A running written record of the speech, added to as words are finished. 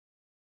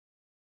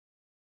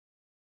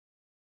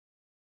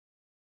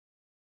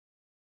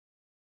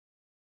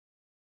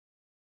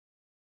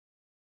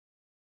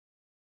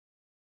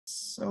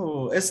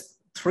So it's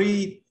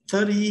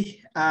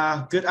 3:30.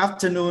 Good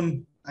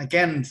afternoon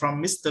again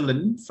from Mr.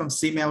 Lin from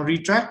SEAMEO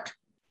RETRAC.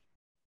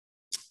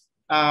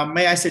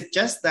 May I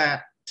suggest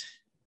that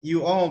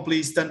you all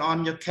please turn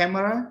on your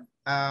camera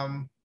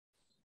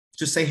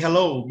to say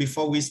hello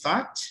before we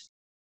start.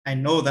 I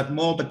know that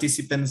more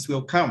participants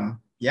will come.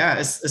 Yeah,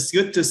 it's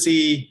good to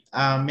see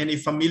many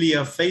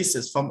familiar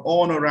faces from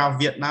all around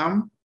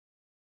Vietnam.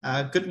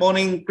 Good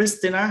morning,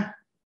 Christina.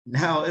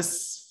 Now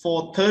it's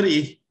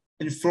 4:30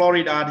 in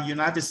Florida, the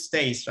United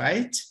States,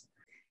 right?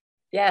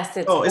 Yes,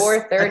 it's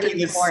 4:30 in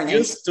the morning.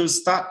 It's good to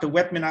start the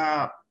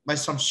webinar by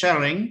some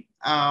sharing.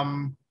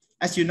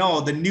 As you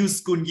know, the new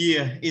school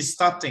year is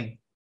starting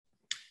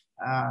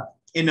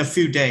in a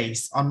few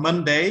days. On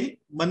Monday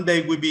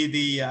will be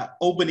the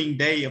opening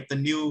day of the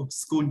new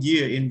school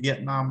year in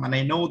Vietnam. And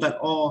I know that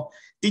all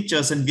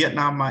teachers in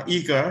Vietnam are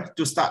eager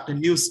to start the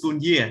new school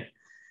year.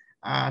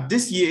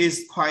 This year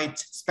is quite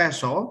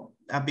special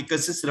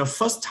because it's the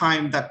first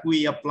time that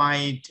we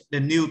applied the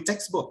new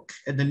textbook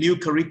and the new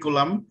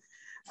curriculum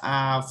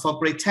for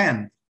grade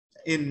 10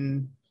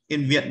 in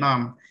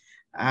Vietnam.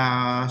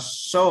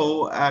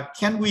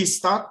 Can we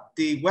start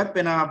the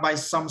webinar by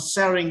some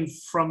sharing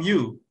from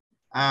you?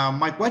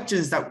 My question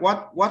is that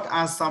what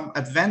are some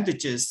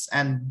advantages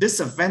and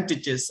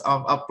disadvantages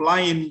of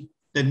applying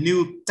the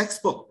new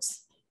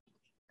textbooks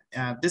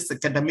this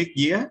academic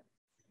year?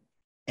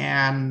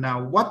 And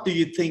what do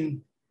you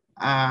think,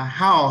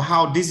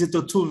 how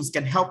digital tools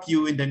can help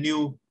you in the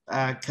new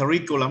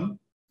curriculum?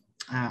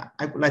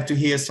 I would like to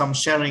hear some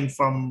sharing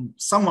from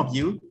some of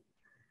you.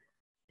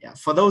 Yeah,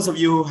 for those of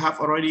you who have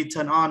already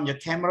turned on your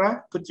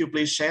camera, could you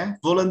please share?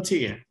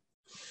 Volunteer.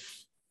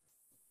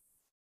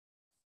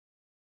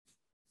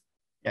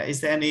 Yeah,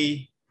 is there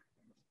any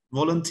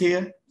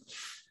volunteer?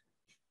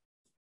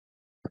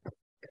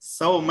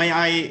 So may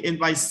I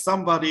invite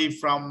somebody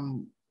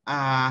from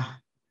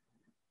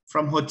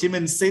Ho Chi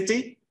Minh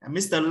City,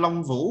 Mr.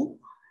 Long Vũ?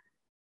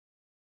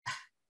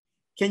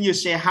 Can you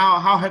share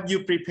how have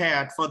you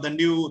prepared for the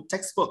new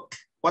textbook?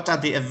 What are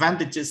the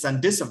advantages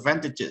and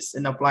disadvantages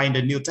in applying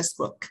the new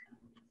textbook?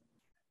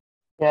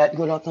 Yeah,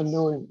 good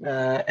afternoon,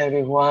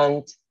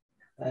 everyone.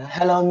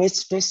 Hello,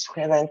 Miss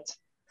Clement.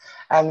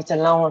 I'm Mr.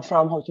 Long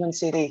from Ho Chi Minh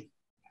City.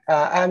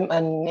 I'm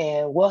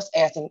work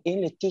as an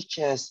English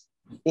teacher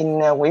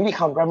in Nguyễn Việt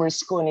Hồng Primary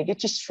School in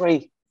District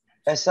 3.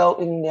 So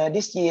in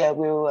this year,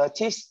 we'll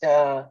teach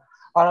all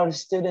of the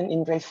students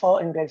in grade 4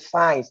 and grade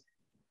 5.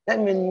 That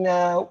means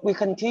we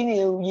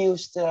continue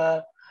use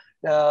the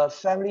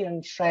Family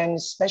and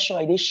Friends special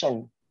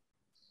edition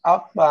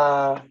of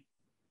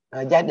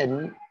Gia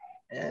đình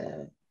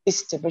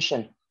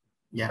distribution.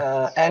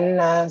 Yeah.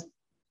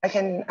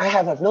 I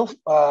have a look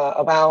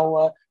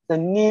about the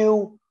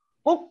new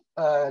book.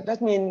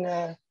 That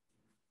means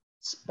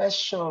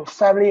special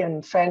Family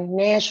and Friends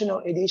national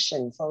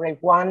edition for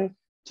grade 1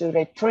 to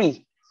grade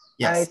 3.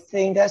 Yes. I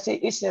think that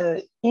it's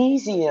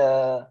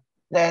easier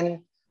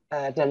than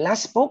the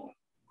last book,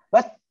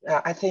 but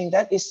I think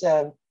that is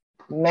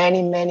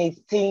many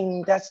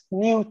things that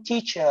new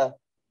teacher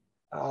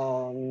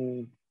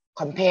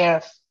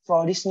compare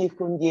for this new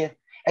school year.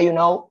 And you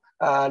know,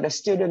 the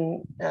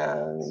student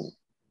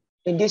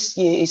in this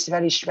year is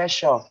very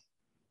special.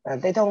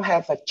 They don't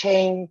have a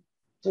chance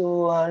to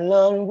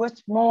learn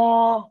with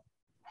more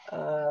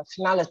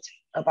finality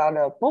about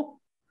the book,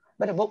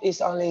 but the book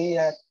is only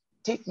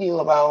teach you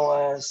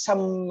about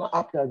some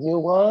of the new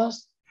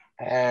words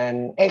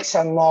and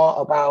some more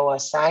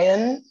about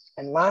science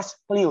and math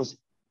clues,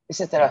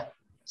 etc.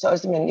 So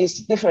I mean,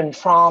 it's different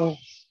from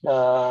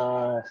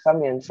the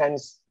Family and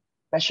Friends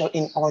special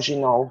in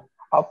original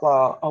of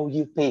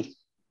OUP.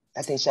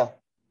 I think so.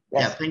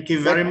 Yes. Yeah, thank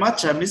you very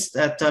much,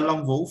 Mr.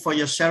 Long Vũ, for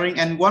your sharing.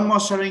 And one more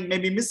sharing,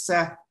 maybe Miss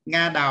Nga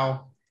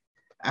Đào.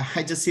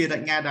 I just hear that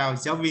Nga Đào,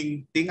 giáo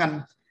viên tiếng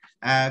Anh.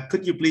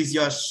 Could you please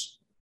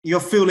your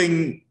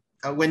feeling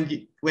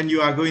when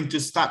you are going to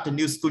start the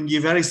new school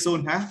year very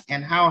soon, huh?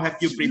 And how have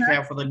you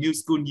prepared for the new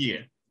school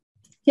year?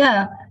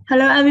 Yeah.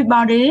 Hello,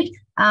 everybody.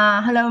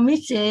 Hello,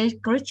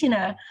 Mrs.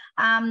 Christina.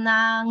 I'm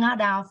Nga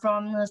Đào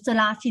from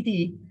Sela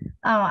City.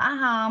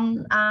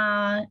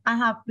 I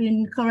have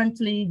been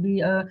currently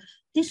the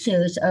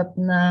teachers of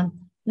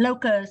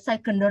local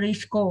secondary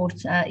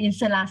schools in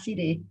Sela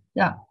City.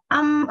 Yeah,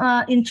 I'm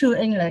into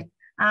English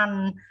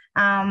and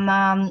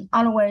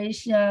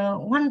always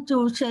want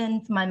to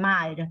change my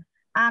mind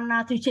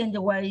and to change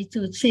the way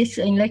to teach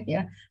English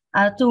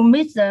to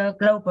meet the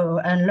global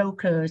and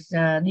local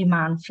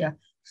demands.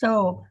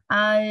 So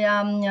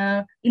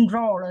I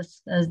enrolled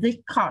this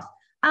course,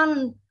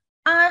 and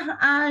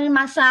I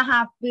myself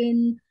have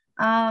been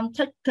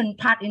taken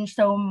part in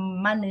so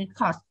many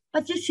courses,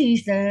 but this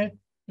is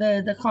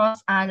the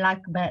course I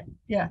like best.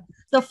 Yeah.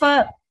 So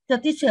first, the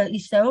teacher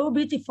is so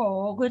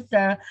beautiful with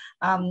the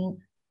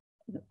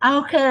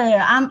okay,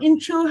 I'm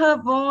into her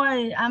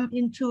voice, I'm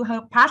into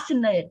her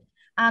passionate,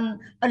 and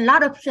a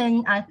lot of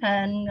things I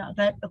can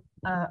get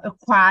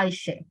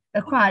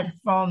acquired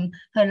from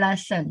her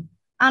lesson.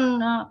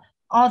 And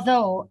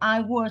although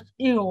I was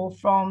ill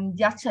from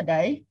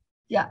yesterday,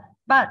 yeah,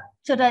 But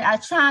today I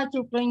try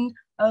to bring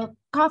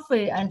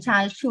coffee and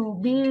try to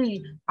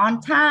be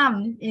on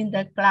time in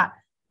the class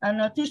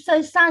and to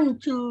say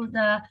thanks to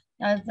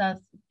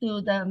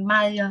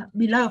my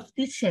beloved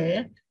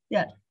teacher.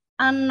 Yeah,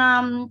 and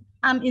I'm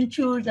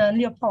into the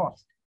new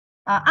post.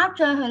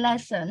 After her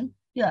lesson,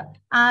 yeah,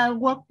 I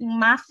work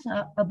much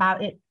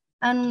about it,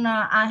 and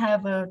I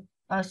have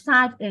a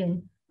side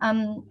in.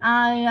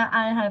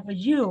 I have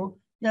used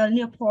the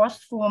new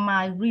post for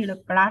my RELO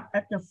class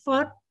at the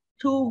first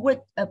 2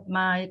 weeks of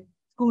my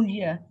school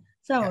year.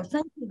 So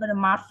thank you very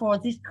much for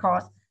this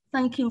course.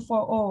 Thank you for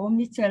all,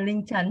 Mr.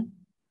 Linton.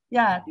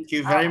 Yeah. Thank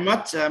you very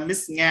much,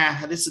 Ms.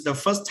 Nga. This is the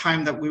first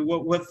time that we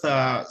work with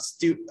a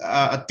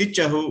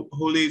teacher who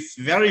lives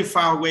very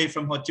far away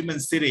from Ho Chi Minh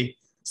City.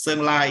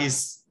 Sơn La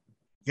is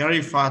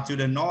very far to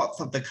the north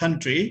of the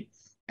country,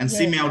 and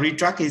SEAMEO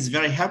RETRAC is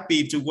very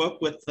happy to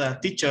work with a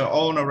teacher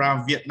all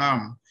around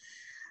Vietnam.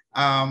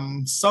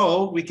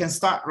 So we can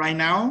start right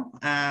now.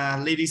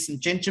 Ladies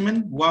and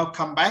gentlemen,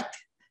 welcome back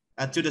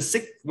to the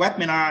 6th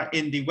webinar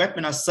in the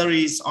webinar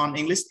series on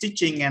English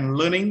teaching and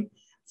learning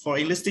for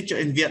English teacher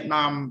in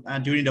Vietnam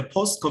during the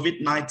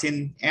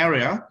post-COVID-19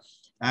 era,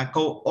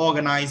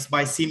 co-organized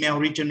by SEAMEO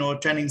Regional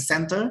Training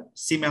Center,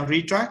 SEAMEO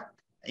RETRAC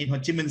in Ho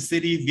Chi Minh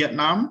City,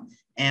 Vietnam,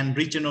 and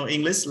Regional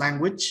English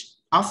Language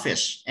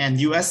Office and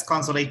U.S.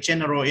 Consulate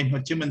General in Ho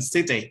Chi Minh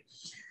City.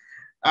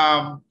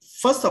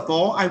 First of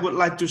all, I would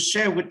like to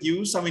share with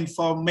you some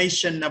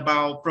information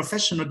about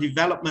professional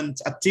development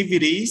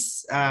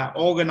activities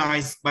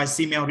organized by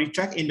SEAMEO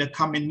RETRAC in the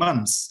coming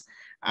months.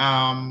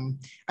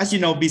 As you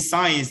know,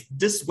 besides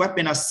this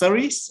webinar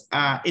series,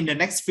 in the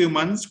next few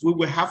months, we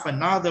will have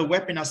another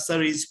webinar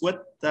series with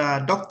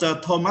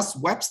Dr. Thomas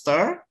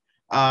Webster,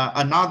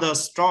 another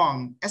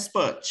strong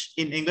expert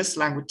in English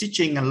language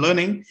teaching and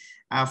learning,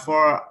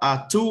 for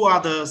 2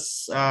 other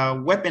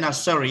webinar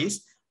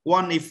series.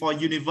 One is for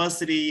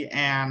university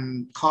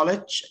and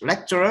college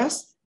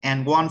lecturers,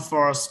 and one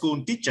for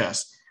school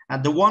teachers.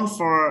 The one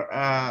for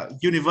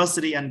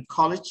university and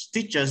college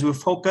teachers will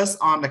focus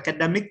on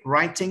academic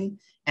writing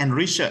and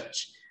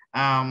research.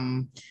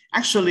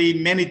 Actually,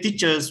 many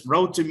teachers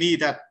wrote to me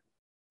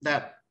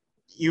that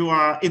you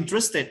are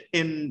interested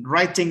in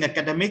writing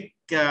academic,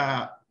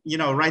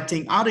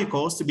 writing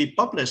articles to be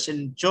published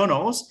in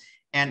journals.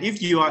 And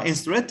if you are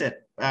interested,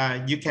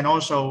 we can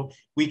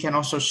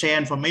also share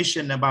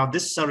information about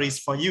this series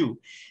for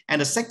you. And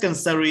the second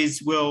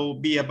series will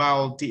be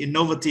about the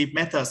innovative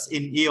methods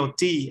in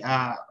ELT,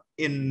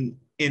 in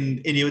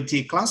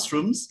ELT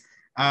classrooms.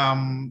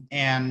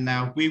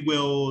 We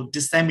will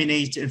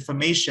disseminate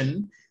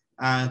information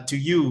to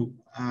you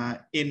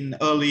in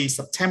early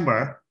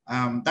September.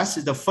 That's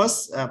the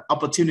first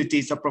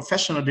opportunities of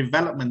professional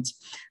development.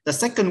 The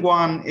second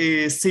one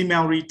is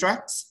SEAMEO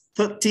RETRAC's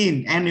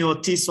 13th annual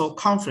TESOL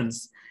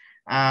conference.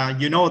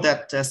 You know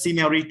that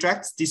SEAMEO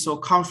RETRAC's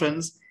TESOL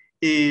conference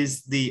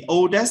is the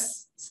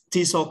oldest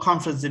TESOL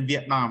conference in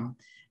Vietnam.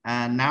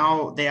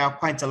 Now there are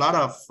quite a lot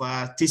of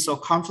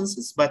TESOL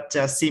conferences, but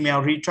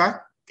SEAMEO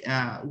RETRAC,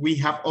 we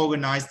have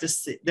organized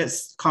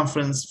this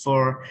conference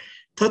for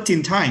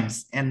 13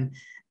 times. And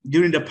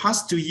during the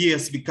past 2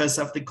 years, because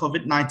of the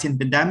COVID-19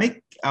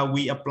 pandemic,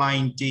 we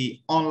applied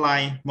the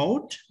online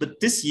mode, but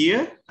this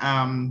year,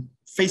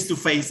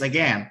 face-to-face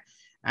again.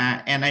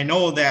 And I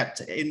know that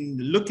in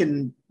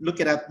looking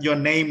at your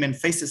name and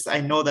faces,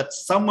 I know that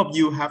some of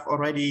you have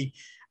already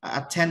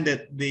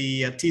attended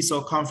the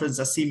TESOL conference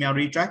at SEAMEO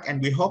RETRAC,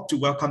 and we hope to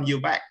welcome you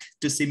back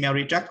to SEAMEO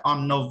RETRAC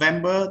on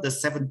November the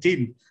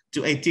 17th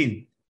to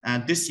 18th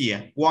this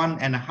year, 1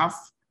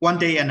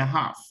 day and a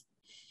half.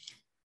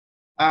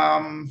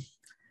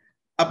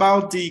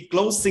 About the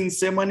closing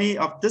ceremony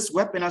of this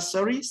webinar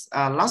series,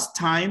 last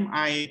time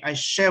I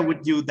shared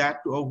with you that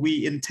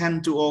we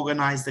intend to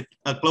organize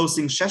a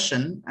closing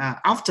session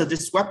after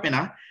this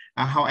webinar.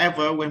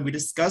 However, when we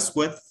discussed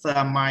with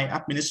my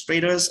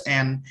administrators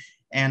and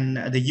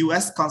the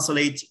U.S.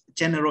 Consulate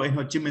General in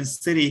Ho Chi Minh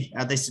City,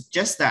 they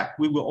suggest that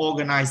we will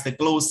organize the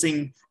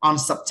closing on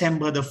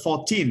September the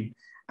 14th.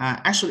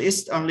 Actually,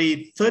 it's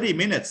only 30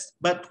 minutes,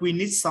 but we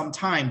need some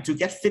time to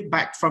get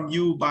feedback from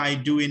you by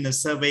doing a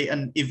survey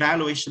and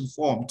evaluation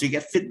form to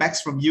get feedbacks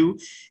from you,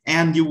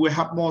 and you will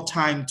have more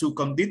time to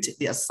complete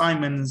the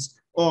assignments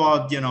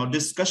or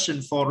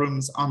discussion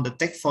forums on the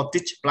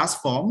Tech4Teach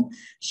platform.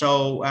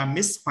 So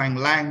Ms. Hoàng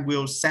Lang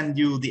will send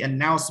you the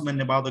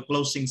announcement about the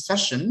closing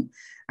session,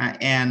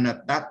 and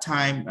at that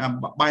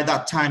time, by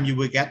that time, you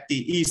will get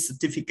the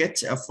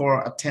e-certificate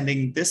for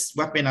attending this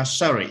webinar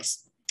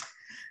series.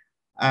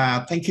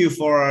 Thank you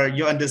for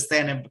your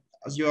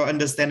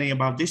understanding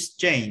about this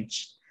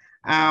change.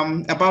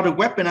 About the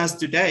webinars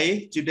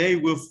today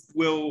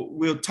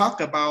we'll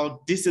talk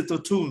about digital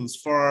tools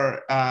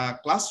for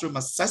classroom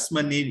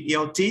assessment in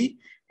ELT.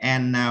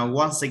 And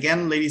once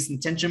again, ladies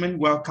and gentlemen,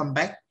 welcome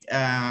back,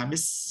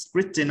 Ms.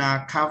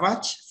 Christina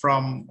Cavach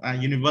from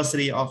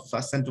University of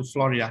Central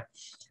Florida,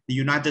 the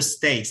United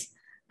States.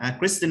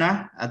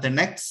 Christina, the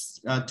next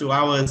 2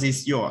 hours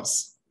is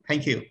yours.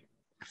 Thank you.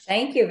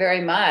 Thank you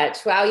very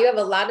much. Wow, you have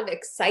a lot of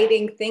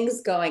exciting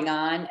things going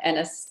on and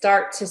a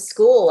start to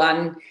school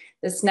on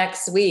this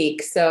next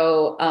week.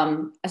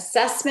 So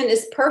assessment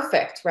is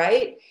perfect,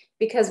 right?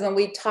 Because when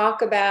we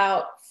talk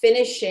about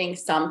finishing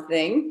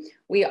something,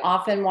 we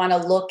often want to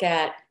look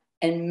at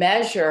and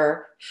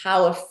measure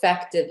how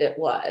effective it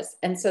was.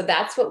 And so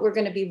that's what we're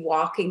going to be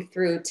walking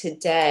through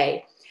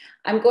today.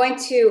 I'm going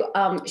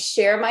to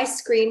share my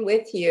screen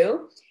with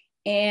you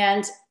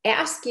and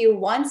ask you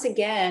once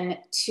again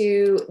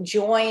to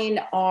join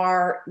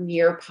our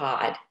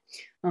Nearpod.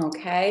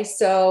 Okay,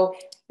 so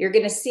you're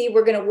going to see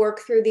we're going to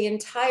work through the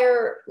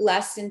entire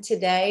lesson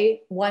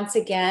today once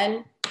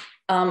again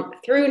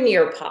through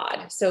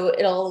Nearpod. So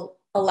it'll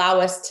allow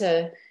us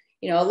to,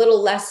 a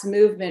little less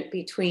movement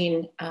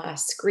between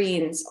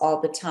screens all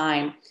the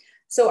time.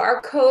 So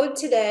our code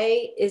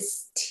today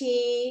is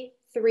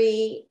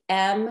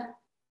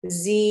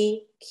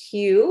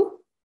T3MZQ.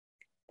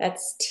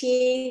 That's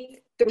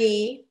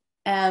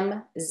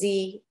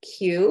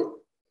T3MZQ.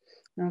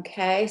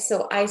 Okay,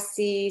 so I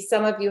see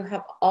some of you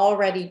have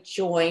already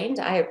joined.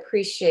 I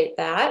appreciate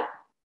that.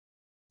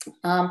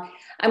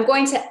 I'm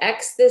going to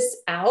X this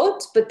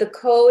out, but the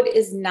code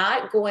is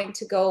not going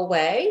to go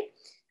away.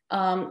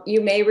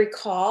 You may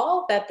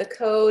recall that the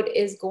code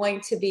is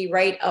going to be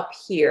right up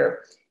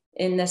here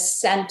in the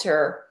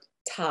center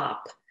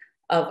top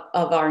of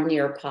our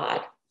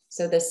Nearpod.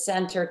 So the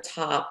center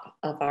top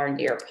of our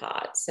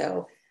Nearpod.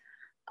 So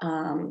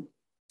a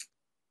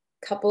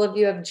couple of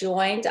you have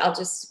joined. I'll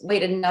just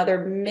wait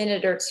another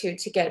minute or two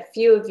to get a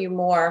few of you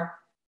more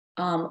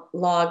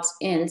logged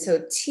in. So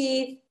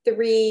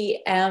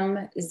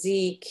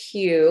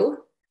T3MZQ,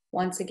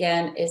 once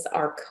again, is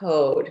our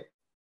code.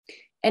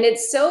 And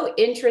it's so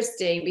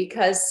interesting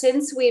because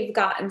since we've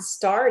gotten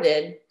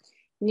started,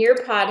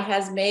 Nearpod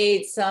has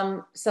made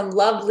some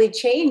lovely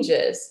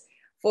changes.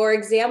 For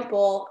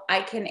example,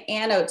 I can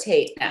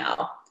annotate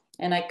now,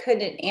 and I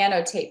couldn't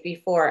annotate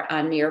before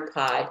on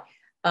Nearpod.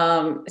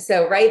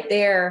 So right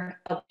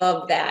there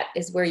above that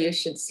is where you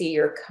should see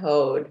your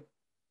code.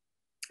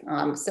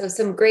 So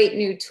some great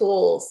new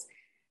tools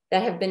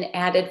that have been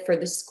added for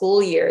the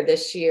school year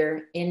this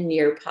year in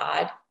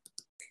Nearpod.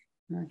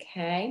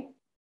 Okay.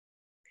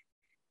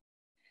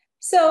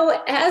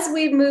 So as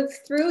we move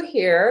through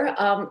here,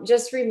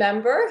 just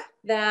remember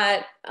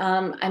that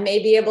I may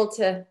be able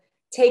to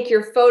take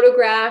your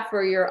photograph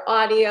or your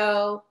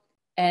audio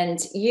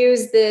and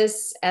use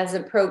this as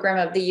a program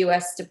of the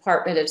U.S.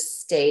 Department of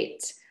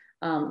State.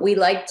 We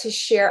like to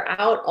share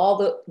out all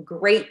the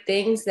great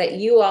things that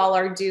you all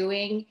are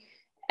doing,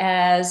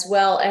 as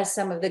well as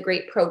some of the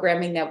great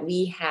programming that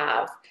we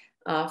have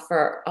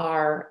for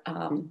our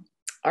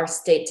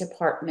State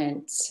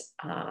Department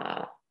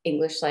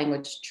English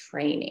language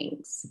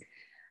trainings.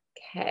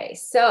 Okay,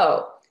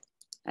 so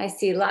I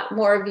see a lot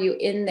more of you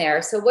in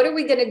there. So what are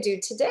we going to do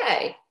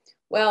today?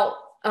 Well,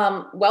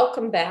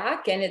 welcome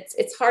back. And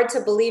it's hard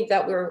to believe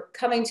that we're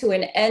coming to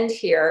an end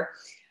here.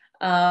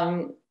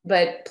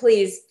 But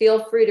please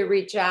feel free to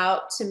reach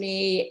out to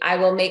me. I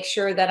will make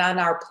sure that on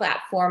our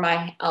platform,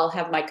 I'll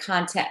have my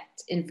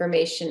contact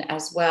information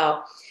as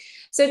well.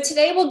 So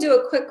today we'll do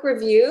a quick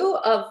review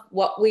of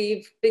what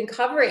we've been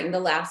covering the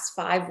last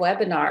 5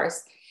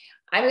 webinars.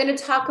 I'm going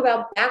to talk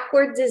about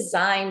backward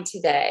design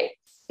today,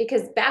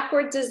 because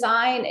backward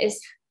design is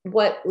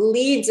what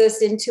leads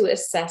us into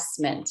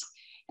assessment.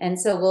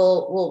 And so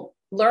we'll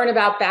learn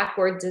about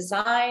backward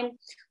design.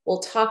 We'll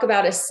talk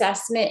about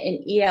assessment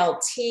in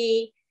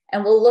ELT,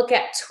 and we'll look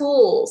at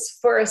tools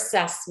for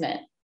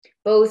assessment,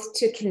 both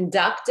to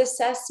conduct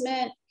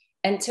assessment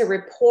and to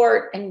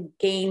report and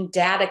gain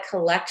data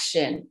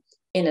collection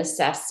in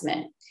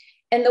assessment.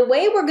 And the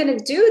way we're going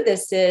to do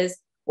this is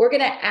we're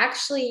going to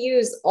actually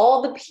use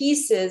all the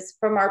pieces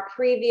from our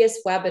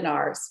previous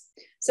webinars.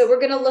 So we're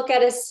going to look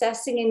at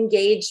assessing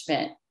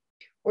engagement.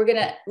 We're going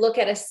to look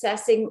at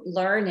assessing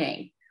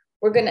learning.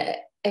 We're going to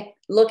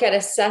look at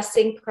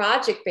assessing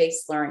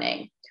project-based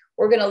learning.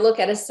 We're going to look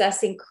at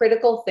assessing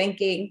critical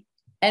thinking,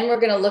 and we're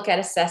going to look at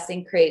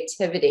assessing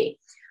creativity.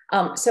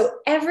 So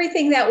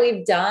everything that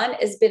we've done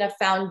has been a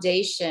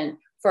foundation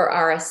for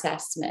our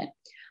assessment.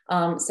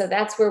 So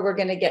that's where we're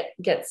going to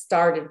get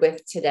started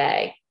with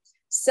today.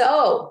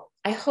 So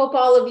I hope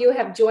all of you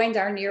have joined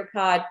our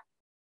Nearpod,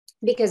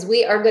 because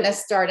we are going to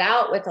start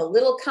out with a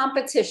little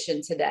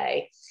competition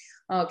today.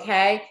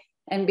 Okay.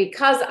 And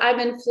because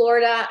I'm in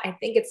Florida, I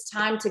think it's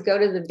time to go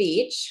to the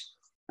beach.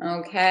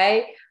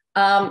 Okay.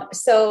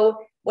 So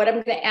what I'm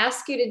going to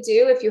ask you to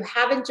do, if you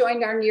haven't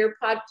joined our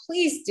Nearpod,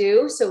 please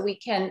do, so we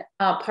can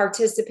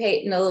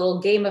participate in a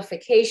little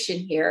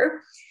gamification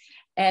here.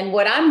 And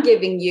what I'm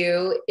giving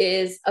you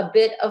is a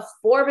bit of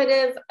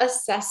formative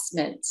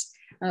assessment.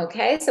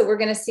 Okay, so we're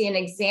going to see an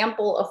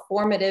example of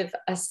formative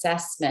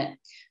assessment.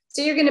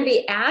 So you're going to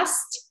be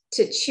asked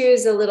to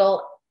choose a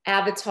little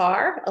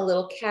avatar, a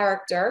little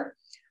character.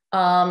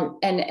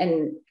 Once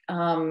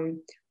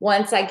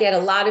I get a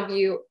lot of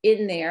you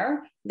in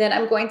there, then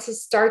I'm going to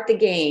start the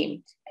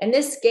game. And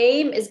this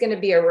game is going to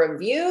be a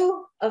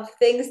review of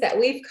things that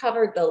we've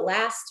covered the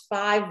last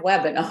 5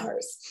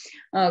 webinars.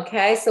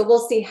 Okay, so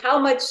we'll see how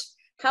much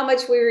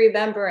we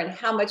remember and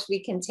how much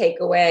we can take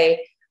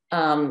away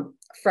from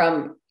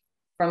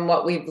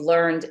what we've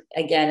learned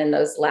again in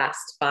those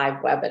last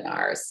 5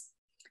 webinars.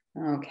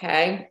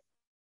 Okay,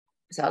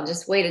 so I'll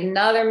just wait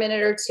another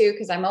minute or two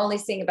because I'm only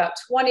seeing about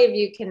 20 of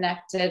you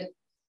connected,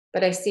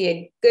 but I see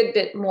a good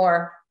bit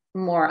more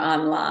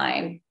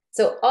online.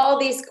 So all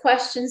these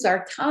questions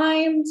are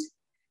timed.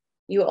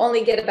 You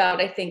only get about,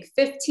 I think,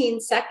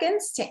 15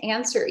 seconds to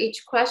answer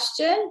each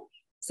question.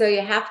 So you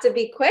have to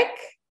be quick.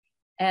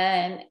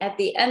 And at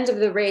the end of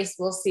the race,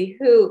 we'll see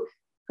who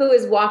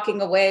is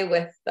walking away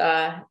with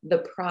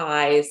the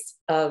prize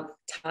of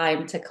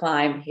time to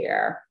climb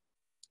here.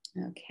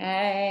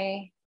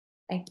 Okay,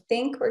 I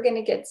think we're going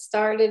to get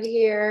started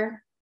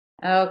here.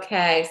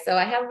 Okay, so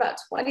I have about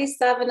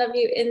 27 of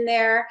you in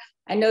there.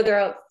 I know there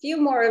are a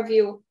few more of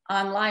you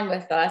online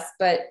with us,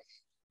 but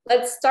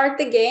let's start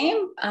the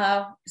game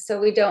so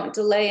we don't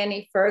delay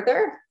any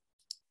further.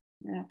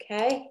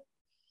 Okay,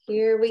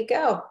 here we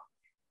go.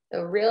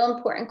 The real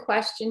important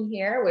question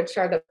here, which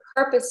are the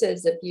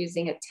purposes of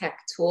using a tech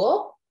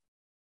tool.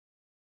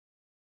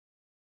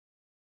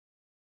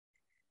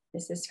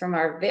 This is from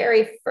our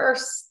very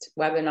first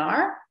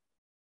webinar.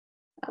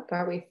 Oh,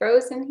 are we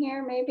frozen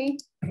here, maybe?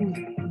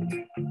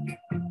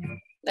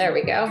 There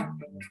we go.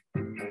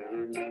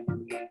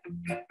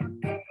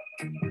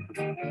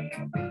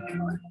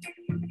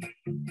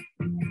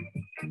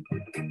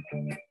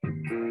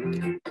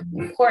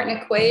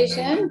 Important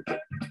equation.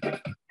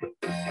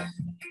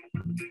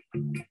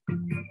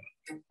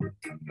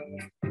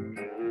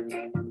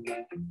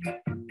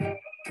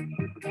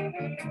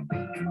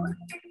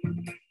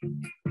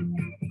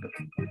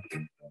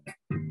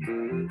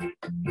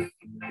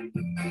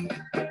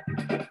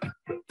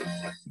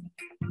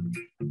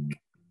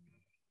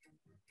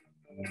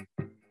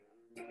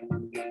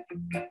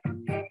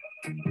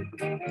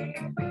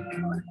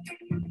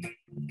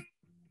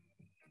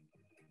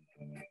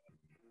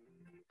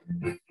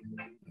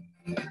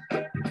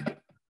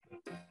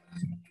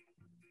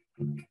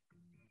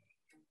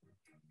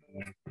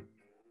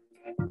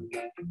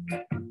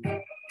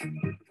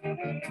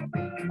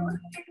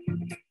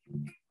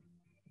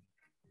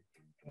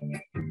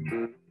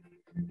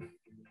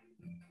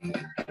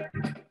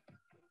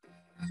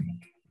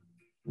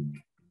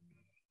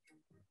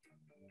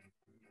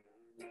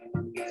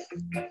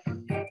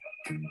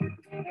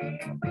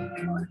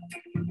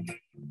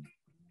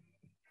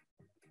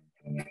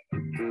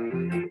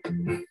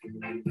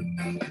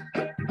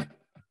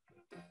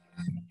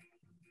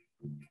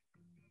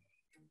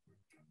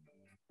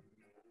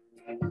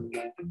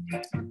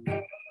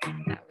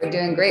 We're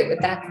doing great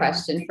with that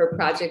question for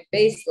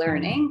project-based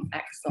learning.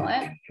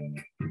 Excellent.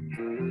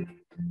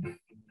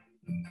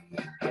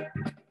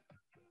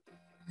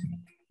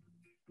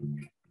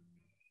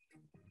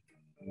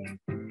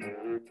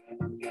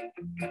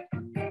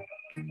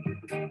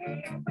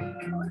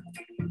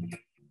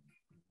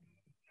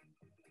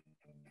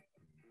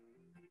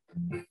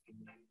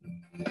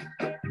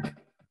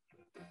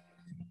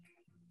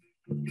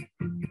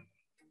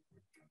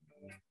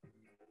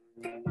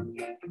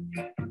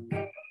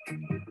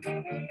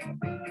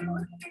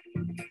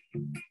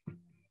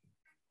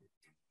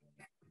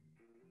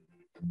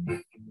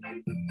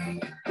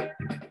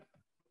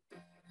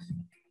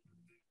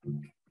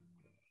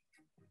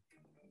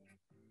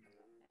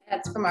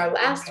 That's from our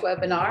last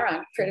webinar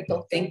on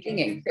critical thinking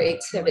and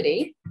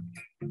creativity.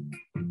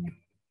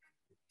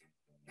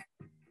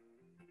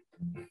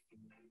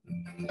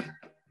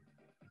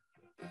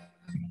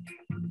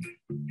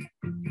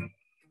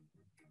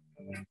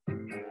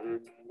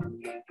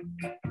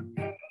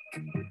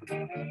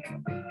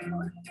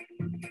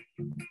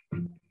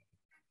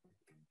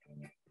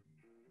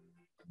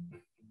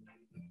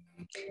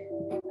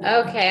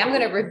 Okay, I'm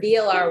going to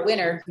reveal our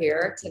winner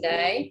here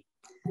today.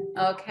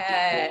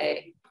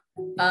 Okay.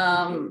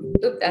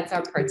 That's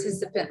our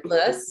participant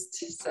list.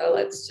 So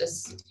let's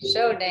just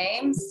show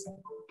names.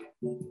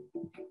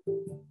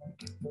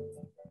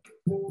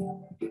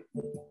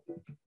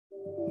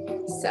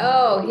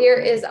 So here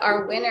is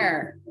our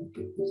winner,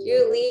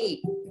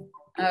 Julie.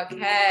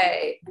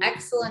 Okay,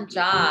 excellent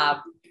job.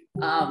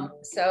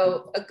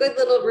 So a good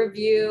little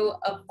review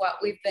of what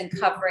we've been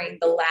covering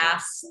the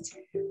last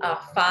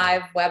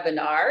 5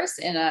 webinars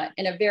in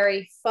a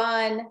very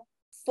fun,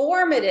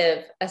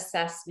 formative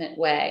assessment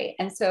way.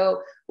 And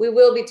so we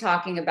will be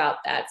talking about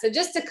that. So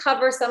just to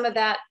cover some of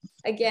that,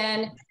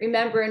 again,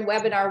 remember in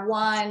webinar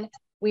 1,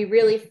 we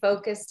really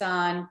focused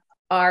on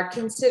our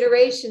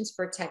considerations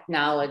for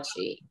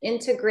technology,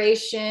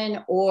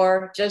 integration,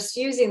 or just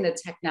using the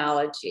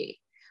technology.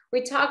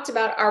 We talked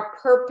about our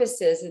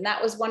purposes, and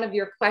that was one of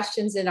your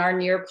questions in our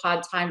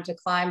Nearpod Time to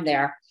Climb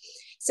there.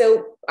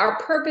 So our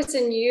purpose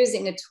in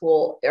using a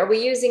tool, are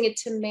we using it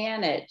to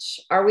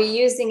manage? Are we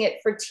using it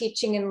for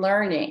teaching and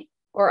learning?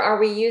 Or are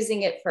we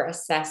using it for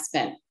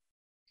assessment?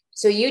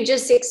 So you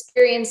just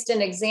experienced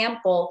an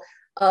example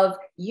of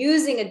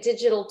using a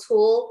digital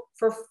tool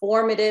for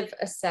formative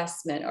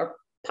assessment or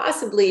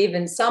possibly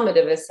even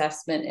summative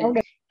assessment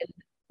in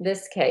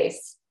this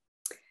case.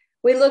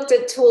 We looked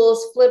at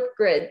tools,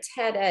 Flipgrid,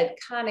 TED-Ed,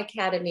 Khan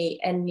Academy,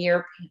 and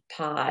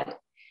Nearpod.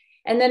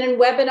 And then in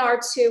webinar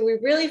 2, we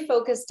really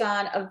focused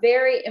on a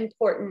very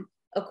important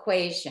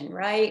equation,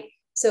 right?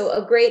 So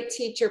a great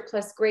teacher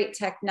plus great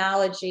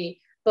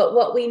technology, but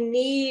what we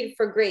need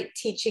for great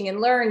teaching and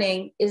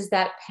learning is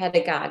that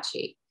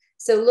pedagogy.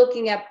 So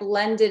looking at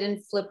blended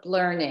and flipped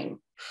learning,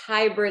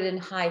 hybrid and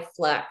high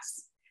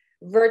flex,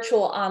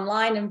 virtual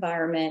online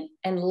environment,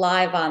 and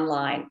live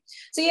online.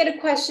 So you had a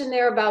question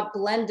there about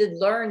blended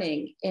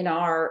learning in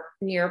our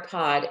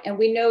Nearpod. And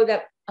we know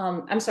that,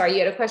 I'm sorry, you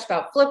had a question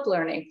about flipped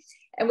learning.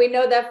 And we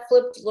know that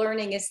flipped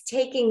learning is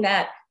taking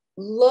that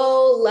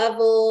low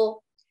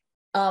level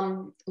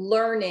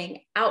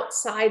learning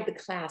outside the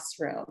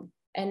classroom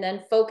and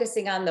then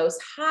focusing on those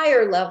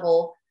higher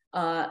level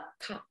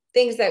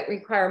things that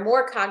require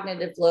more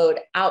cognitive load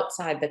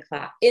outside the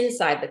class,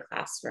 inside the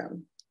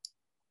classroom.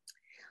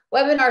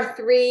 Webinar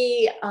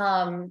 3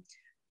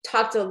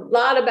 talked a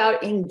lot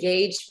about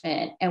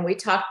engagement, and we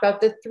talked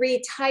about the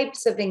 3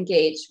 types of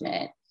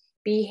engagement: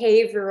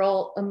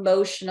 behavioral,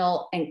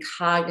 emotional, and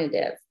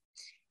cognitive.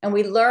 And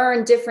we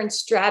learned different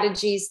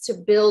strategies to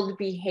build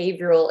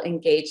behavioral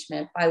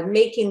engagement by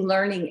making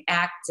learning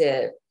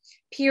active,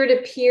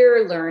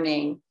 peer-to-peer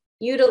learning,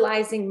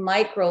 utilizing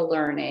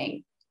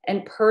micro-learning,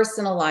 and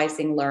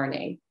personalizing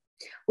learning.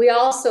 We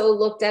also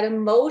looked at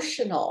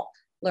emotional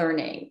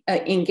learning,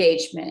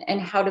 engagement, and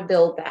how to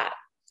build that,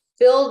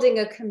 building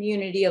a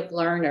community of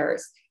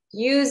learners,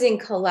 using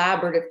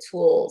collaborative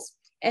tools,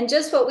 and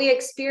just what we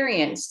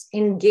experienced,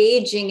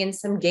 engaging in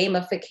some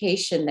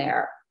gamification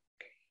there.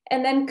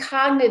 And then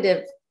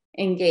cognitive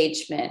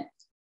engagement,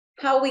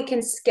 how we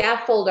can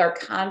scaffold our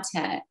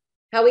content,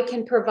 how we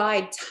can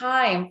provide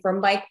time for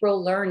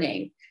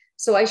micro-learning.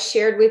 So I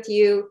shared with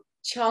you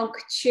chunk,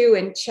 chew,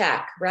 and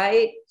check,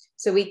 right?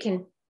 So we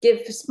can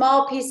give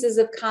small pieces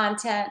of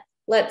content,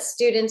 let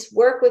students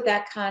work with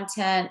that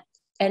content,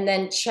 and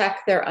then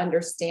check their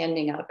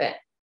understanding of it.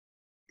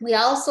 We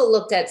also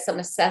looked at some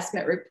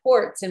assessment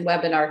reports in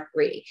webinar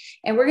 3,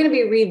 and we're going to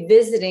be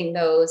revisiting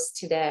those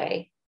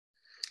today.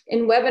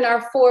 In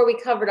webinar 4,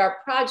 we covered our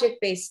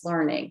project-based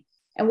learning,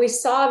 and we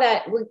saw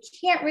that we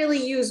can't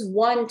really use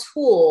one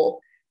tool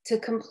to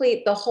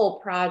complete the whole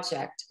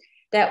project,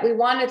 that we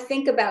want to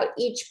think about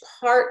each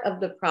part of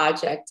the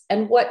project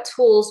and what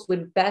tools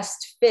would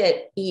best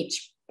fit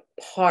each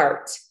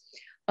part.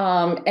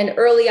 And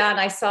early on,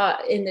 I saw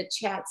in the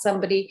chat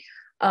somebody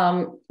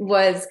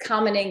was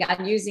commenting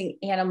on using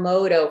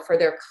Animoto for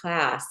their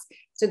class.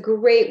 It's a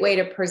great way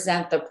to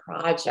present the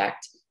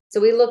project.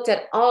 So we looked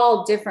at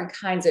all different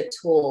kinds of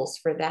tools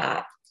for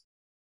that.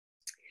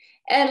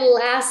 And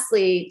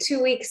lastly,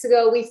 2 weeks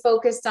ago, we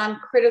focused on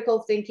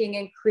critical thinking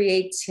and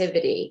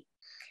creativity.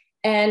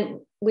 And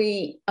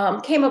we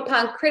came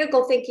upon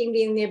critical thinking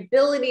being the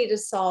ability to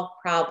solve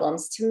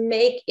problems, to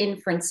make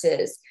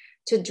inferences,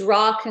 to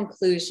draw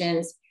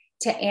conclusions,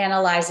 to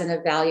analyze and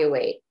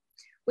evaluate.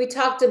 We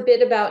talked a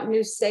bit about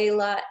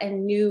Nusela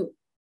and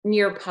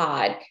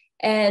Nearpod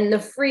and the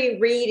free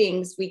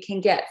readings we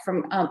can get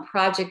from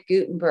Project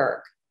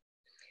Gutenberg.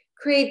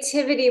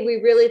 Creativity, we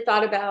really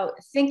thought about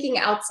thinking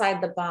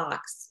outside the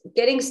box,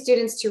 getting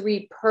students to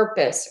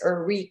repurpose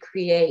or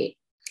recreate.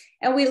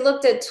 And we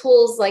looked at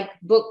tools like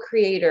Book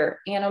Creator,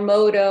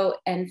 Animoto,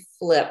 and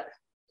Flip.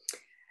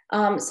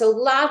 So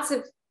lots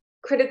of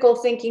critical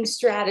thinking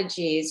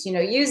strategies, you know,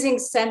 using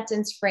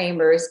sentence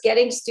framers,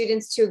 getting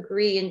students to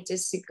agree and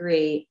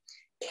disagree,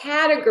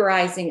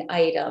 categorizing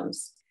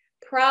items,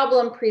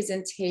 problem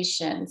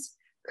presentations,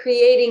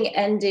 creating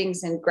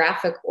endings and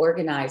graphic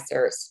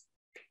organizers.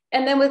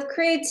 And then with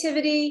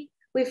creativity,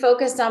 we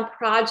focused on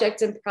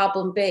project and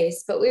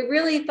problem-based, but we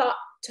really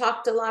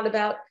talked a lot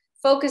about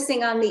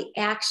focusing on the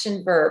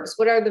action verbs.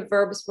 What are the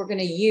verbs we're going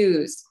to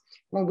use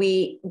when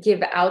we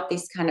give out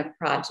these kind of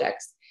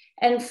projects?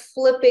 And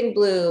flipping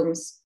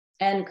blooms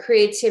and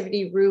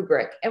creativity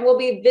rubric. And we'll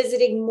be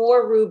visiting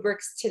more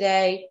rubrics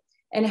today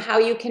and how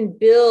you can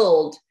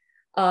build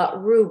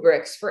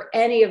rubrics for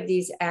any of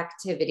these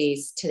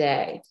activities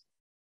today.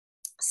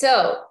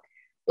 So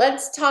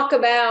let's talk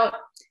about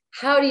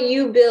how do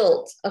you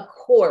build a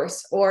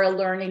course or a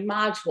learning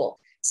module.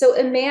 So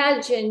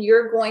imagine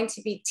you're going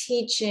to be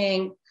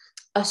teaching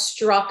a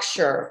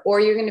structure, or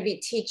you're going to be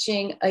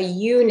teaching a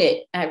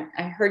unit. I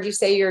heard you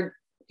say you're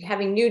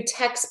having new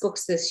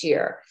textbooks this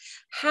year.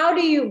 How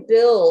do you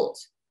build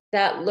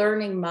that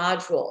learning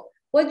module?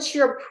 What's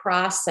your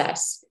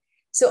process?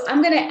 So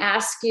I'm going to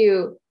ask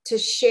you to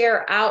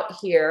share out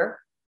here,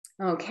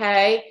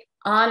 okay,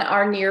 on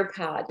our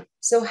Nearpod.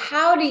 So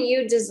how do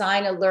you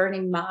design a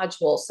learning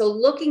module? So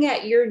looking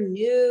at your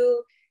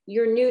new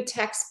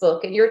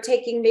textbook, and you're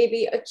taking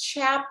maybe a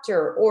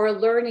chapter or a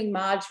learning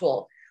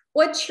module.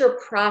 What's your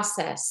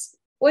process?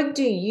 What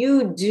do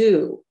you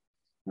do?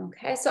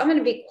 Okay, so I'm going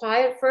to be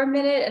quiet for a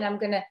minute, and I'm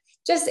going to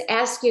just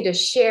ask you to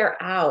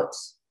share out.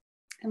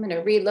 I'm going to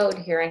reload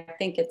here. I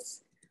think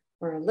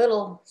we're a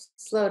little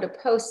slow to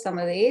post some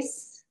of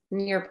these.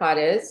 Nearpod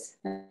is.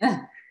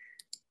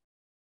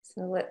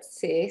 So let's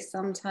see,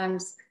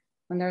 sometimes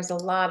when there's a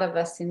lot of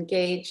us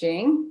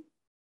engaging,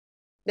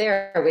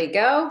 there we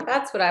go.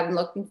 That's what I'm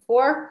looking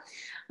for.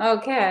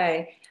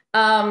 Okay.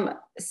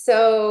 Outline,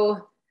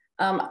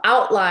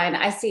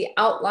 I see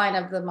outline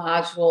of the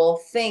module,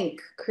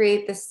 think,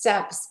 create the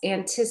steps,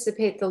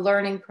 anticipate the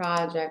learning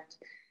project.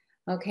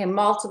 Okay,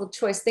 multiple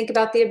choice, think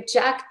about the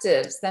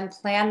objectives, then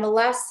plan the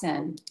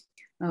lesson.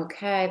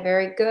 Okay,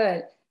 very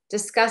good.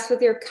 Discuss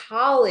with your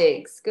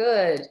colleagues,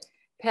 good.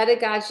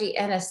 Pedagogy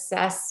and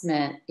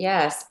assessment,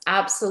 yes,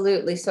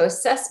 absolutely. So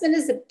assessment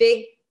is a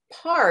big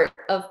part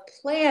of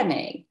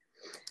planning.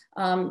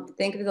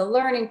 Think of the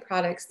learning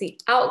products, the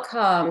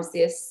outcomes,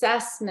 the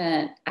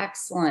assessment,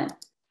 excellent.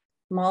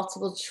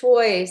 Multiple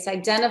choice,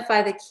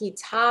 identify the key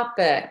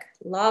topic,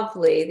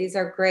 lovely, these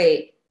are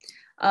great.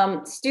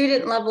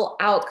 Student level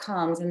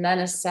outcomes and then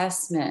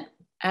assessment,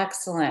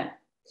 excellent.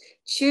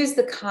 Choose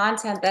the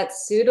content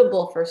that's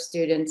suitable for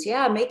students,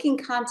 yeah, making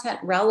content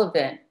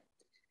relevant.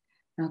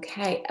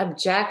 Okay,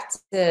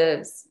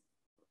 objectives,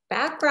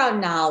 background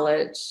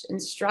knowledge,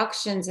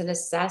 instructions and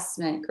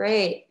assessment,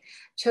 great.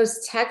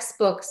 Chose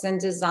textbooks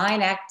and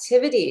design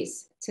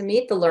activities to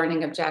meet the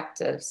learning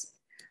objectives.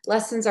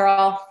 Lessons are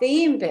all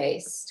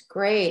theme-based,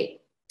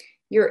 great.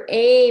 Your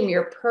aim,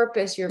 your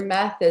purpose, your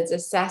methods,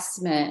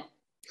 assessment,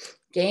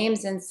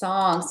 games and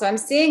songs. So I'm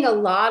seeing a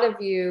lot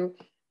of you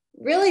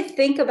really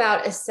think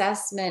about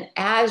assessment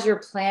as you're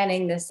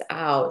planning this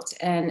out,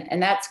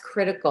 and that's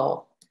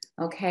critical.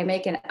 Okay,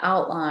 make an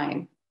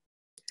outline.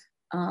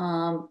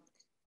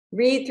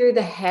 Read through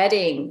the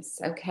headings,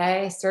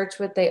 okay? Search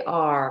what they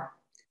are.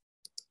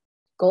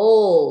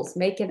 Goals,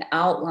 make an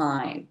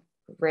outline,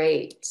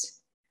 great.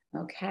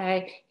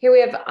 Okay, here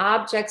we have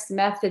objects,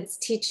 methods,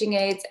 teaching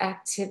aids,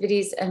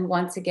 activities, and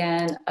once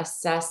again,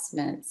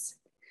 assessments.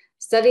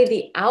 Study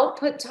the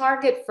output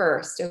target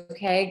first,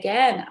 okay?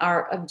 Again,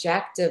 our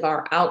objective,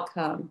 our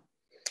outcome,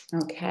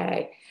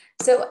 okay?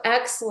 So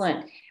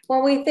excellent.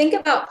 When we think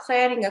about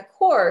planning a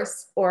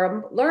course or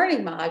a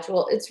learning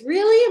module, it's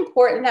really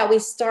important that we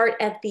start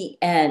at the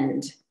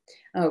end,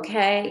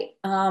 okay?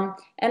 And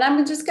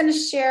I'm just gonna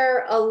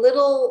share a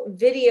little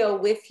video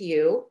with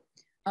you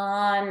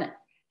on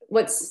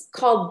what's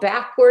called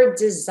backward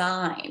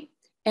design.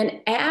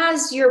 And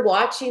as you're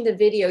watching the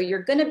video,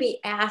 you're gonna be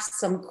asked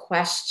some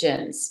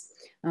questions.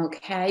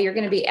 Okay, you're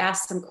going to be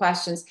asked some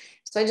questions.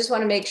 So I just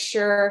want to make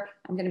sure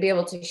I'm going to be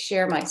able to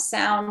share my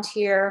sound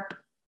here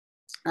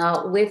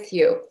with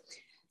you.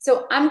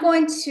 So I'm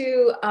going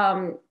to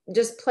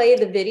just play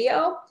the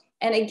video.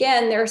 And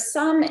again, there are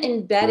some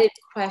embedded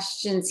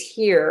questions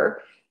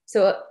here.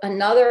 So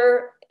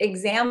another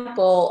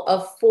example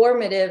of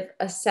formative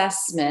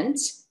assessment.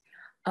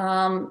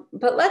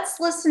 But let's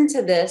listen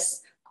to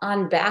this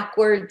on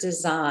backward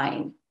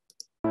design.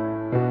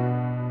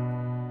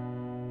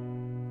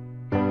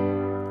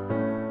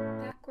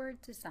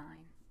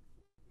 Design.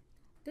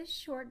 This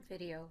short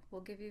video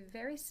will give you a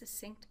very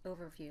succinct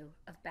overview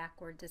of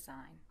backward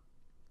design.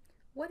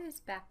 What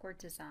is backward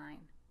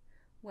design?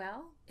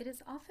 Well, it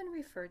is often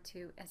referred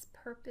to as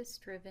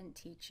purpose-driven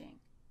teaching.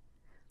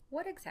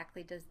 What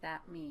exactly does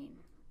that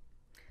mean?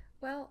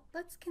 Well,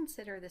 let's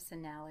consider this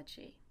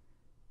analogy.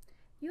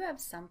 You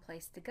have some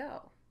place to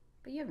go,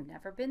 but you have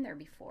never been there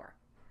before.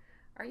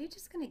 Are you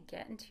just going to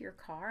get into your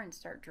car and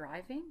start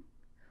driving?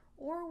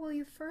 Or will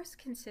you first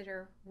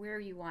consider where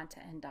you want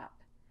to end up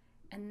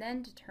and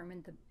then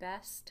determine the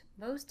best,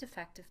 most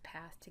effective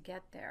path to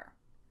get there?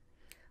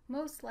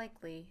 Most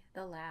likely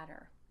the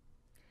latter.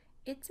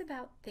 It's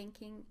about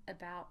thinking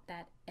about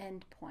that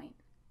end point,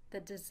 the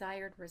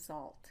desired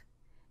result,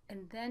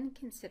 and then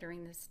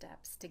considering the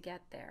steps to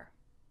get there.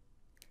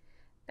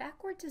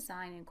 Backward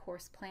design in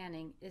course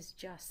planning is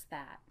just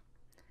that.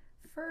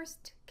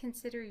 First,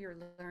 consider your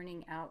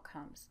learning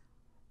outcomes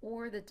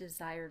or the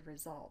desired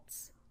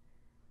results.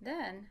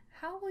 Then,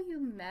 how will you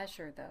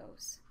measure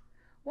those?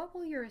 What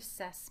will your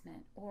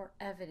assessment or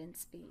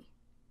evidence be?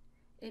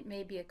 It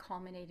may be a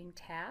culminating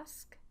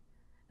task,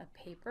 a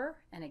paper,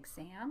 an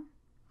exam.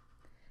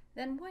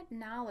 Then what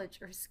knowledge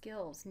or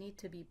skills need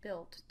to be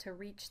built to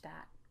reach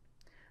that?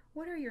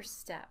 What are your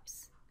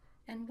steps?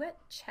 And what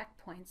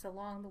checkpoints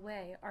along the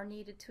way are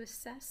needed to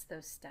assess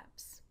those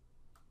steps?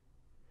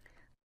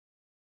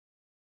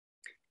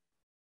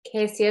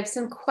 Okay, so you have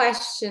some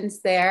questions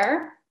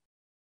there.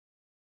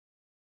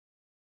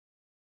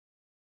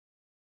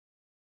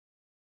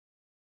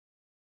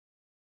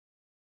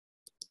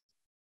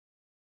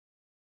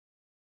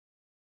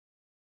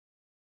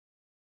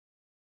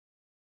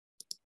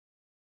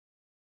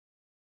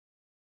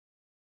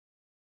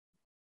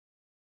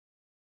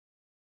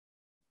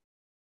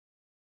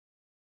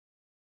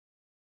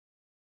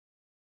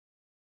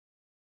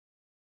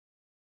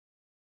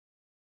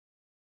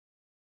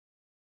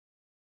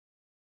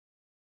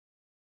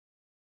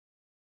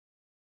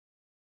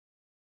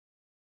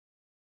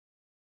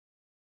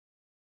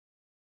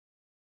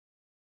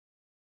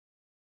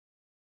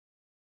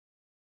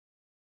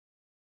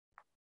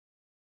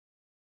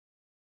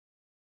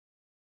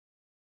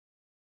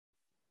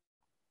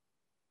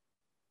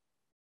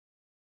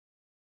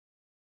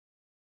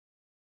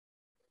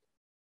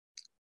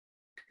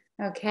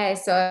 Okay,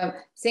 so I'm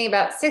seeing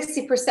about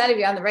 60% of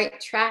you on the right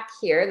track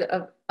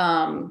here,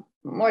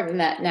 more than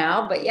that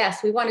now, but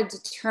yes, we want to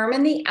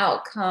determine the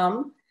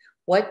outcome.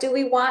 What do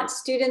we want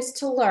students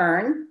to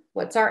learn?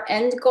 What's our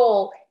end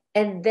goal?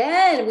 And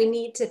then we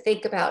need to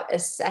think about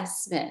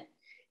assessment,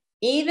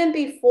 even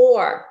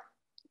before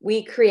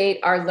we create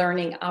our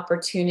learning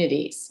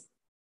opportunities.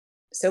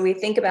 So we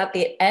think about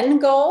the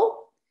end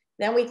goal,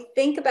 then we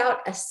think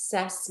about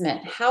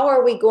assessment. How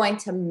are we going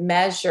to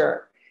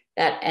measure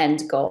that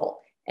end goal?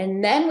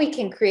 And then we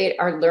can create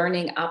our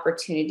learning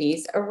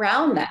opportunities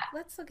around that.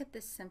 Let's look at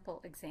this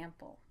simple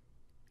example.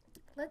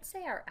 Let's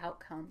say our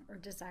outcome or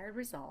desired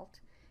result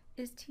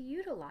is to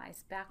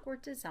utilize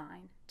backward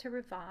design to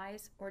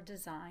revise or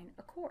design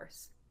a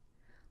course.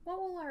 What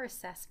will our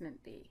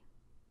assessment be?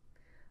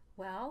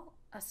 Well,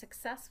 a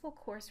successful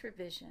course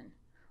revision,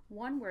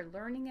 one where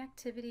learning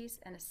activities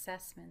and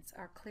assessments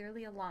are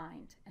clearly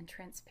aligned and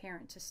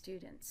transparent to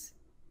students.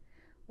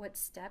 What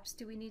steps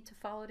do we need to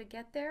follow to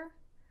get there?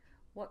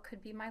 What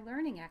could be my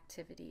learning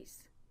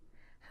activities?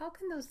 How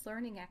can those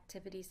learning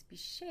activities be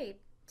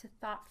shaped to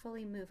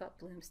thoughtfully move up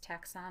Bloom's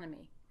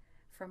taxonomy,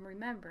 from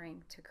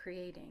remembering to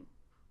creating?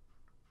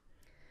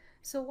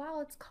 So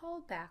while it's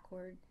called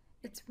backward,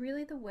 it's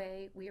really the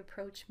way we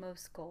approach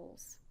most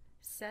goals,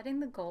 setting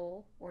the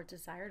goal or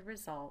desired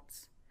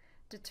results,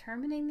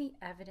 determining the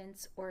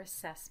evidence or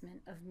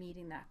assessment of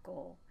meeting that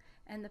goal,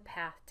 and the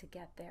path to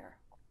get there.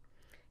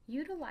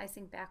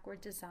 Utilizing backward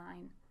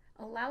design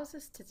allows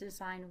us to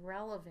design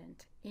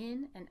relevant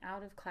in and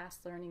out of class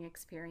learning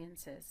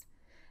experiences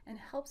and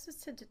helps us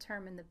to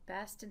determine the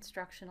best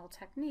instructional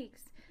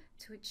techniques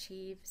to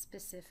achieve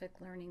specific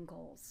learning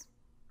goals.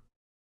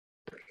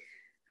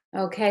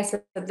 Okay,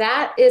 so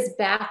that is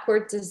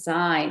backward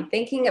design,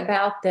 thinking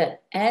about the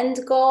end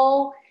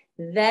goal,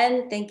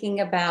 then thinking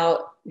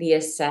about the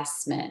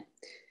assessment.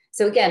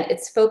 So again,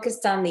 it's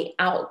focused on the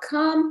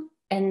outcome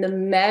and the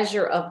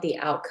measure of the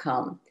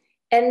outcome.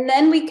 And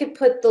then we could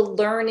put the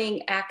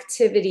learning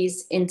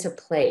activities into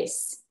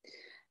place.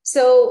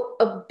 So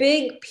a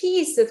big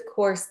piece of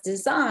course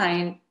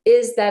design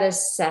is that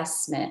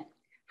assessment.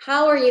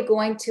 How are you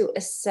going to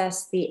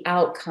assess the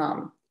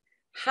outcome?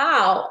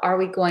 How are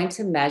we going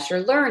to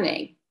measure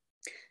learning?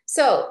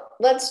 So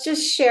let's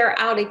just share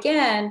out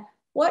again,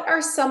 what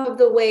are some of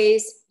the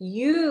ways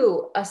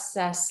you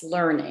assess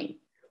learning?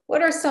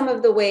 What are some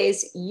of the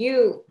ways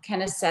you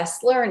can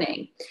assess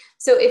learning?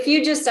 So if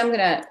you just, I'm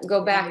gonna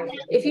go back,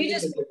 if you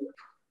just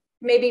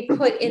maybe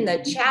put in the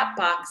chat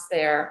box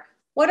there,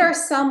 what are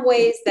some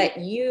ways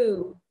that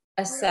you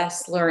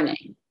assess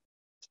learning?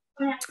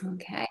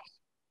 Okay.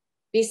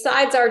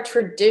 Besides our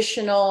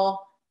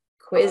traditional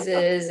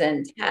quizzes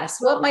and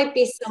tests, what might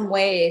be some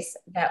ways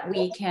that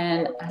we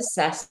can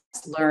assess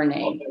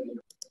learning?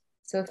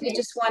 So if you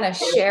just want to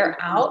share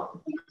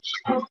out.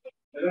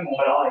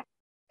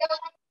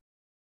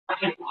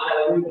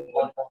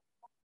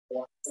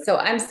 So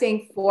I'm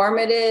seeing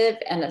formative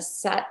and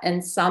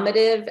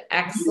summative.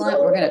 Excellent.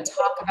 We're going to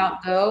talk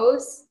about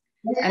those.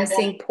 I'm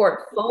seeing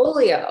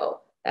portfolio.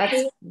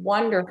 That's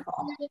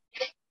wonderful.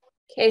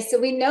 Okay, so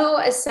we know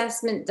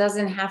assessment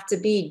doesn't have to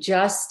be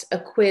just a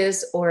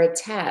quiz or a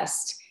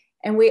test.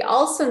 And we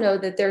also know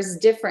that there's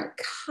different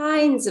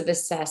kinds of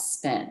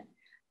assessment.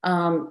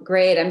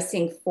 Great, I'm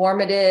seeing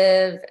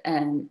formative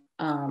and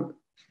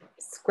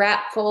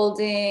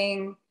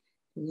scaffolding,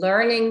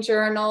 learning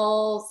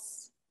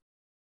journals,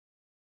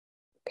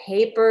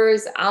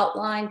 papers,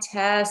 outline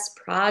tests,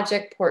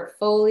 project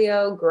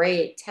portfolio,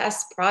 great,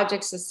 tests,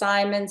 projects,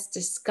 assignments,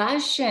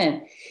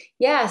 discussion.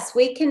 Yes,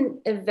 we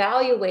can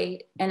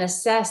evaluate and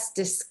assess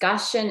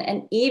discussion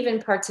and even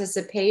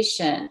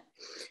participation.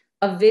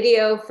 A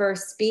video for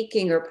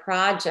speaking or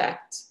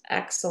project,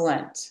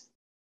 excellent.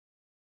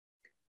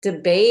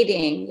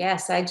 Debating,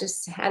 yes, I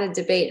just had a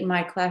debate in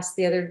my class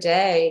the other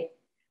day.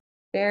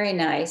 Very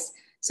nice.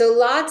 So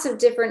lots of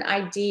different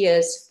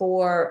ideas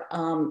for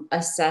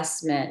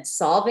assessment,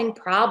 solving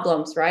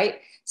problems,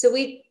 right? So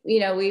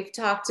we've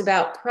talked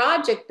about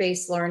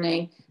project-based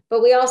learning,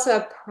 but we also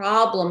have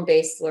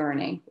problem-based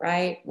learning,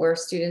 right? Where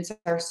students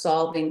are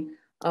solving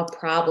a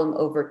problem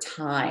over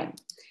time.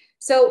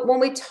 So when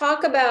we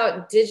talk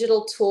about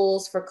digital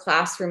tools for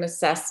classroom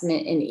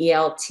assessment in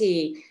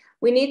ELT,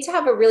 we need to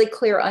have a really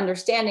clear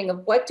understanding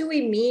of what do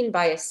we mean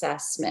by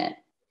assessment?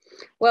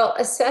 Well,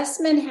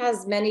 assessment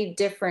has many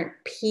different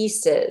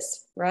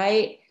pieces,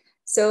 right?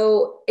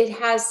 So it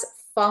has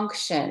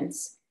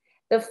functions.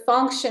 The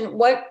function,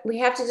 what we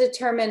have to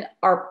determine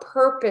our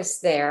purpose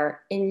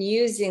there in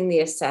using the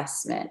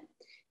assessment.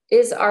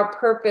 Is our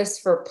purpose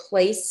for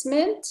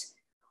placement,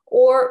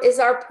 or is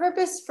our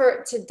purpose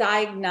to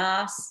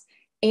diagnose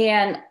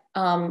and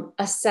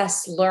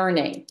assess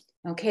learning?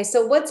 Okay,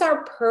 so what's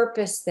our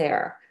purpose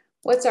there?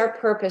 What's our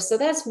purpose? So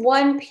that's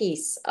one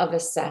piece of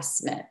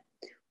assessment.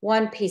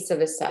 One piece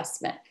of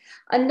assessment.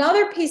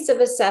 Another piece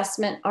of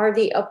assessment are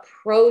the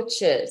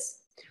approaches.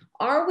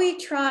 Are we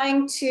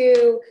trying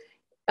to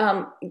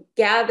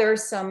gather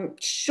some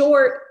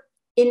short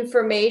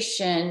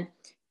information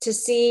to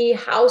see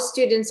how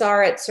students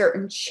are at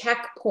certain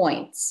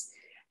checkpoints?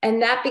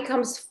 And that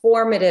becomes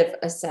formative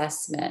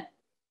assessment,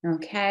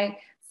 okay?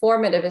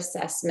 Formative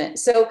assessment.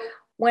 So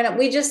when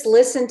we just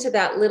listened to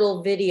that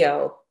little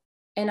video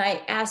and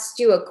I asked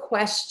you a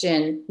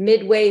question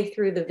midway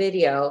through the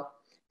video,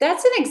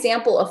 that's an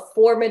example of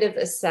formative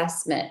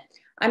assessment.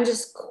 I'm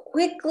just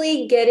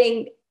quickly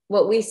getting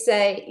what we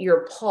say,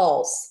 your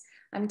pulse.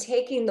 I'm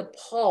taking the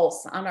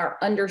pulse on our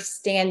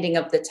understanding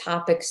of the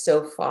topic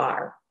so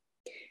far.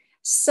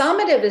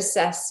 Summative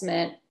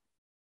assessment,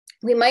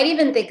 we might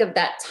even think of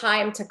that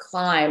time to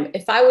climb.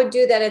 If I would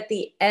do that at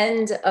the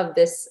end of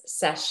this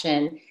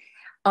session,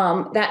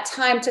 that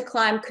time to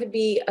climb could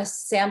be a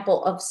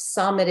sample of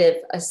summative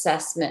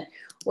assessment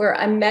where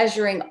I'm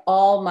measuring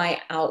all my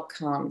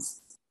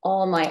outcomes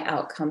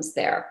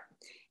there.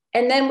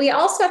 And then we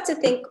also have to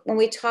think, when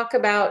we talk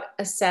about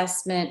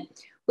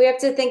assessment, we have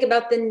to think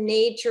about the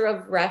nature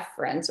of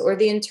reference or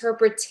the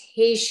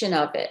interpretation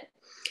of it.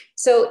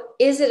 So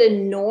is it a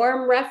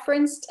norm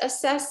referenced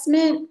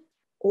assessment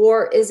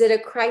or is it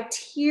a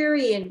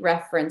criterion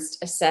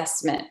referenced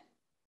assessment?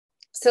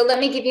 So let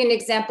me give you an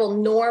example.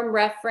 Norm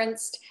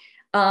referenced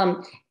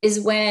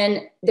is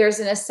when there's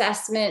an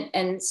assessment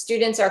and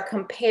students are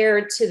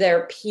compared to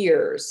their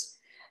peers.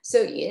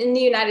 So in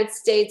the United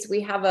States, we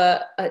have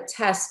a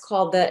test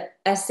called the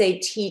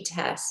SAT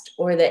test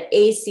or the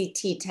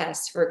ACT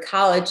test for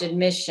college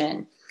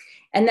admission.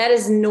 And that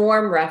is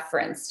norm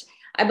referenced.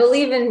 I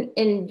believe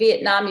in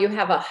Vietnam, you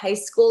have a high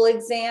school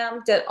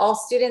exam that all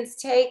students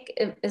take.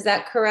 Is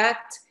that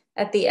correct?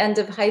 At the end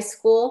of high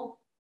school?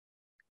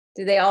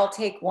 Do they all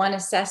take one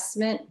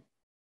assessment?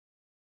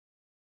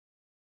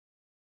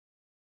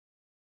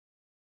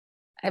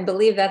 I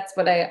believe that's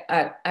what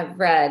I've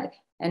read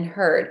and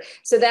heard.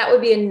 So that would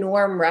be a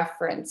norm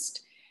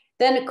referenced.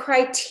 Then a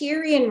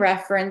criterion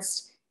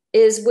referenced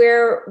is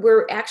where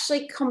we're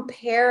actually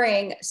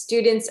comparing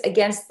students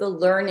against the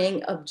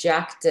learning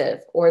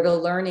objective or the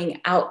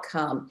learning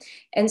outcome.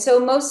 And so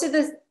most of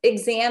the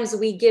exams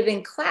we give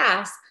in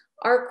class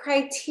are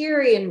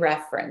criterion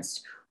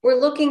referenced. We're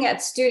looking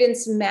at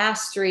students'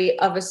 mastery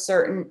of a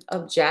certain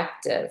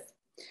objective.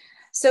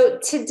 So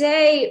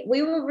today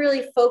we will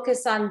really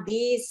focus on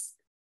these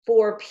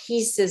 4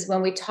 pieces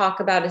when we talk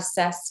about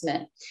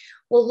assessment.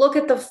 We'll look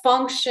at the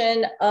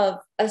function of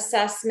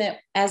assessment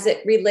as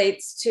it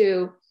relates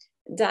to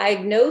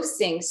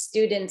diagnosing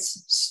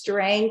students'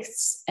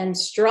 strengths and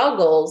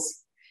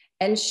struggles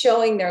and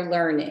showing their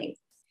learning.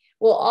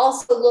 We'll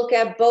also look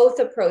at both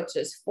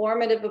approaches,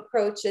 formative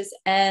approaches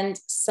and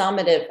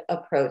summative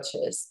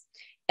approaches.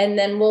 And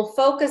then we'll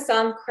focus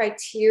on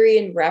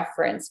criterion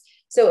reference.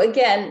 So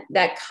again,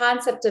 that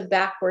concept of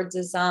backward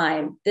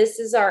design, this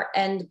is our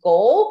end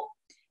goal.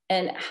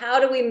 And how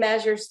do we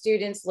measure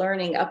students'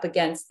 learning up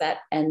against that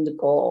end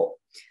goal?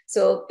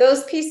 So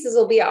those pieces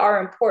will be our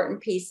important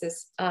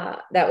pieces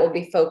that we'll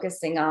be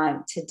focusing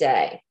on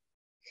today.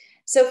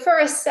 So for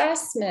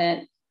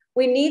assessment,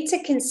 we need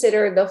to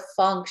consider the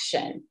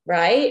function,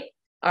 right?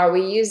 Are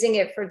we using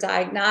it for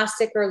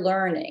diagnostic or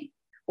learning?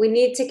 We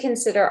need to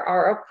consider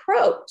our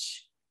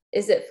approach.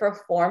 Is it for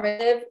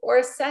formative or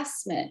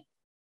assessment?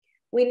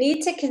 We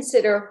need to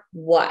consider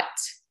what.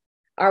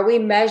 Are we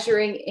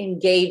measuring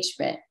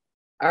engagement?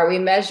 Are we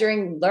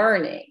measuring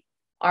learning?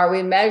 Are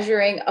we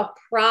measuring a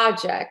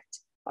project?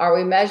 Are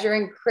we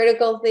measuring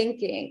critical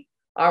thinking?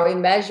 Are we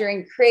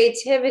measuring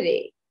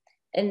creativity?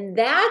 And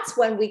that's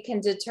when we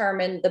can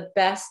determine the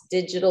best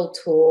digital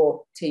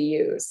tool to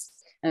use,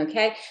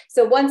 okay?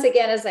 So once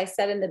again, as I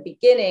said in the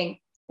beginning,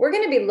 we're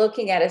gonna be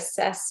looking at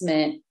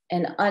assessment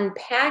and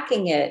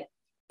unpacking it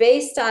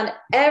based on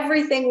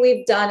everything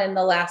we've done in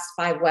the last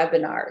 5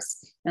 webinars,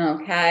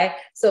 okay?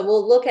 So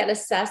we'll look at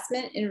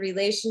assessment in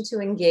relation to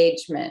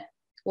engagement.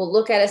 We'll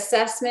look at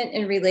assessment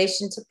in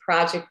relation to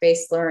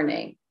project-based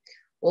learning.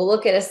 We'll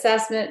look at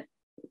assessment,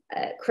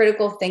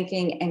 critical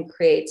thinking, and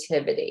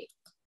creativity.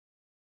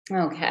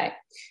 Okay,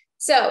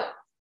 so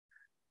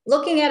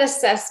looking at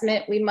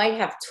assessment, we might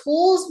have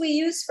tools we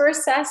use for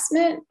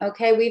assessment.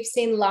 Okay, we've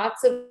seen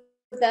lots of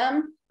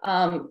them.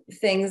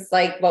 Things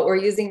like what we're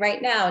using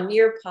right now,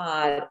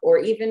 Nearpod, or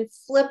even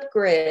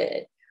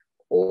Flipgrid,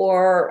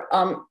 or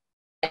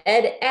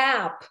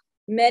EdApp,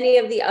 many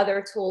of the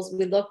other tools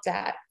we looked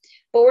at.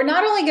 But we're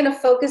not only going to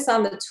focus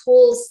on the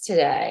tools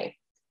today,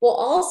 we'll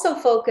also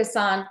focus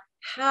on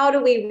how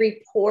do we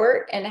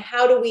report and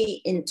how do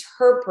we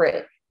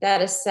interpret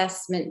that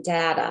assessment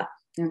data,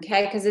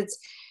 okay? Because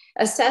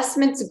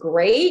assessment's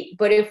great,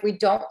 but if we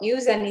don't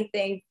use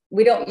anything,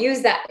 we don't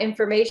use that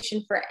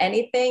information for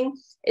anything,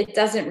 it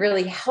doesn't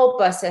really help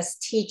us as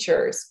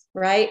teachers,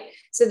 right?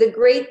 So the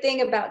great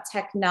thing about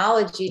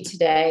technology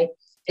today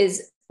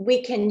is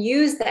we can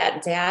use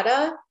that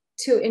data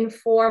to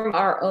inform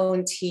our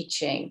own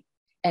teaching.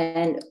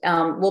 And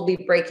we'll be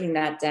breaking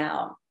that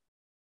down.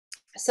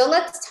 So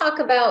let's talk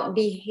about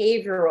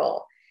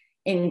behavioral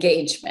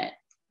engagement,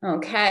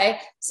 okay?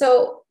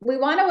 So we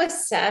want to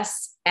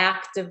assess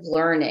active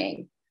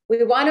learning.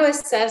 We want to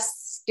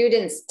assess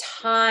students'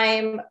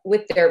 time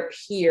with their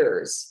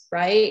peers,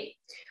 right?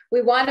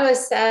 We want to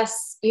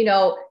assess,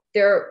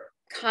 their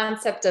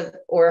concept of,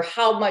 or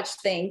how much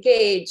they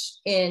engage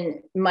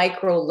in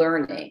micro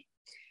learning.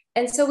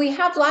 And so we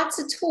have lots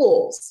of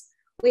tools.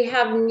 We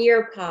have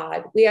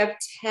Nearpod, we have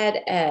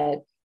TED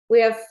Ed, we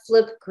have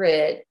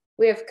Flipgrid,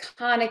 we have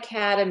Khan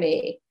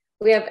Academy,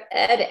 we have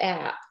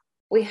EdApp,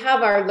 we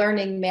have our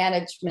learning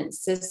management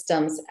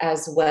systems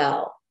as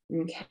well.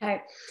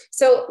 Okay,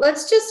 so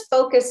let's just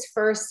focus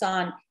first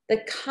on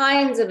the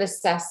kinds of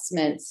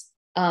assessments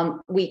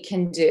we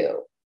can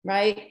do,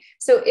 right?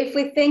 So if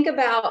we think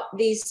about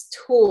these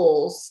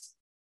tools,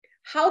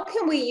 how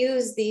can we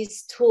use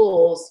these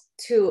tools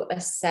to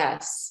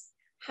assess?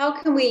 How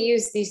can we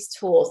use these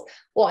tools?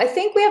 Well, I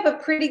think we have a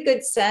pretty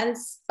good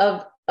sense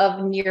of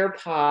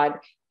Nearpod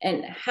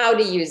and how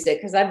to use it,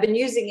 because I've been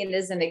using it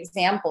as an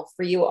example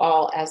for you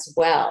all as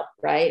well,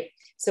 right?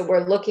 So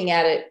we're looking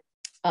at it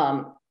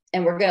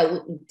and we're going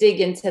to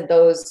dig into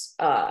those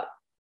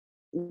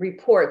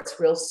reports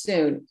real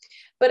soon.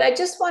 But I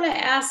just want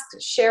to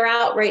share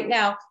out right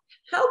now,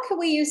 how can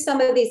we use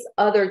some of these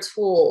other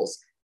tools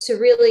to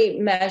really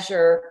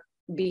measure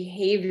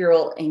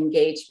behavioral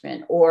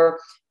engagement or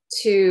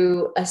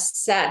to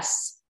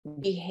assess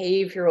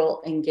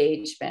behavioral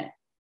engagement?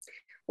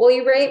 Well,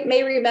 you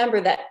may remember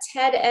that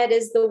TED Ed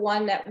is the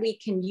one that we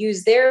can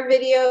use their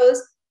videos,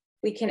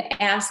 we can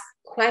ask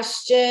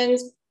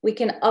questions, we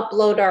can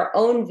upload our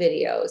own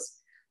videos.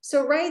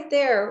 So right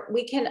there,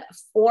 we can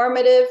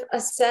formative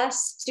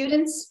assess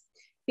students'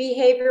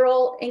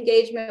 behavioral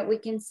engagement. We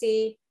can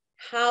see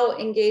how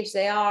engaged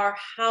they are,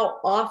 how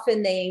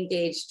often they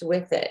engaged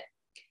with it.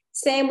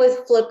 Same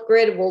with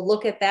Flipgrid, we'll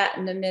look at that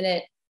in a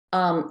minute,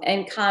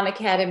 and Khan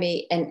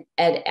Academy and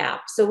EdApp.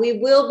 So we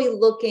will be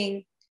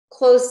looking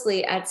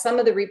closely at some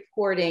of the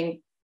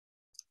reporting,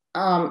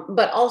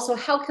 but also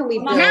how can we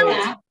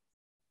build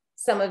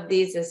some of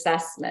these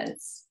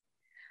assessments?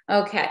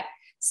 Okay,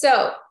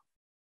 so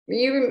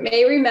you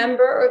may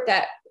remember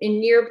that in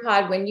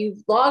Nearpod, when you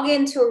log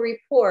into a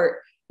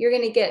report, you're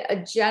going to get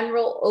a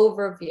general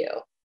overview.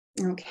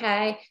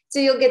 Okay, so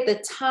you'll get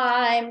the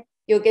time,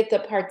 you'll get the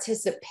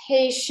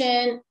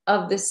participation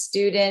of the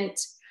student.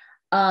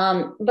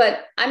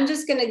 But I'm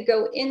just going to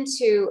go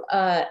into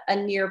a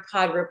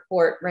Nearpod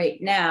report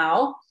right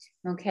now.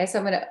 Okay, so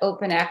I'm going to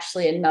open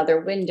actually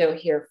another window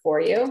here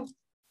for you.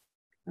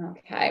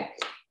 Okay,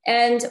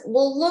 and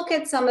we'll look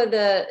at some of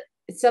the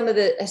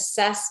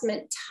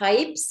assessment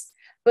types,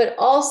 but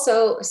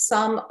also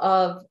some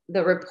of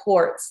the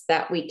reports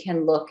that we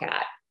can look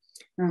at.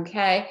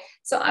 Okay,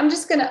 so I'm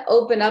just going to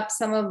open up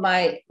some of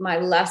my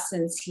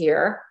lessons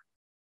here.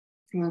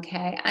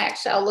 Okay,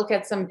 I'll look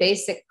at some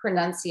basic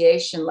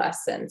pronunciation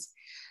lessons.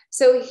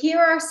 So here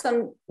are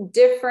some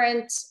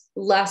different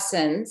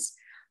lessons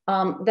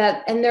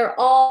and they're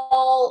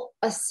all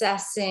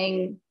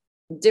assessing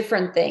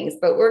different things,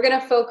 but we're going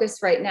to focus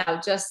right now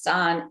just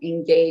on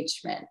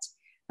engagement.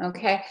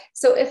 Okay,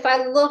 so if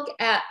I look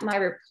at my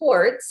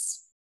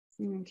reports,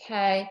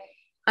 okay,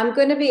 I'm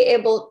going to be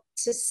able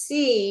to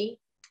see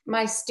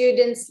my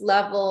students'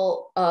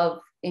 level of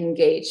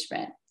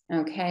engagement.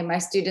 Okay, my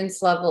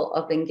students' level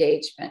of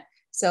engagement.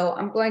 So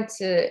I'm going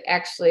to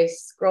actually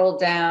scroll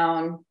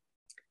down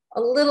a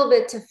little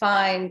bit to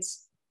find,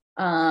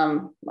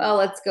 well,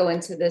 let's go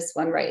into this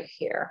one right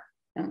here.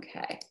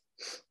 Okay.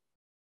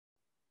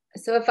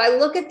 So if I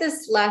look at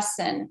this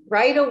lesson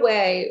right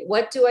away,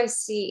 what do I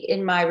see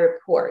in my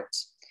report?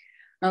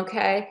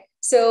 Okay,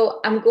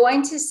 so I'm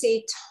going to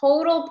see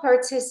total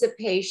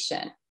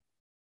participation.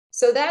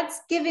 So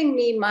that's giving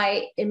me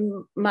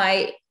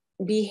my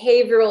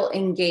behavioral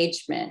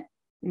engagement.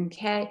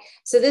 Okay,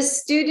 so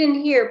this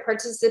student here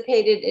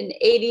participated in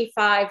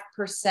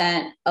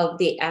 85% of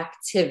the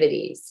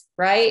activities,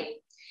 right?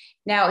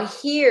 Now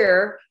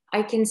here,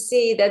 I can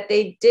see that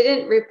they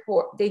didn't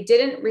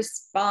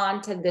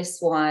respond to this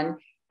one,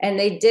 and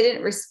they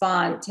didn't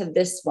respond to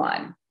this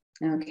one,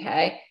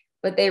 okay?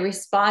 But they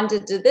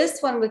responded to this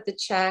one with the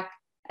check,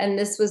 and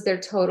this was their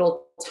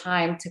total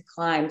time to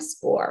climb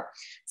score.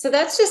 So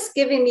that's just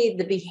giving me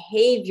the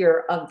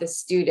behavior of the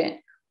student,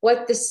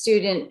 what the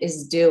student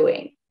is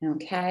doing,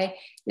 okay?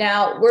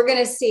 Now, we're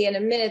gonna see in a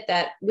minute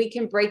that we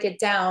can break it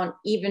down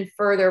even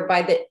further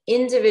by the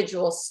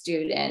individual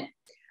student,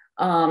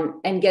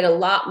 and get a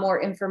lot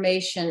more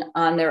information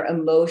on their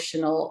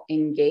emotional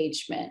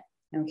engagement,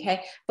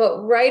 okay?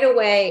 But right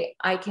away,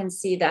 I can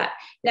see that.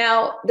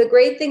 Now, the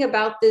great thing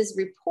about these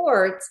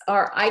reports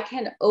are I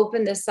can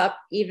open this up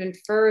even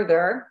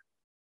further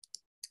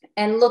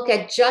and look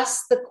at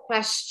just the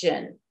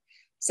question.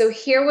 So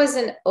here was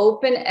an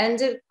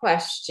open-ended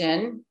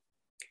question,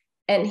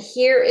 and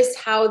here is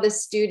how the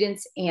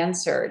students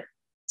answered.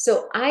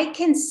 So I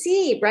can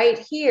see right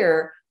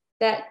here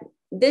that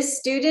this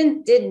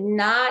student did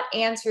not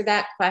answer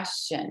that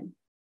question.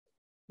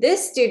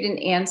 This student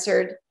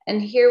answered,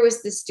 and here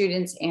was the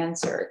student's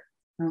answer,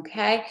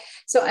 okay?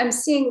 So I'm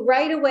seeing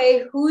right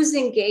away who's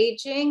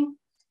engaging,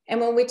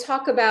 and when we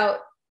talk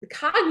about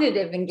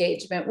cognitive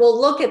engagement, we'll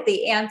look at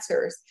the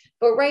answers.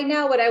 But right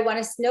now, what I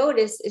want to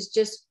notice is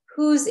just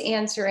who's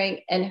answering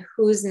and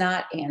who's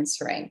not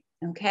answering,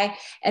 okay?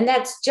 And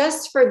that's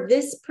just for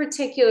this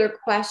particular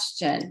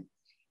question.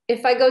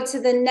 if I go to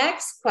the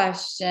next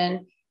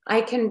question,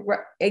 I can,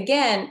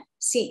 again,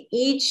 see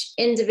each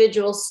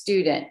individual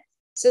student.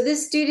 So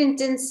this student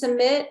didn't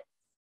submit,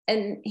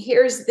 and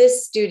here's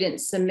this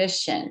student's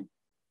submission.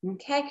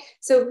 Okay,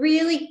 so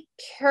really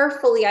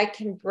carefully, I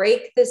can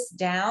break this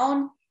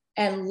down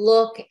and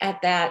look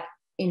at that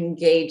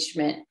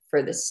engagement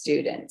for the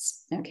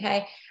students.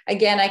 Okay,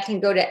 again, I can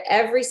go to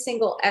every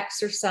single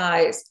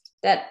exercise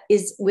that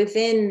is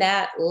within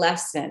that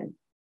lesson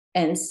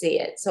and see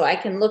it. So I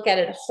can look at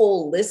it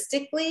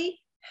holistically,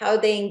 how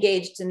they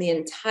engaged in the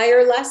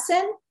entire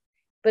lesson,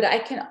 but I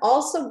can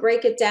also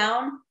break it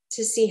down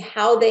to see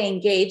how they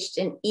engaged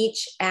in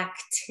each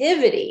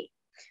activity.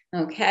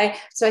 Okay,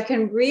 so I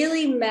can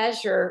really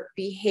measure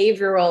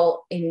behavioral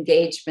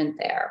engagement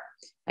there.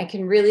 I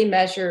can really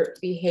measure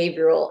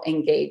behavioral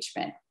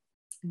engagement.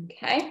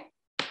 Okay,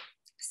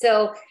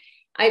 so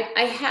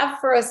I have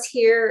for us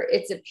here,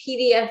 it's a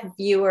PDF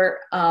viewer.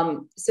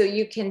 So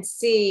you can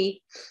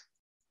see,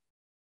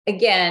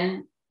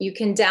 again, you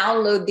can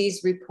download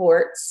these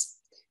reports.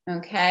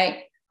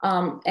 Okay,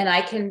 and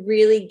I can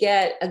really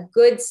get a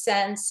good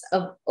sense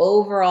of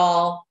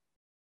overall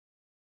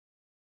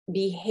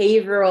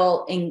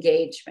behavioral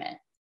engagement.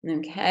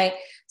 Okay,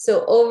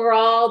 so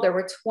overall there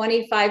were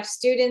 25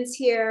 students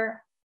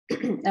here.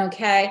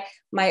 Okay,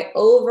 my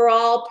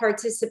overall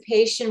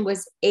participation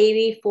was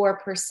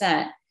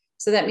 84%.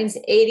 So that means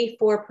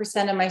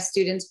 84% of my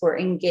students were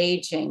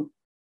engaging.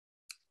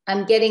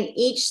 I'm getting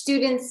each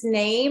student's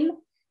name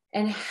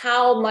and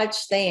how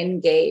much they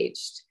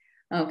engaged.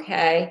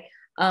 Okay,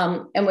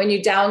 and when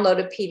you download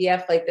a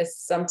PDF like this,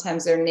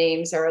 sometimes their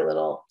names are a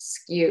little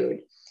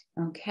skewed.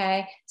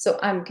 Okay, so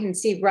I can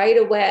see right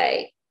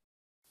away.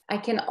 I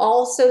can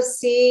also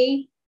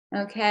see,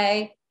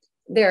 okay,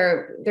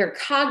 their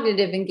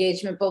cognitive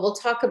engagement, but we'll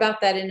talk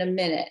about that in a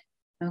minute.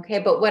 Okay,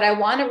 but what I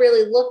want to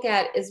really look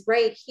at is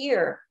right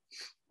here.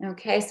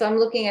 Okay, so I'm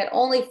looking at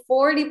only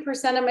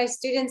 40% of my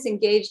students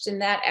engaged in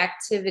that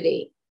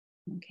activity.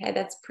 Okay,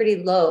 that's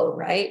pretty low,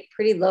 right?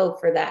 Pretty low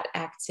for that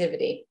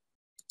activity.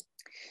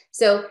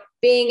 So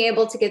being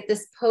able to get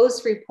this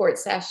post-report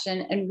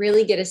session and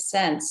really get a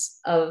sense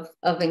of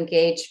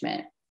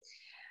engagement.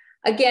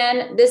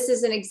 Again, this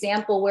is an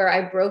example where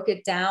I broke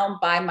it down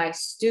by my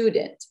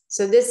student.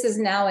 So this is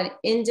now an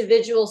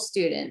individual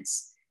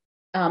student's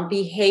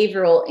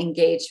behavioral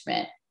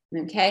engagement.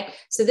 Okay,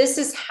 so this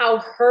is how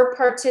her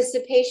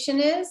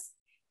participation is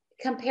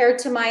compared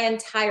to my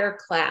entire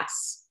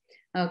class.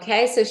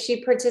 Okay, so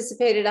she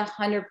participated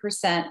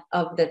 100%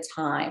 of the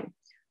time.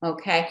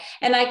 Okay,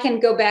 and I can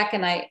go back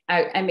and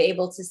I'm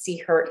able to see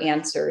her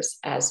answers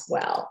as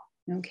well.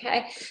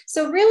 Okay,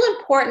 so real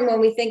important when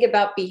we think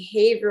about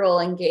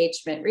behavioral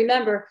engagement.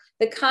 Remember,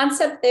 the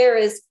concept there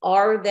is,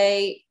 are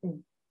they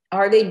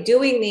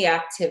doing the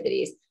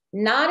activities?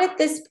 Not at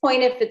this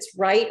point if it's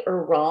right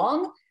or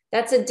wrong.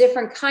 That's a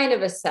different kind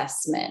of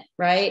assessment,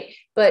 right?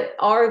 But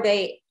are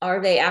they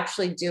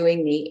actually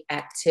doing the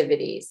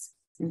activities?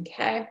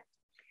 Okay,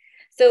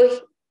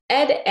 so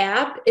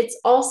EdApp, it's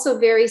also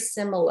very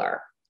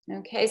similar.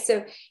 Okay,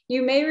 so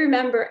you may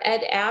remember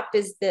EdApp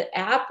is the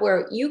app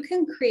where you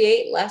can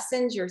create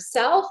lessons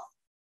yourself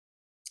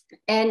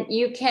and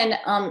you can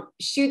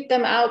shoot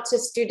them out to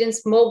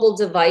students' mobile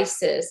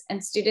devices,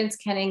 and students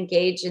can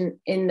engage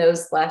in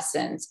those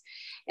lessons.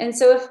 And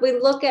so if we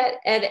look at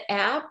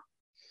EdApp,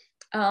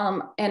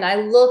 and I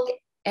look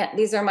at,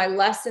 these are my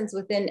lessons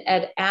within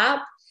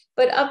EdApp,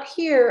 but up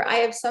here I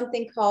have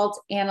something called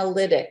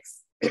analytics.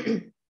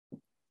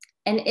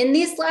 And in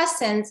these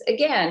lessons,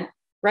 again,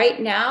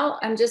 right now,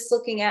 I'm just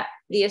looking at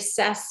the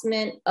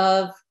assessment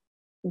of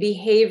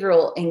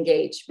behavioral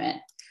engagement.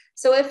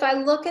 So if I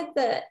look at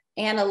the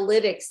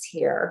analytics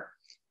here,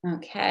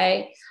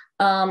 okay,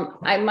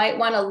 I might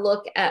want to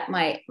look at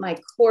my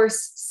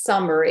course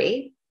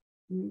summary.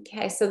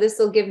 Okay, so this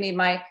will give me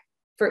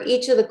for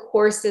each of the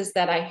courses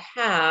that I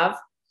have,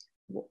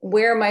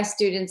 where my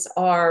students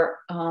are,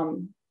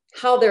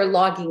 how they're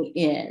logging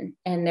in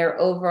and their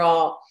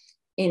overall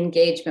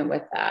engagement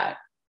with that.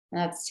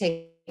 That's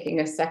taking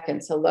a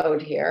second to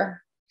load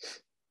here.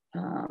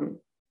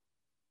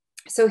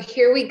 So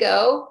here we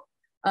go.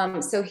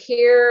 So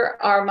here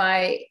are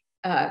my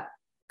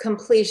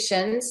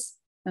completions.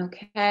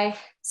 Okay,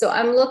 so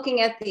I'm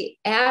looking at the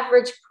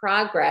average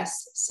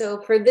progress.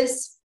 So for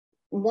this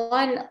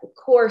one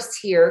course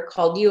here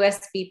called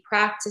USB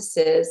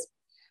Practices,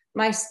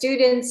 my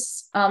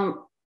students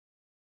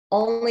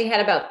only had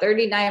about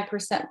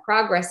 39%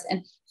 progress,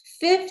 and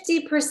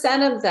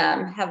 50% of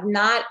them have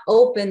not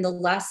opened the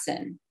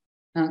lesson.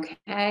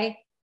 Okay,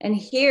 and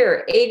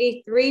here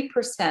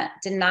 83%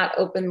 did not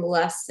open the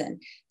lesson.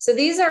 So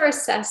these are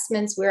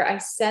assessments where I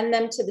send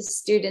them to the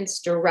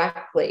students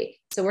directly.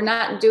 So we're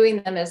not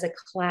doing them as a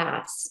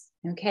class.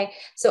 Okay,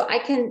 so I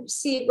can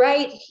see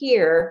right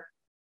here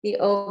the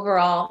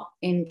overall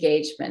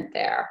engagement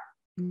there.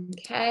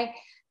 Okay,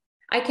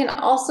 I can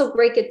also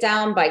break it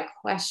down by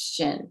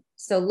question.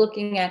 So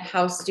looking at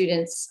how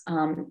students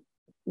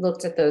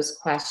looked at those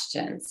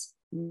questions.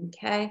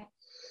 Okay,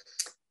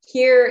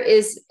 here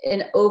is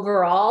an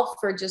overall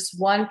for just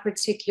one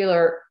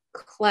particular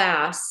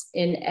class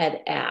in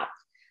EdApp.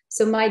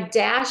 So my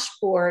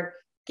dashboard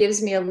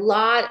gives me a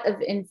lot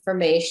of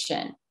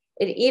information.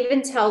 It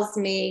even tells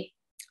me,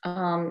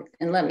 and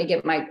let me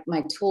get my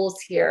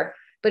tools here,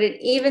 but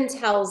it even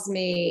tells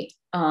me,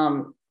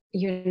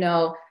 you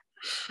know,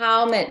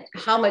 how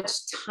much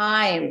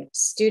time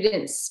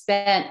students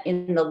spent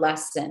in the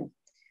lesson.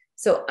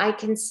 So I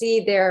can see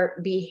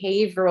their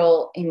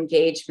behavioral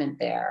engagement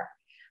there.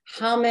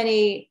 How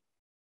many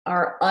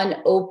are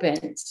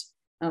unopened?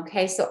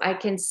 Okay, so I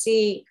can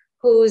see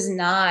who's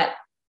not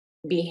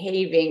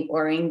behaving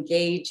or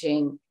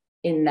engaging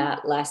in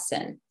that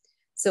lesson.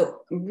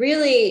 So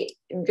really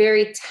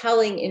very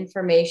telling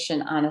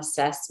information on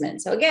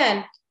assessment. So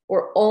again,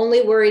 we're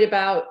only worried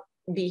about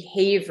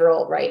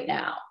behavioral right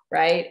now,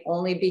 right?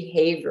 Only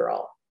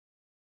behavioral.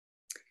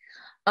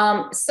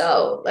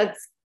 So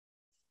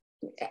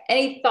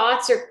any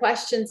thoughts or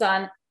questions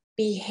on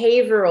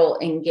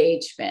behavioral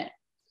engagement?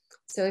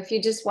 So if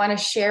you just want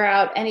to share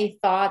out any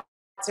thoughts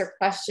or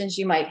questions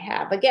you might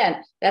have.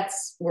 Again,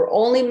 we're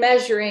only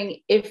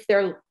measuring if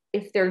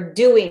they're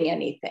doing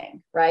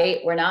anything, right?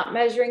 We're not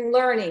measuring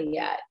learning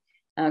yet.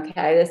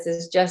 Okay, this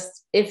is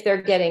just if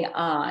they're getting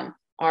on,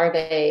 are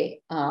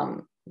they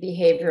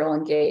behavioral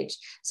engaged?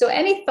 So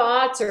any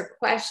thoughts or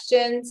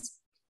questions,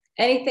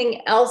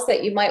 anything else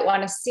that you might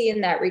want to see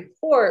in that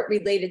report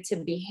related to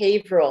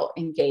behavioral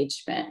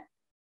engagement?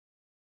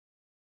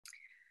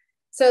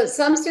 So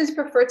some students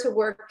prefer to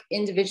work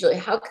individually.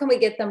 How can we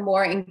get them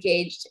more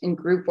engaged in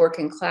group work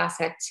and class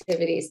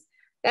activities?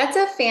 That's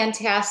a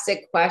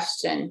fantastic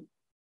question.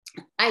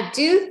 I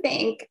do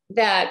think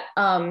that,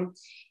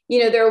 you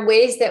know, there are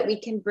ways that we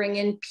can bring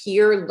in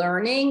peer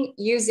learning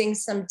using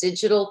some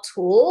digital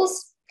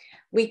tools.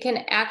 We can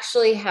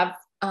actually have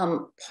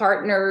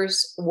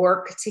partners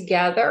work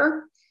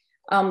together.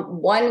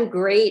 One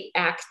great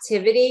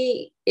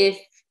activity,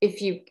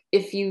 if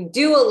you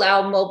do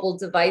allow mobile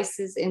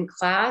devices in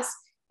class,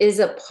 is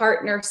a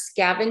partner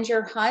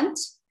scavenger hunt,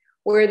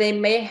 where they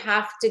may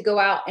have to go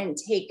out and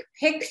take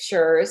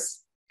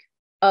pictures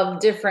of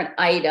different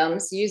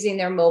items using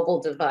their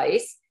mobile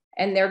device,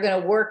 and they're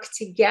going to work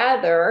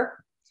together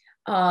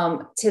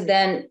to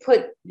then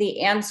put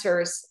the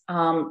answers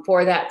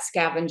for that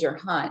scavenger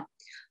hunt.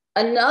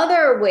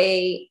 Another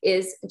way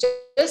is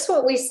just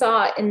what we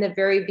saw in the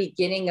very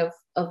beginning of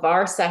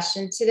our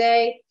session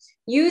today,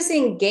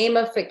 using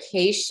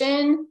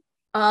gamification.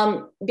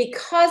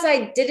 Because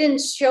I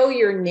didn't show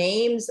your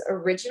names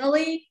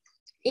originally,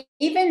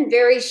 even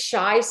very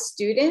shy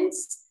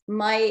students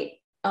might,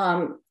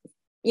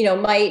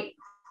 might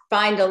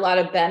find a lot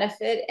of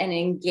benefit and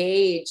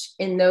engage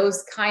in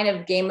those kind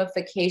of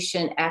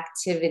gamification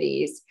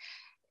activities.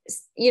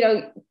 You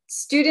know,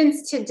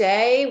 students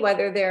today,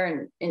 whether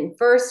they're in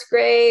first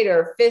grade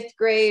or fifth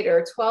grade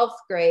or 12th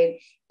grade,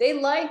 they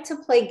like to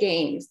play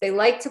games. They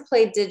like to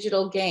play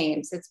digital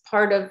games. It's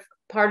part of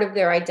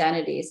their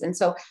identities. And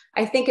so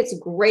I think it's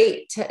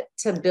great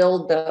to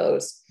build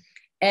those.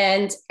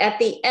 And at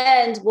the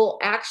end, we'll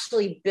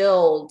actually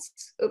build,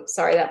 oops,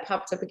 sorry, that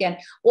popped up again.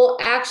 We'll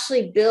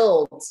actually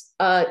build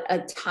a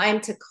time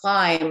to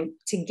climb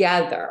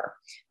together.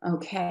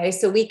 Okay,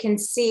 so we can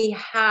see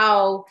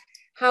how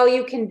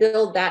you can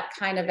build that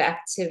kind of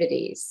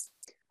activities.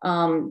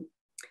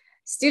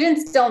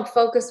 Students don't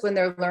focus when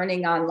they're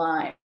learning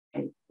online.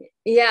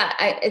 Yeah,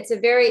 it's a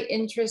very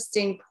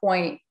interesting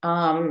point.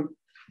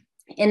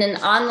 In an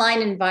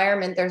online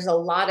environment, there's a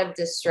lot of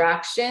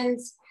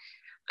distractions.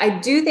 I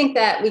do think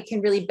that we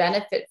can really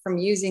benefit from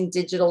using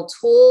digital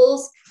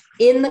tools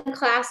in the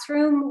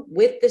classroom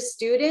with the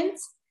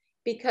students,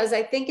 because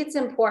I think it's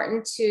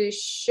important to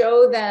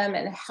show them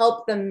and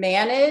help them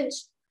manage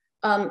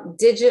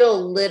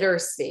digital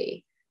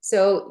literacy.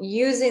 So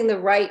using the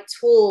right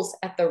tools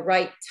at the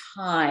right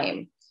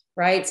time,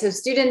 right? So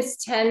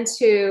students tend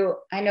to,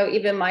 I know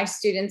even my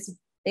students,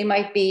 they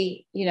might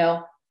be, you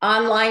know,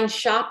 online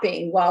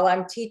shopping while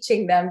I'm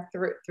teaching them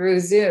through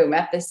Zoom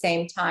at the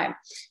same time.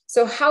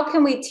 So how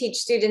can we teach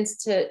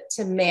students to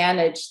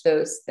manage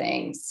those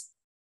things?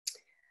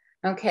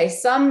 Okay,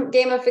 some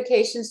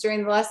gamifications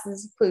during the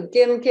lessons include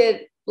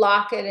Gimkit,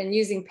 Blockit, and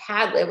using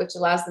Padlet, which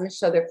allows them to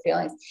show their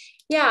feelings.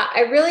 Yeah,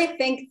 I really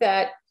think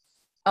that,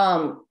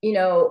 you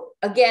know,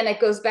 again, it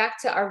goes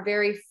back to our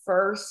very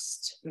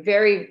first,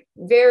 very,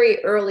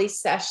 very early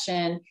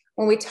session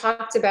when we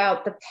talked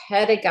about the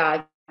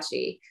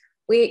pedagogy.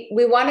 We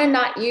want to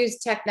not use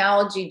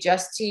technology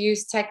just to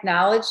use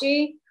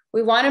technology.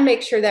 We want to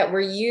make sure that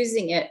we're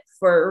using it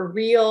for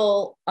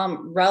real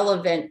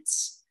relevant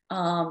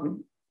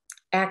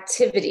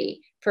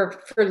activity, for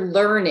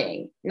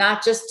learning,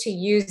 not just to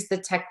use the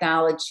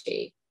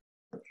technology.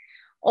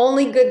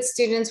 Only good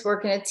students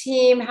work in a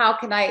team. How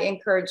can I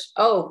encourage?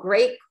 Oh,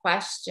 great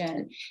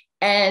question.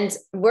 And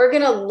we're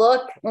going to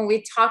look, when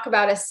we talk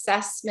about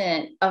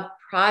assessment of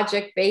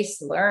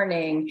project-based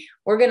learning,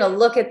 we're going to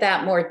look at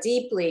that more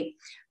deeply.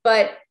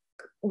 But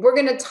we're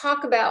going to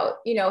talk about,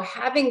 you know,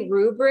 having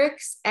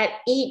rubrics at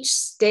each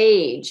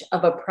stage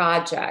of a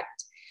project.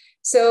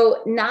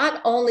 So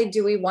not only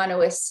do we want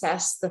to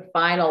assess the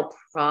final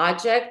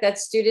project that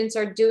students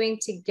are doing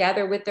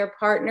together with their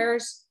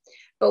partners,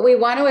 but we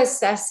want to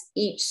assess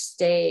each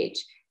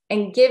stage,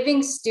 and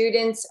giving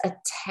students a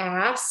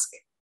task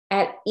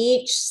at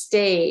each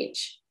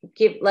stage,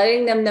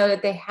 letting them know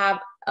that they have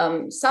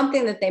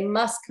something that they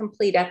must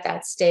complete at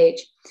that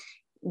stage,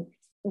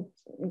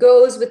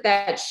 goes with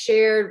that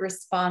shared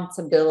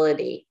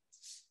responsibility.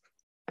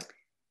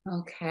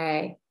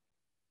 Okay.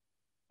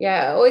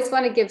 Yeah, I always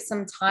want to give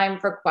some time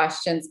for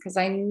questions because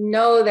I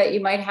know that you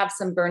might have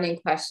some burning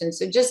questions.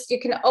 So just, you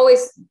can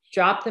always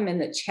drop them in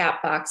the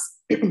chat box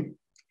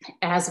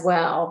as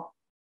well.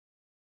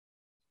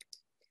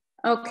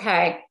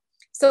 Okay,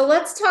 so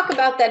let's talk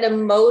about that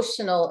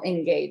emotional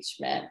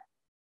engagement.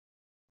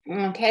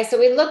 Okay, so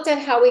we looked at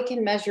how we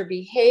can measure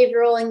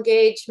behavioral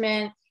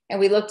engagement, and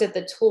we looked at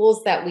the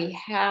tools that we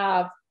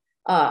have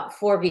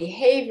for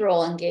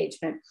behavioral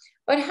engagement.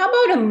 But how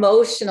about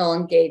emotional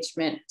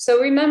engagement? So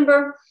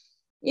remember,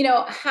 you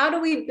know, how do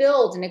we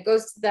build, and it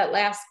goes to that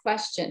last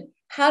question,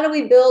 how do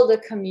we build a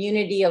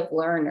community of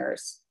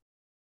learners?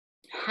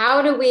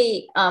 How do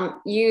we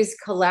use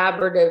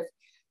collaborative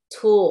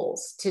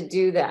tools to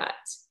do that?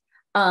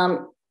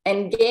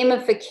 And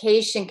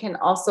gamification can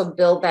also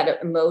build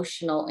that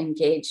emotional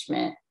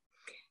engagement.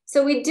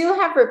 So we do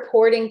have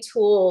reporting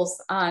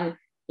tools on,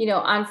 you know,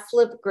 on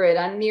Flipgrid,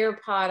 on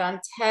Nearpod, on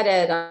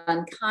TED-Ed,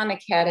 on Khan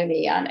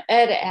Academy, on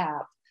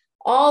EdApp,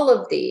 all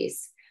of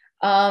these.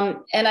 And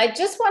I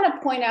just want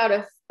to point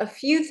out a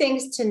few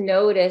things to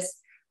notice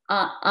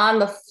on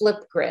the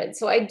Flipgrid.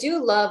 So I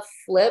do love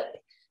Flip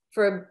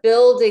for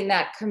building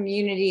that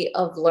community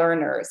of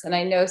learners. And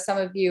I know some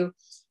of you,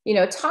 you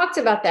know, talked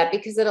about that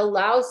because it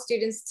allows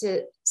students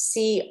to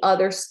see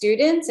other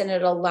students, and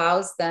it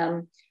allows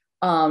them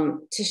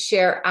to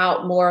share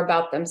out more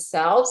about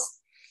themselves.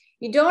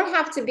 You don't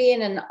have to be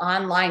in an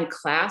online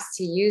class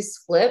to use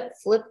Flip.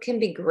 Flip can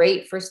be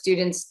great for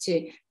students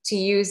to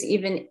use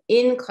even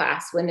in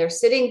class when they're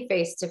sitting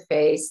face to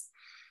face,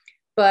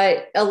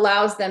 but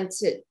allows them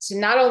to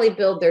not only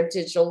build their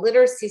digital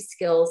literacy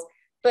skills,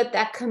 but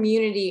that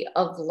community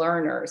of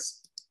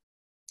learners.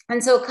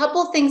 And so a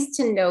couple things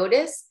to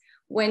notice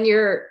when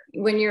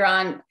you're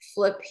on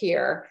Flip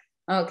here,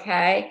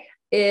 okay,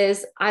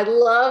 is I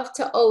love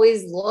to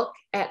always look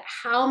at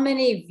how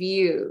many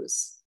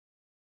views.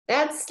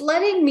 That's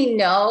letting me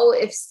know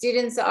if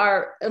students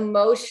are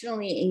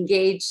emotionally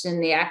engaged in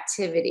the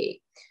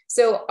activity.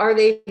 So are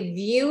they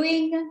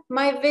viewing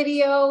my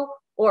video,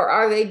 or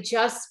are they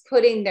just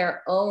putting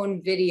their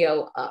own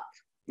video up?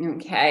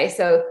 Okay,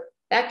 so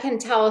that can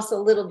tell us a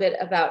little bit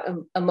about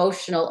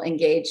emotional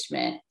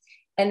engagement.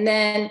 And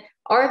then,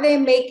 are they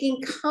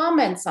making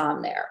comments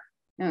on there?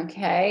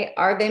 Okay,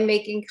 are they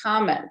making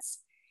comments?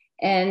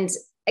 And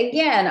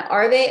again,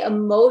 are they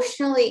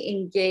emotionally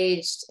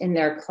engaged in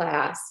their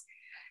class?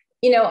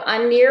 You know,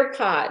 on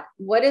Nearpod,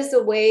 what is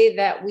the way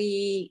that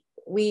we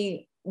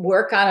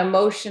work on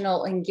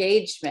emotional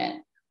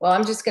engagement? Well,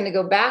 I'm just going to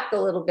go back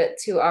a little bit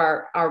to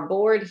our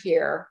board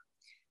here,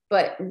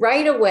 but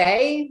right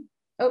away,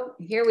 oh,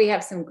 here we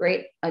have some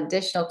great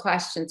additional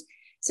questions.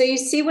 So you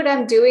see what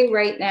I'm doing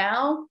right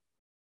now?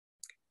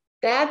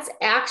 That's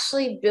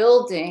actually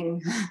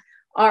building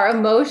our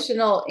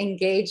emotional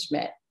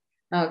engagement,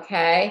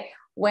 okay?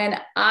 When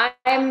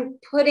I'm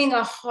putting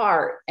a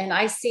heart and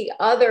I see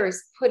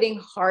others putting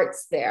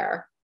hearts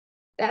there,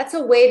 that's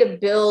a way to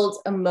build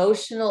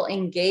emotional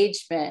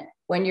engagement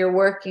when you're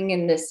working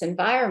in this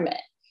environment.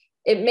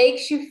 It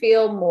makes you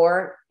feel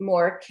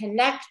more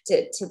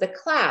connected to the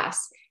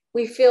class.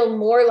 We feel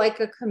more like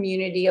a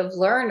community of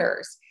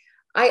learners.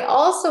 I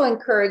also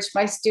encourage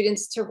my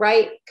students to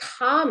write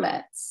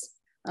comments,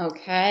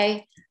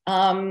 okay?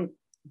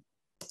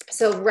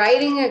 So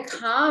writing a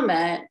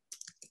comment,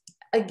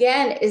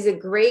 again, is a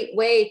great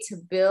way to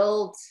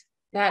build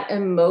that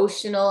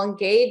emotional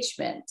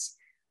engagement,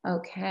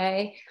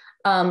 okay?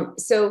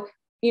 So,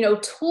 you know,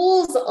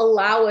 tools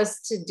allow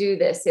us to do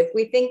this. If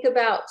we think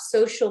about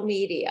social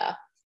media,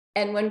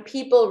 and when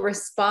people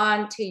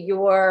respond to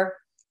your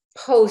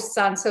posts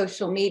on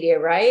social media,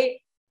 right?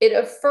 It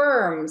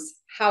affirms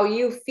how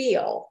you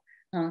feel,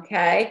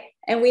 okay?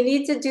 And we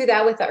need to do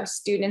that with our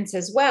students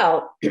as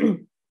well.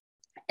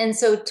 And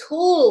so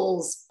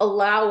tools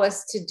allow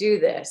us to do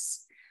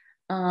this.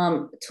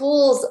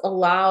 Tools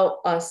allow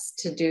us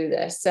to do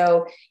this.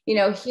 So, you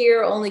know,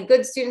 here, only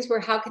good students were,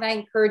 how can I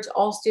encourage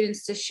all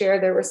students to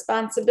share their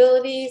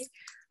responsibilities?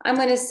 I'm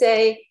going to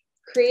say,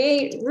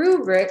 create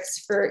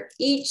rubrics for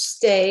each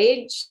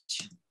stage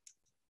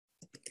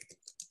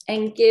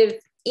and give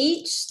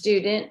each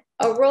student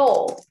a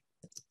role.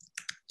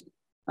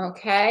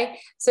 Okay,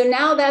 so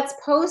now that's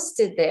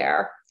posted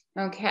there,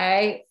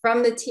 okay,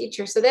 from the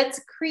teacher. So that's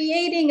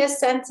creating a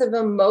sense of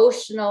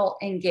emotional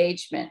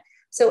engagement.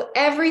 So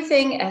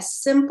everything as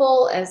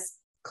simple as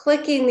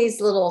clicking these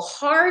little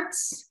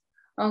hearts,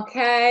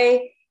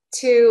 okay,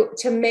 to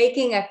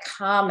making a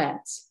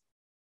comment,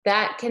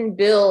 that can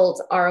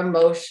build our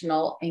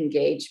emotional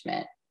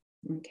engagement.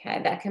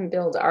 Okay, that can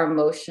build our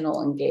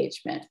emotional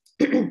engagement.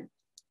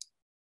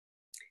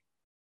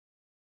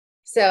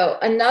 So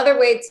another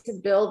way to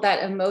build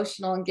that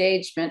emotional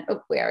engagement,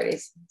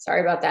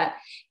 sorry about that,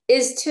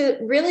 is to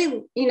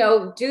really,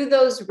 do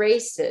those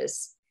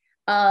races.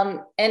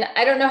 And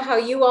I don't know how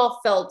you all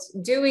felt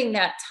doing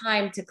that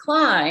time to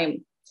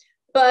climb,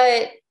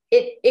 but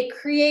it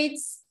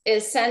creates a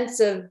sense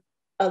of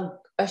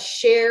a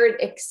shared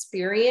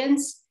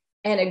experience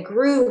and a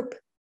group.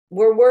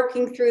 We're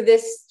working through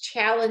this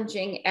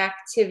challenging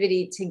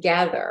activity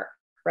together,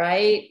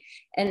 right?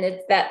 And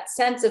it's that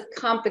sense of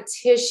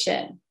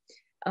competition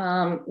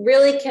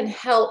really can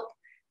help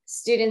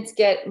students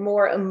get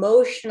more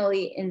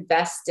emotionally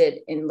invested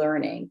in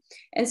learning.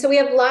 And so we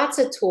have lots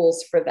of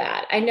tools for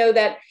that. I know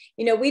that,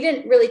 we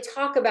didn't really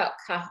talk about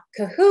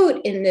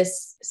Kahoot in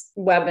this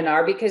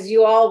webinar because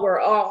you all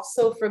were all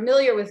so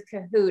familiar with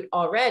Kahoot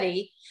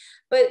already,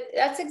 but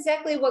that's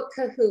exactly what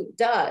Kahoot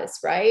does,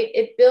 right?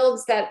 It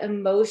builds that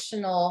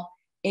emotional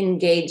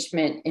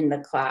engagement in the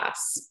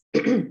class.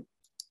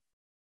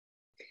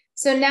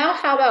 So now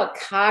how about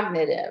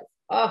cognitive?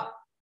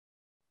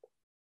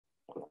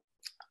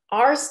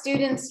 Are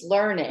students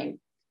learning?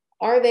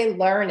 Are they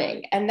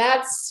learning? And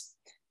that's,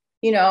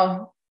 we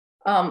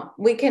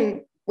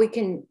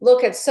can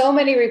look at so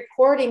many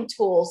reporting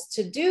tools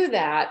to do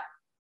that.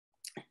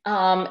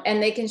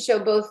 And they can show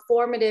both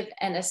formative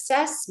and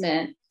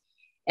assessment.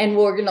 And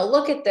we're going to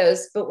look at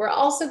those, but we're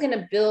also going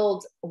to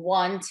build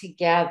one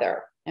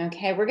together.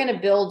 Okay, we're going to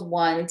build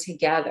one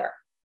together.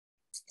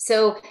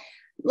 So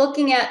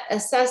looking at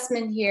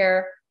assessment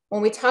here,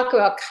 when we talk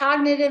about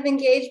cognitive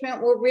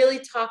engagement, we're really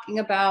talking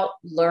about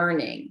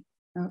learning,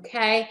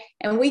 okay?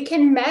 And we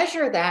can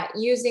measure that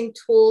using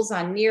tools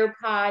on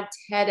Nearpod,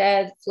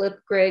 TED-Ed,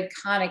 Flipgrid,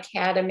 Khan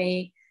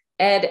Academy,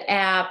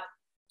 EdApp,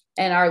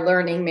 and our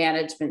learning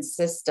management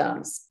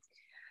systems.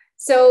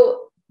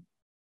 So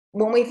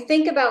when we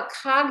think about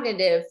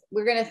cognitive,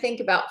 we're going to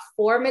think about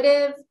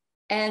formative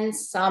and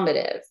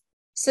summative.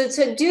 So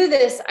to do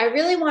this, I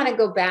really want to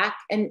go back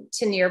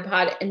to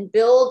Nearpod and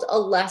build a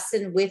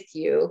lesson with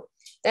you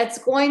that's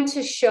going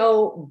to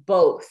show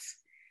both.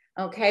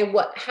 Okay,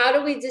 how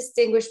do we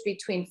distinguish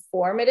between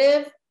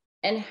formative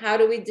and how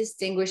do we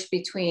distinguish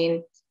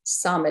between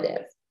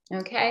summative?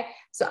 Okay,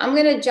 so I'm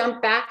going to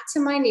jump back to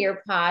my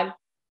Nearpod.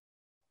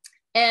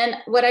 And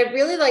what I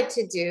really like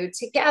to do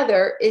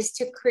together is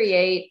to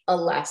create a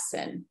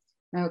lesson.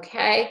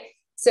 Okay,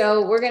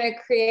 so we're going to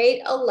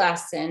create a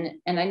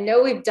lesson. And I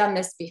know we've done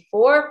this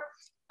before,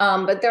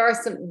 but there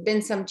are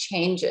been some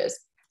changes.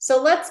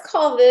 So let's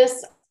call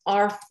this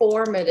our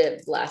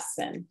formative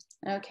lesson,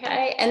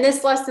 okay? And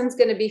this lesson's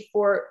going to be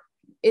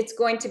it's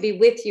going to be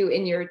with you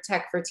in your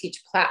Tech for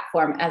Teach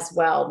platform as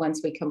well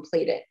once we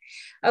complete it.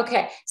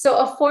 Okay, so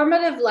a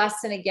formative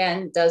lesson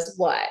again does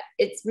what?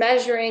 It's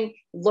measuring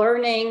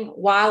learning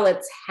while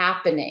it's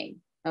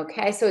happening,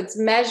 okay? So it's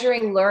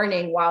measuring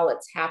learning while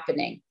it's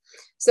happening.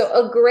 So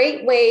a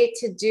great way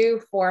to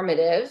do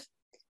formative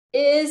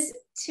is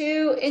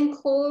to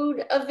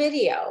include a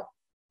video,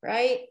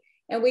 right?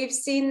 And we've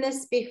seen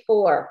this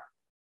before.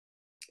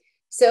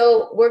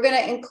 So we're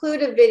going to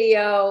include a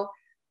video,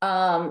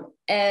 and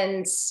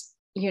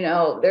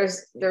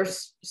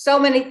there's so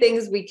many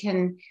things we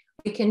can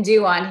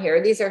do on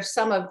here. These are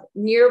some of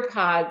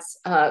Nearpod's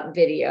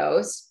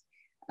videos,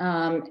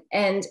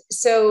 and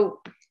so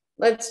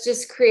let's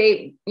just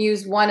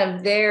use one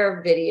of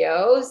their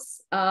videos.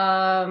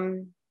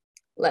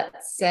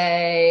 Let's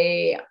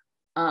say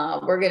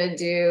we're going to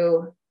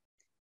do.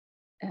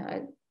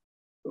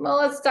 Well,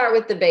 let's start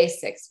with the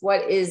basics.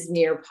 What is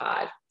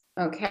Nearpod?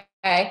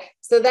 Okay,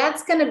 so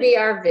that's going to be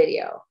our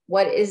video.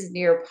 What is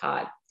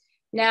Nearpod?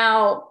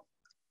 Now,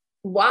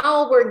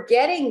 while we're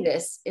getting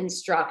this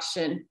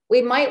instruction,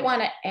 we might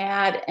want to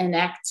add an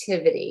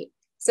activity.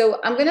 So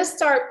I'm going to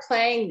start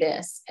playing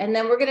this, and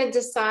then we're going to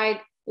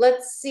decide,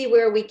 let's see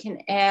where we can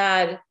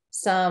add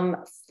some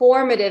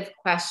formative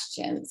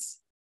questions.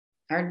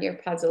 Our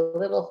Nearpod's a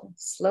little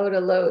slow to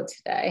load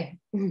today.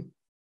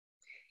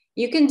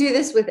 You can do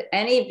this with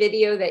any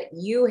video that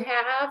you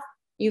have.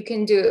 You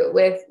can do it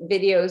with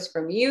videos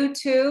from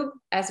YouTube,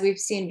 as we've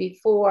seen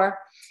before,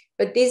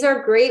 but these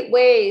are great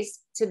ways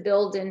to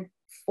build in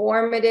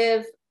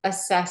formative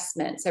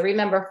assessment. So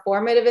remember,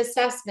 formative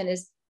assessment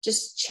is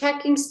just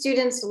checking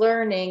students'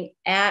 learning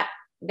at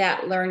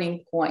that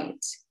learning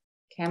point.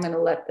 Okay, I'm going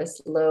to let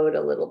this load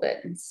a little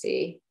bit and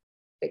see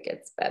if it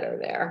gets better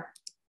there.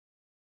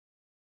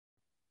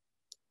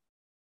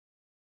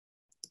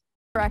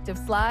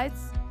 Interactive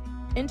slides,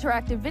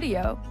 interactive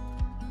video,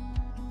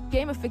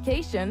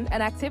 gamification,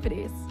 and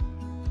activities.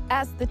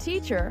 As the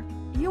teacher,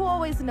 you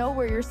always know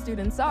where your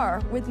students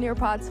are with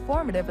Nearpod's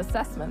formative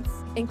assessments,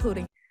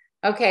 including.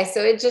 Okay,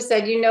 so it just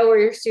said you know where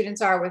your students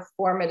are with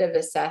formative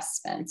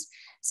assessments.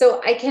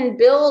 So I can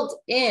build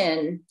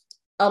in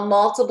a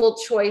multiple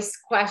choice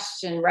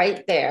question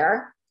right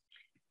there.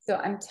 So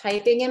I'm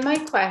typing in my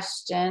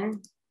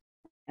question,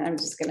 and I'm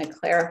just going to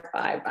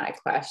clarify my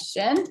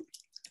question.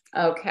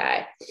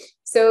 Okay,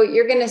 so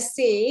you're going to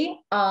see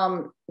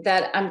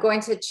that I'm going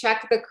to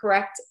check the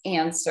correct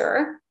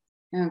answer.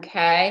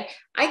 Okay,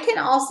 I can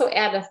also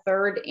add a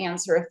third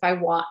answer if I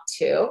want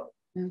to.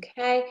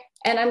 Okay,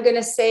 and I'm going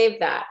to save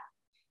that.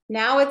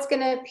 Now it's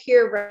going to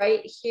appear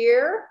right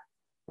here.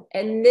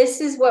 And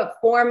this is what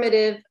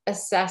formative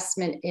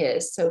assessment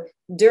is. So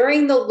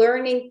during the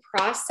learning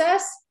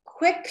process,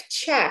 quick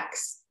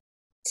checks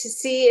to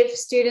see if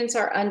students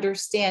are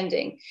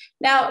understanding.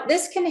 Now,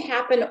 this can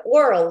happen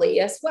orally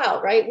as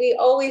well, right? We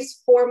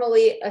always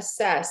formally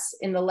assess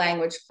in the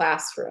language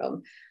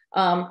classroom.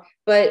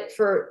 But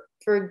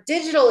for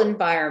digital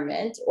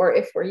environment, or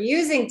if we're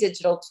using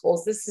digital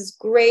tools, this is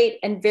great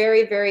and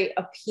very, very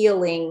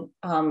appealing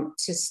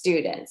to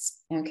students,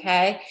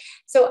 okay?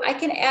 So I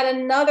can add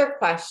another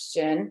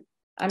question.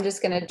 I'm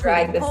just gonna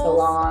drag this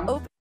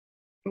along.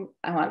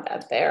 I want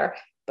that there,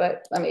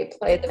 but let me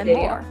play the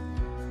video.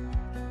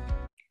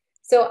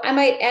 So I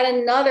might add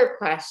another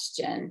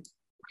question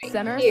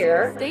Centers,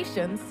 here.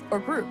 Stations, or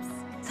groups.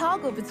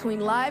 Toggle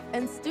between live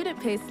and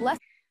student-paced lessons.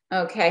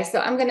 Okay, so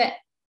I'm gonna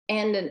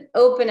end an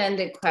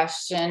open-ended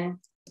question.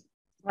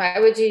 Why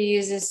would you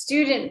use a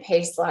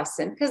student-paced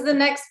lesson? Because the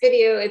next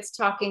video, it's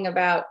talking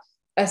about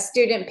a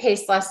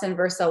student-paced lesson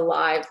versus a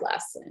live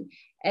lesson.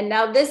 And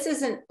now this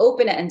is an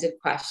open-ended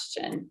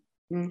question.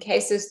 Okay,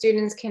 so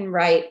students can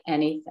write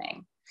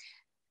anything.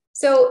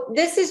 So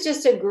this is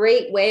just a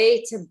great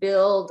way to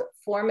build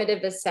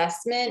formative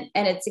assessment.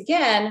 And it's,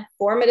 again,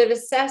 formative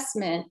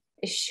assessment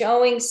is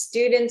showing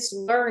students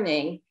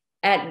learning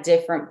at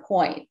different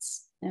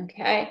points,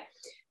 okay?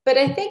 But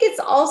I think it's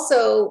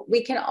also,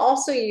 we can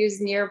also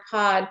use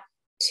Nearpod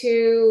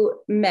to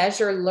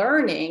measure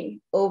learning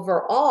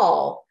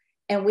overall,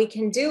 and we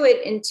can do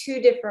it in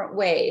two different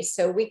ways.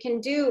 So we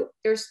can do,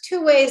 there's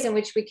two ways in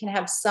which we can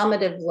have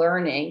summative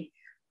learning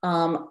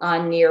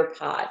on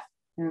Nearpod,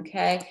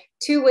 okay?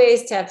 Two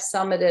ways to have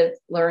summative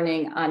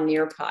learning on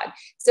Nearpod.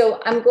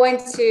 So I'm going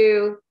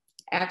to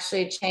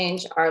actually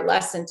change our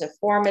lesson to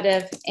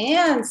formative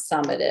and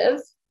summative,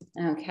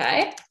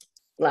 okay,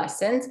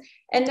 lessons.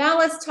 And now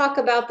let's talk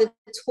about the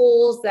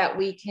tools that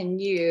we can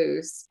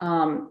use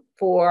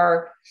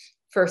for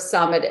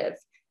summative.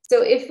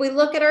 So if we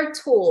look at our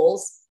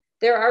tools,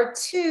 there are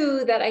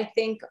two that I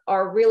think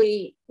are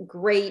really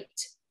great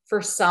for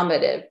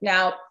summative.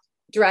 Now,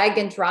 drag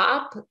and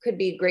drop could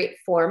be great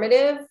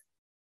formative.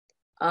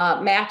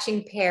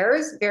 Matching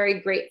pairs,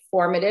 very great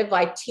formative.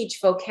 I teach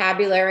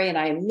vocabulary and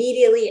I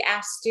immediately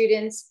ask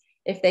students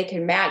if they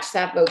can match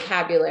that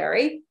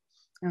vocabulary,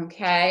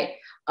 okay?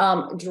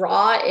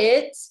 Draw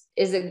it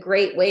is a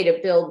great way to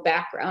build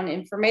background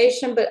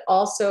information, but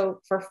also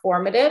for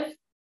formative.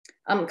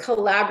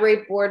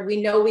 Collaborate board,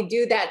 we know we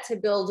do that to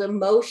build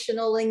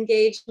emotional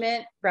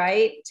engagement,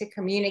 right? To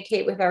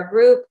communicate with our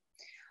group.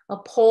 A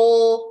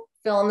poll,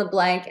 fill in the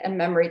blank, and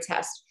memory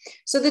test.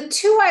 So the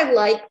two I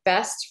like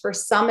best for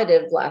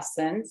summative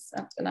lessons,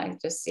 and I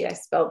just see I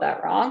spelled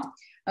that wrong.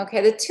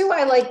 Okay, the two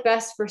I like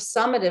best for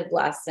summative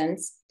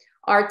lessons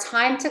are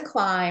time to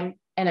climb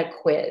and a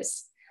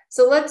quiz.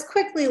 So let's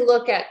quickly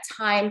look at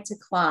time to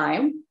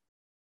climb.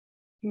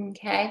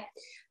 Okay,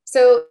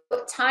 so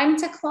time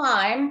to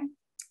climb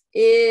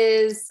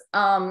is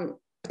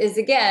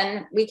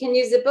again, we can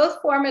use it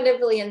both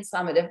formatively and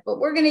summative, but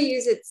we're going to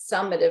use it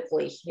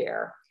summatively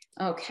here.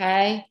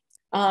 Okay,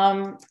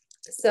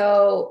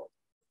 so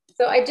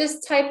I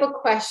just type a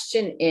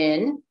question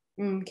in.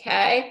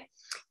 Okay,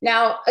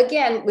 now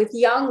again, with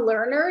young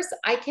learners,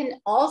 I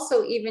can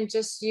also even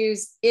just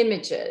use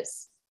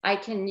images. I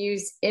can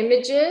use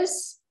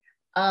images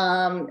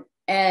and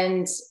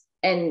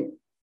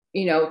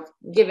you know,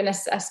 give an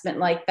assessment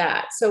like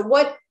that. So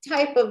what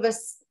type of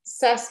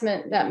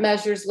assessment that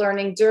measures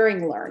learning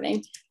during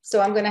learning?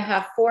 So I'm going to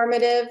have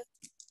formative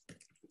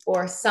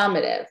or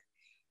summative.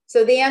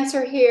 So the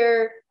answer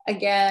here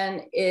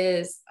again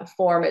is a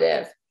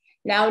formative.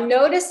 Now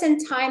notice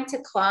in time to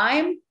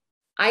climb,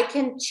 I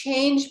can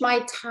change my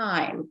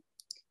time.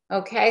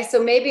 Okay,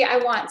 so maybe I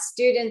want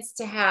students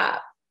to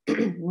have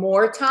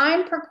more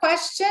time per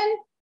question,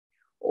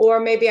 or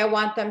maybe I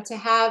want them to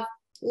have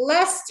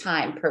less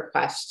time per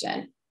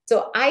question.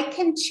 So I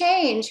can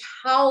change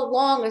how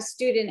long a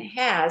student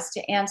has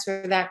to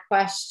answer that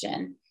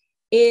question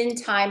in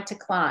time to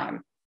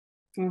climb.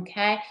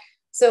 Okay,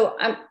 so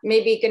I'm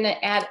maybe going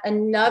to add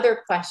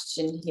another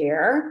question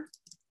here.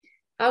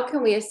 How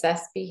can we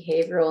assess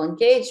behavioral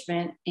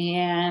engagement?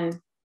 And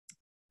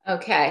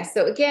okay,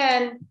 so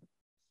again,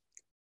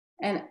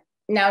 and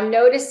now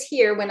notice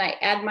here, when I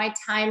add my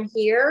time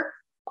here,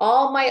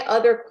 all my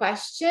other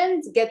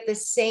questions get the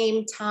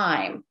same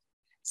time.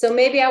 So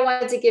maybe I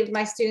wanted to give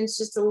my students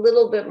just a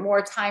little bit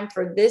more time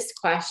for this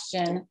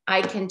question.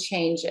 I can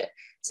change it.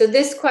 So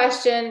this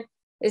question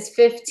is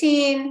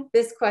 15,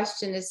 this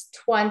question is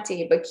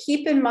 20. But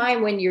keep in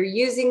mind when you're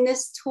using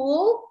this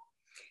tool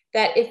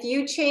that if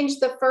you change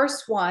the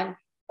first one,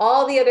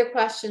 all the other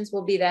questions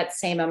will be that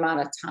same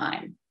amount of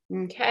time.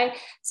 Okay,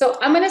 so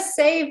I'm going to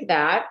save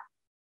that.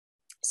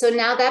 So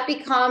now that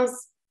becomes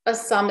a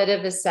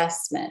summative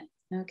assessment.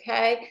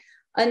 Okay,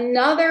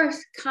 another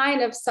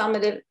kind of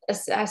summative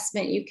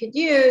assessment you could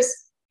use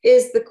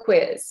is the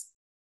quiz.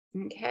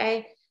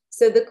 Okay,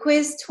 so the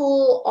quiz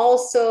tool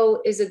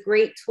also is a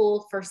great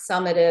tool for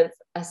summative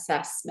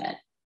assessment.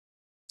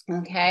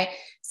 Okay,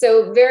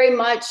 so very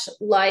much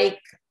like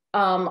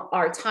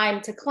our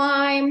time to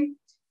climb,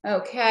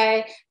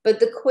 okay, but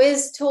the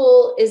quiz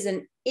tool is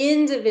an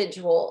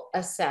individual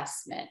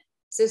assessment.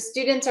 So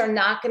students are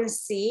not going to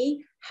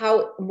see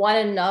how one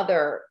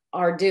another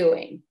are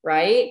doing,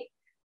 right?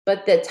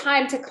 But the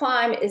time to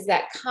climb is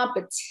that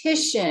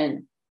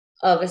competition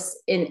of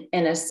an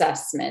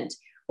assessment,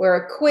 where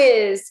a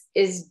quiz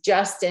is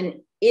just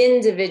an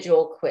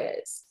individual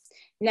quiz.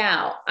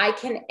 Now, I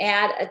can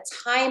add a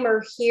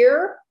timer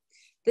here.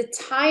 The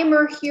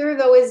timer here,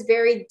 though, is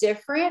very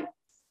different.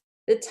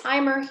 The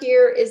timer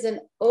here is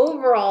an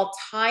overall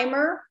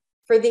timer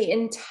for the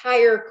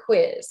entire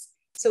quiz.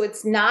 So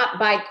it's not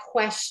by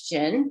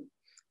question,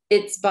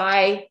 it's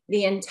by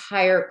the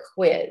entire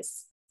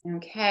quiz,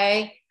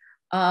 okay?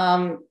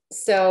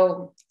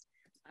 So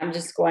I'm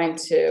just going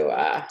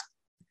to,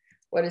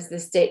 what is the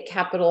state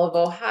capital of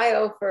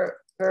Ohio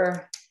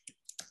for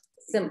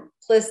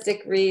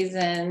simplistic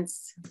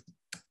reasons?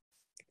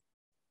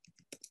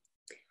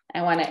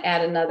 I want to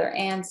add another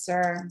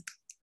answer.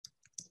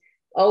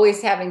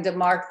 Always having to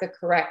mark the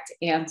correct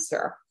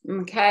answer,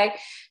 okay?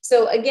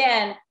 So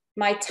again,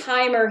 my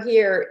timer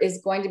here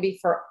is going to be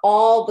for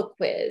all the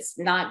quiz,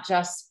 not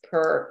just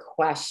per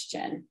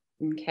question,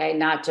 okay?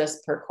 Not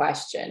just per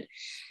question.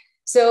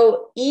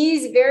 So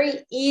very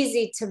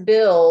easy to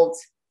build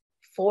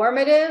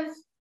formative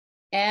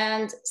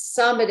and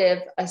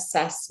summative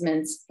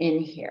assessments in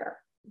here.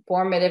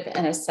 Formative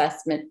and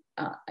assessment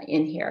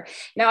in here.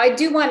 Now, I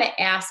do want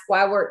to ask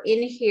while we're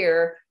in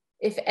here,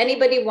 if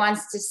anybody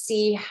wants to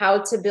see how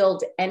to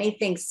build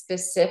anything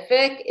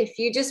specific, if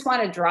you just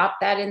want to drop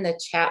that in the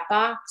chat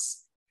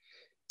box,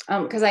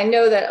 because I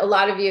know that a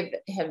lot of you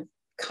have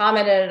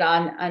commented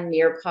on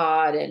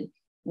Nearpod and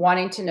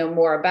wanting to know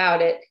more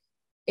about it.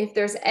 If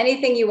there's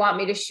anything you want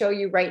me to show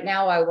you right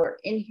now while we're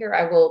in here,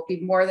 I will be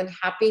more than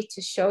happy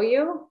to show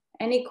you.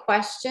 Any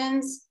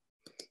questions?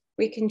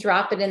 We can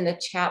drop it in the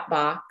chat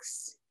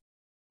box.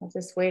 I'll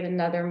just wait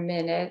another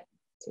minute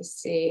to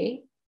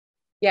see.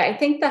 Yeah, I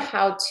think the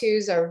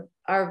how-tos are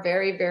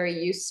very,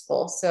 very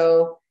useful.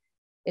 So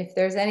if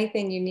there's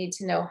anything you need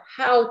to know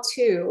how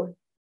to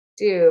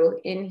do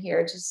in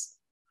here, just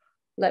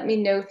let me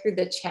know through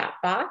the chat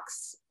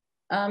box.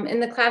 In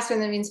the classroom,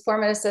 that means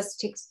formative assessment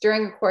takes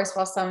during the course,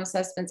 while some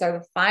assessments are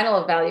the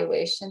final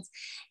evaluations.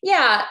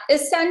 Yeah,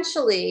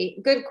 essentially,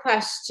 good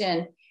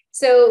question.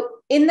 So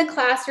in the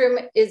classroom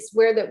is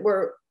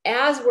where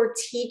as we're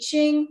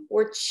teaching,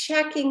 we're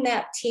checking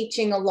that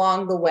teaching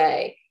along the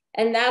way.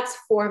 And that's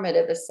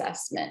formative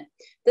assessment.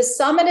 The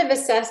summative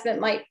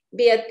assessment might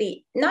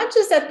be not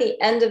just at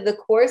the end of the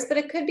course, but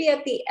it could be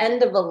at the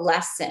end of a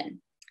lesson,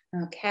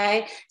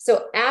 okay?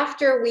 So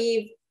after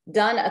we've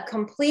done a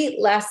complete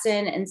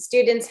lesson and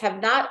students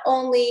have not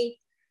only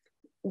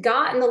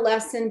gotten the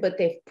lesson, but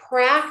they've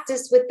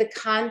practiced with the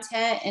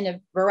content in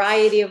a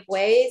variety of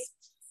ways,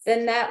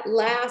 then that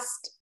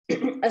last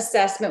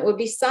assessment would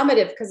be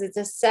summative because it's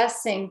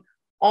assessing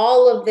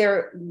all of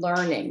their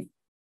learning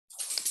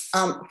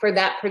for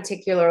that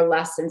particular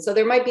lesson. So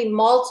there might be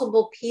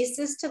multiple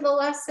pieces to the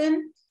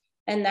lesson,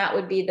 and that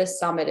would be the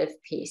summative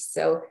piece.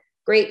 So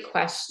great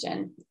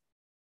question.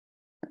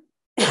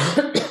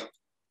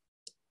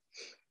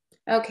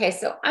 Okay,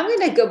 so I'm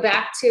going to go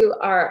back to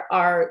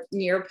our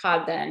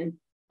Nearpod then,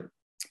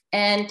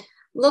 and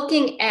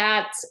looking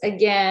at,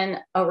 again,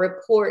 a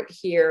report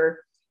here.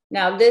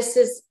 Now, this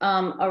is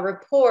a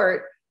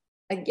report,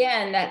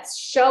 again, that's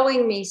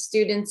showing me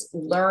students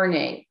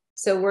learning.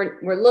 So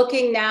we're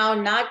looking now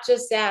not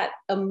just at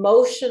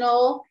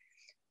emotional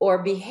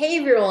or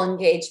behavioral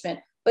engagement,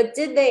 but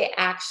did they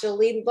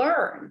actually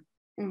learn?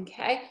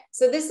 Okay,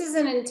 so this is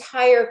an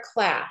entire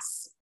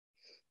class.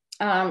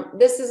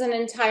 This is an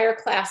entire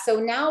class. So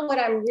now what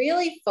I'm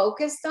really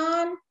focused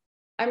on,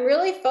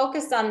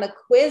 the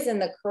quiz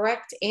and the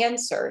correct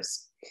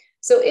answers.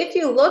 So if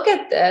you look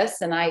at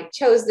this, and I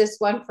chose this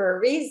one for a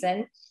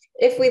reason,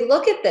 if we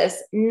look at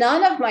this,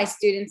 none of my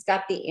students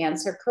got the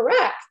answer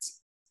correct,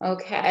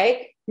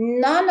 okay?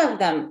 None of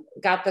them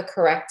got the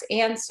correct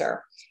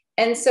answer.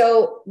 And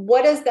so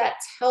what does that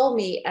tell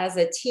me as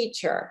a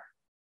teacher?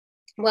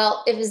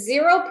 Well, if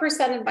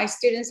 0% of my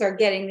students are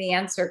getting the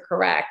answer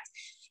correct,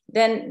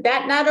 then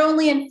that not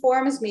only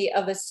informs me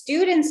of a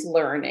student's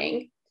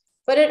learning,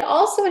 but it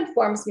also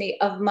informs me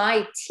of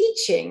my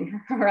teaching,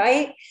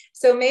 right?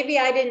 So maybe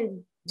I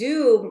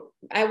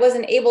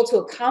wasn't able to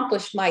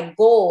accomplish my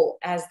goal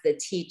as the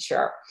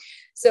teacher.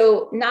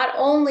 So not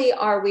only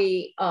are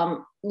we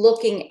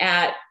looking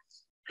at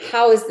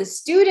how is the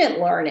student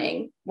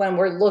learning when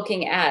we're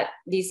looking at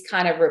these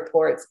kind of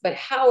reports, but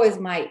how is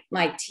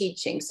my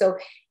teaching? So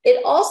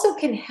it also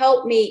can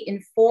help me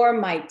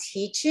inform my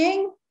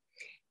teaching,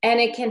 and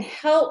it can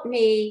help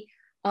me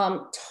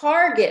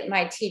target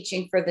my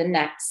teaching for the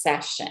next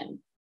session.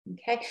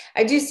 Okay,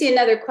 I do see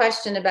another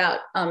question about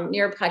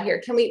Nearpod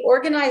here. Can we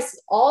organize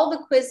all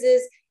the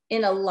quizzes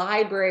in a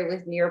library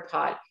with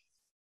Nearpod?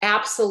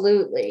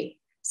 Absolutely.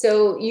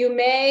 So you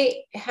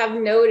may have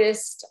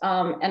noticed,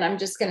 and I'm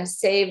just going to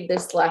save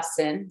this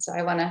lesson. So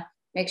I want to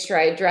make sure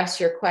I address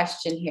your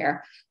question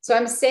here. So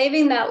I'm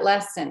saving that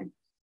lesson.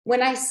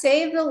 When I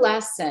save the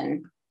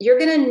lesson, you're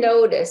going to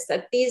notice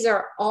that these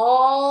are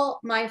all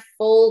my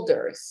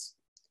folders.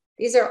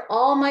 These are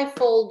all my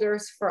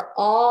folders for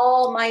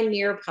all my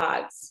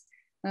Nearpods.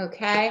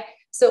 Okay.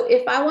 So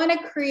if I want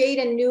to create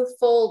a new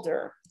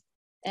folder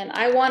and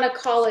I want to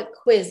call it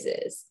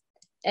quizzes,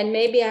 and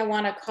maybe I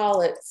want to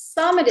call it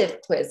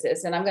summative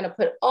quizzes, and I'm going to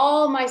put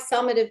all my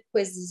summative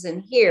quizzes in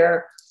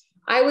here,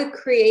 I would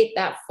create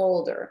that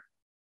folder.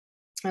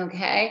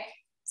 Okay.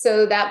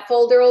 So that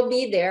folder will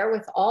be there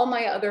with all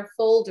my other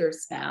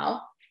folders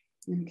now.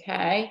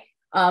 Okay.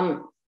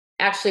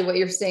 Actually, what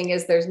you're seeing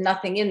is there's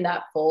nothing in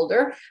that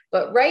folder,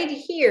 but right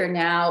here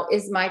now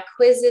is my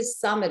quizzes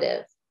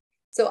summative.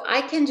 So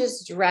I can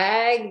just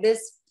drag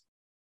this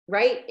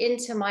right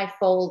into my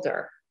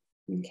folder.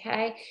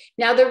 Okay.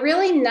 Now, the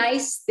really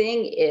nice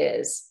thing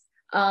is,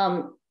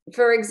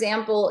 for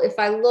example, if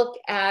I look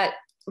at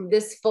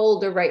this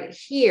folder right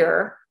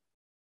here,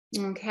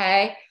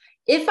 okay,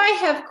 if I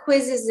have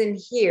quizzes in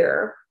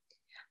here,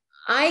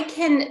 I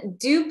can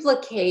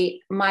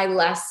duplicate my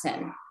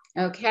lesson.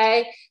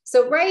 Okay.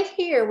 So right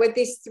here with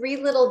these 3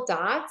 little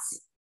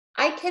dots,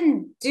 I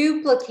can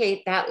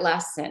duplicate that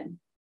lesson.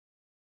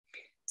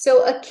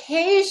 So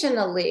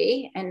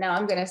occasionally, and now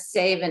I'm going to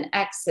save and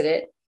exit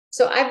it.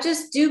 So I've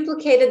just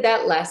duplicated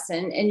that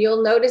lesson, and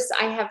you'll notice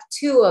I have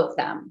 2 of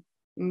them.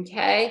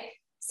 Okay.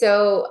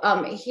 So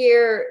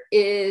here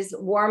is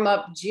warm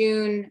up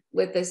June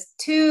with this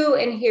 2,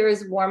 and here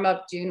is warm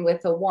up June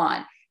with a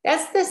 1.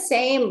 That's the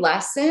same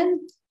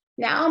lesson.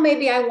 Now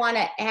maybe I want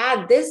to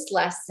add this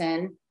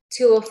lesson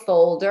to a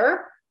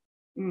folder.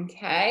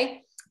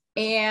 Okay.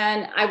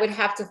 And I would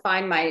have to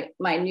find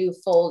my new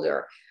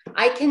folder.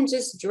 I can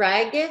just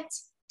drag it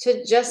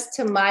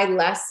to my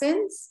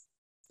lessons.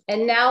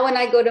 And now when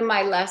I go to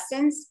my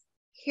lessons,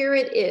 here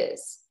it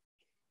is.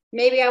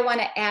 Maybe I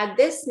want to add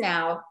this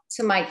now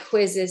to my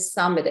quizzes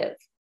summative.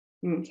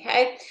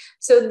 Okay.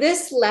 So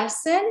this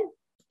lesson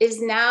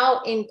is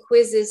now in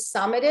quizzes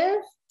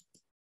summative,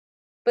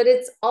 but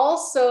it's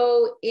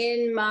also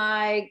in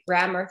my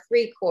grammar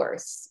 3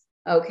 course.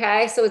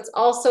 Okay. So it's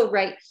also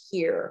right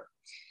here.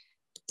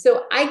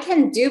 So I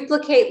can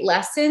duplicate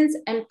lessons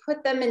and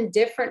put them in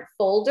different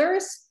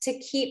folders to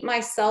keep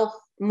myself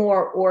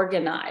more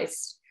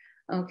organized.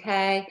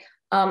 Okay.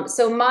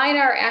 So mine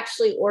are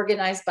actually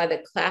organized by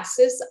the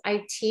classes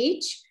I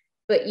teach,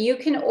 but you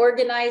can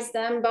organize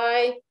them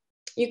by,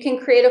 you can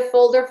create a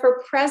folder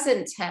for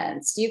present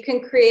tense. You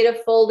can create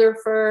a folder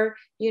for,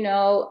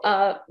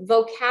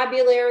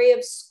 vocabulary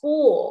of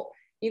school.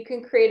 You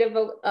can create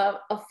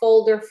a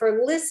folder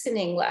for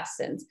listening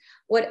lessons,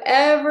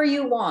 whatever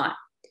you want.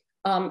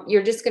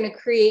 You're just going to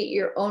create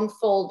your own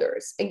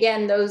folders.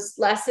 Again, those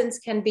lessons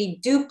can be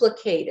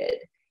duplicated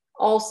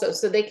also,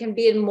 so they can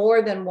be in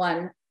more than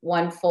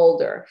one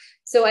folder.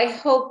 So I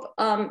hope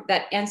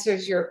that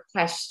answers your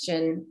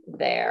question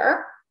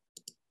there.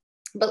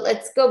 But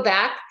let's go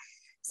back.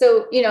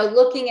 So,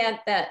 looking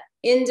at that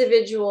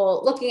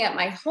individual, looking at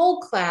my whole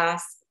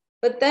class,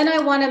 but then I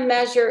want to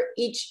measure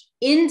each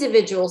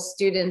individual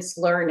student's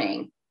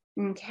learning.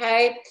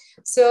 Okay,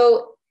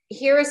 so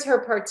here is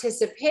her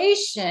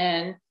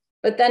participation.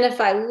 But then if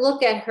I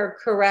look at her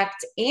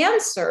correct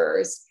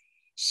answers,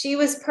 she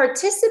was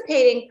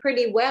participating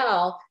pretty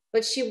well,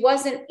 but she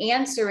wasn't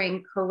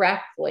answering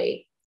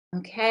correctly.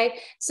 Okay,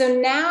 so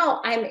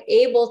now I'm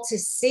able to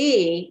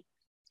see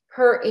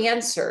her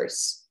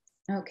answers.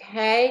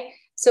 Okay,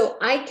 so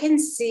I can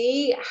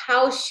see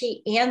how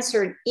she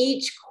answered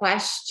each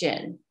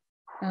question.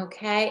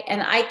 Okay,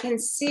 and I can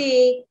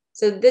see,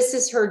 so this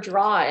is her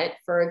draw it,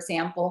 for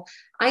example.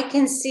 I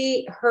can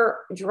see her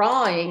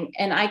drawing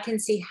and I can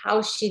see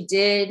how she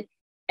did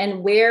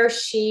and where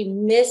she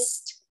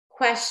missed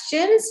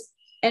questions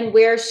and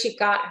where she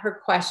got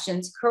her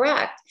questions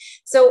correct.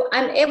 So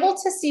I'm able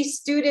to see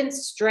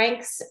students'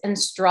 strengths and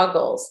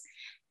struggles.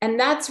 And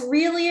that's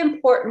really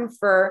important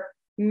for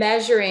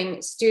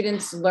measuring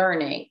students'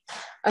 learning,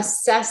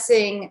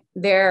 assessing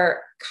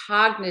their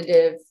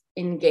cognitive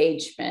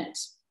engagement.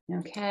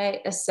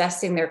 Okay,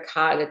 assessing their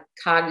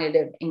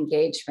cognitive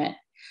engagement.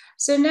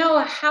 So now,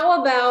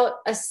 how about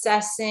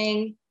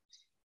assessing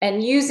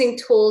and using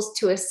tools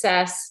to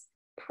assess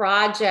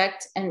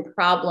project and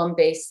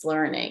problem-based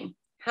learning?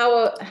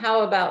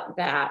 How about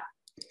that?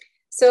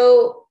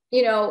 So,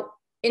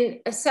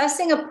 in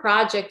assessing a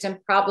project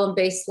and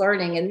problem-based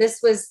learning, and this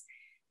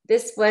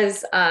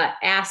was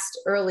asked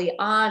early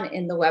on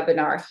in the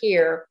webinar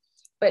here,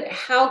 but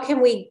how can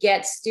we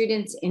get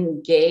students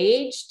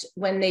engaged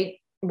when they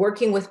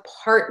working with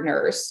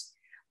partners?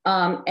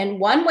 And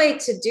one way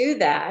to do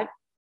that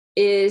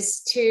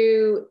is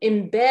to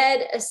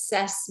embed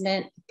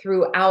assessment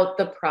throughout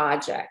the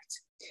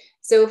project.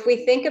 So if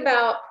we think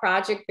about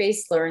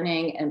project-based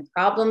learning and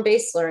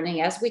problem-based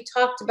learning, as we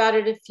talked about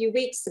it a few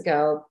weeks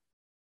ago,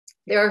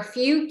 there are a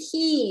few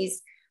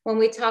keys when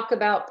we talk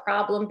about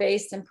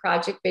problem-based and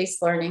project-based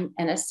learning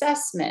and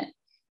assessment.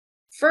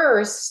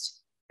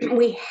 First,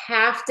 we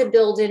have to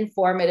build in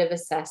formative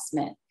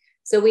assessment.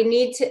 So we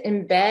need to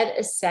embed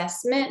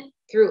assessment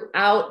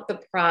throughout the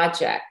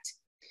project.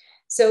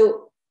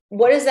 So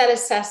what is that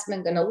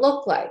assessment going to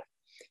look like?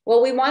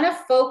 Well, we want to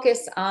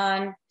focus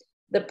on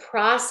the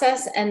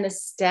process and the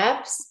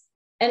steps,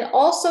 and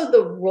also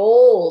the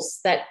roles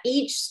that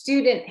each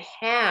student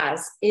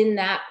has in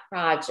that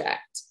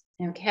project,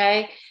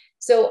 okay?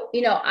 So,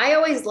 you know, I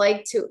always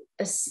like to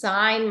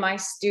assign my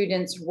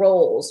students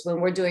roles when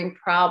we're doing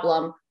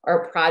problem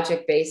or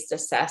project-based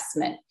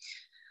assessment.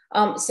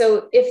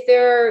 So if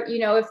they're, you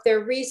know, if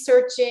they're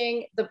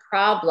researching the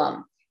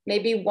problem,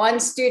 maybe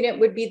one student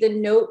would be the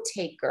note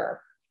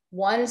taker.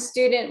 One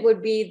student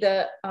would be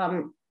the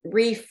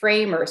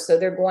reframer. So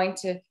they're going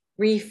to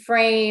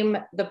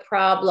reframe the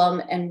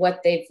problem and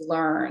what they've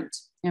learned,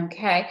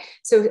 okay?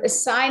 So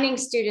assigning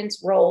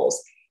students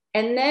roles,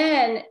 and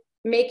then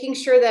making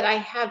sure that I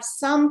have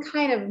some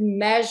kind of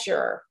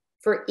measure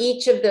for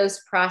each of those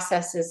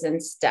processes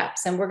and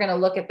steps. And we're going to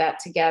look at that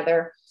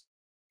together.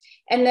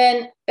 And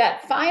then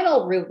that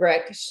final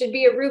rubric should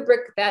be a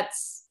rubric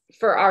that's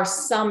for our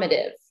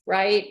summative,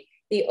 right?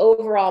 The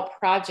overall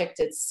project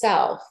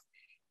itself.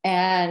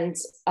 And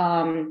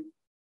I'm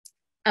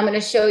going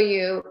to show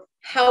you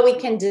how we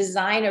can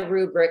design a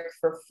rubric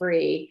for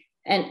free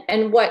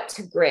and what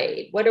to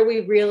grade. What are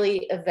we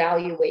really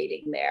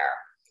evaluating there?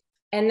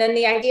 And then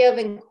the idea of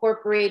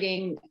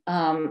incorporating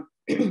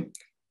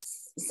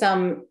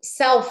some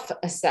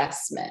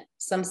self-assessment.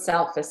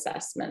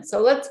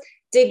 So let's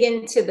dig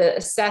into the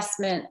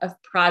assessment of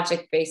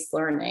project-based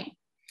learning.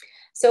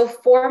 So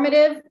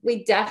formative,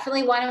 we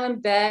definitely want to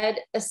embed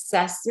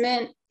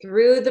assessment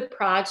through the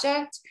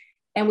project,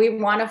 and we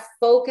want to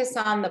focus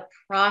on the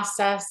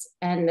process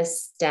and the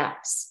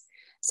steps.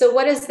 So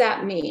what does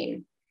that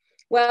mean?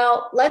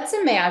 Well, let's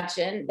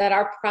imagine that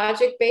our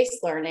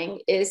project-based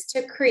learning is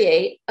to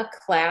create a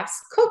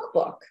class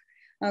cookbook,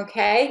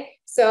 okay?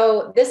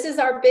 So this is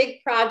our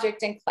big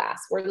project in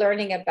class. We're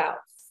learning about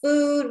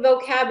food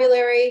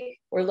vocabulary,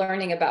 we're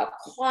learning about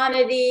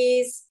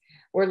quantities,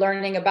 we're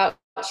learning about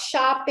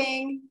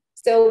shopping.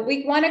 So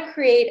we want to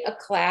create a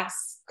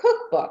class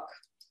cookbook.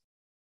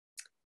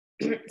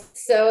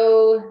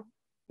 So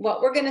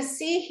what we're going to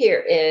see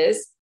here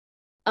is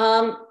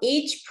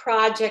each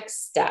project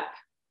step.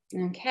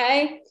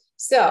 Okay,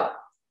 so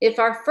if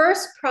our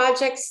first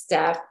project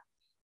step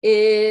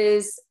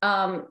is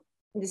the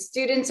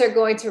students are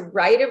going to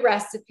write a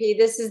recipe,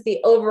 this is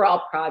the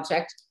overall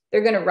project.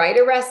 They're going to write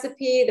a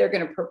recipe, they're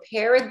going to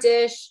prepare a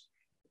dish,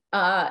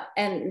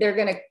 and they're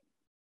going to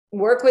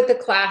work with the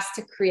class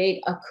to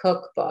create a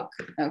cookbook.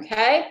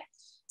 Okay,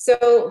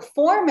 so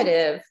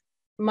formative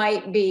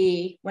might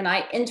be when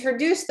I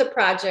introduce the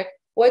project,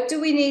 what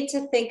do we need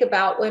to think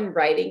about when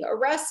writing a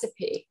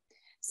recipe?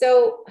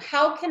 So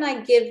how can I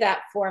give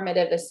that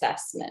formative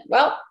assessment?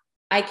 Well,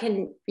 I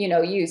can, you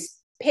know, use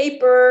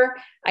paper.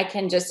 I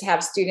can just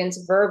have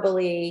students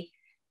verbally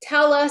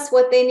tell us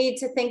what they need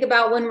to think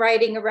about when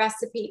writing a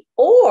recipe,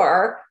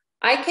 or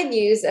I could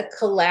use a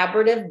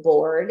collaborative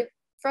board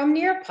from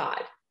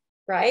Nearpod,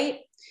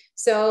 right?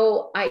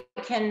 So I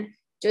can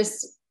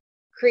just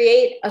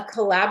create a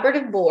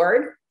collaborative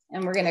board,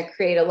 and we're going to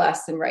create a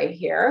lesson right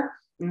here.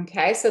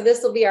 Okay, so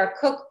this will be our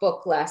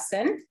cookbook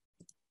lesson.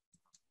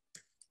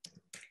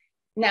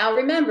 Now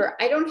remember,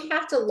 I don't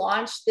have to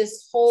launch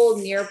this whole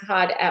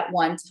Nearpod at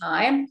one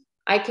time.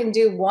 I can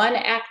do one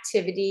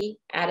activity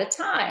at a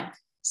time.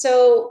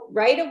 So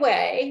right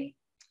away,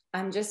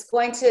 I'm just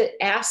going to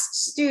ask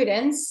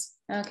students,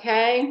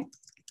 okay,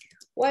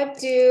 what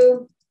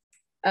do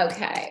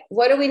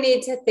we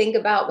need to think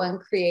about when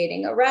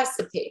creating a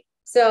recipe?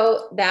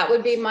 So that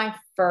would be my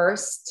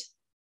first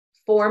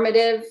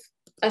formative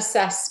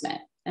assessment,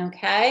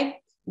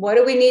 okay? What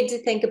do we need to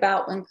think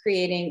about when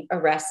creating a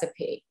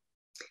recipe?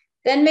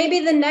 Then maybe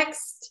the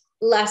next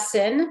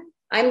lesson,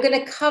 I'm going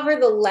to cover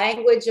the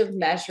language of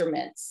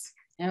measurements,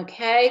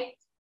 okay?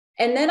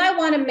 And then I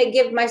want to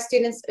give my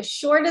students a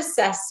short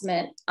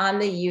assessment on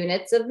the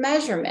units of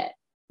measurement,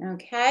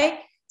 okay?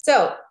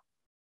 So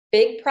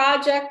big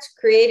project,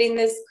 creating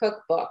this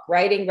cookbook,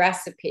 writing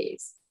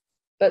recipes.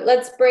 But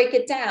let's break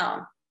it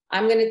down.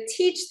 I'm going to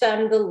teach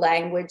them the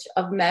language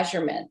of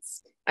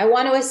measurements. I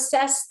want to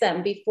assess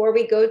them before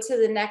we go to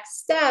the next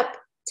step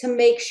to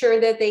make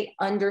sure that they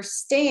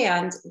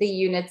understand the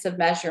units of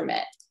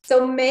measurement.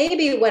 So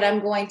maybe what I'm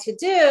going to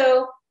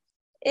do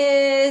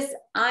is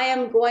I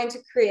am going to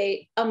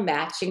create a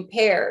matching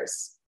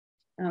pairs,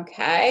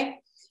 okay?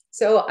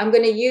 So I'm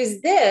going to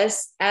use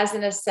this as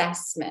an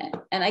assessment,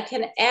 and I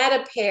can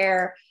add a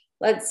pair.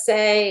 Let's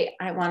say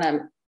I want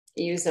to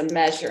use a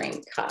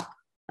measuring cup,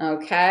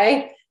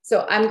 okay?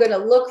 So I'm going to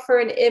look for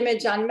an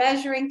image on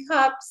measuring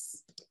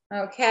cups,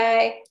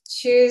 okay?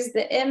 Choose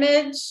the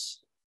image,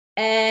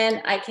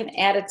 and I can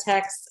add a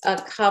text, a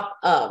cup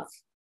of,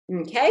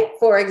 okay?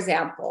 For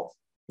example,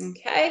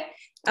 okay?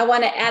 I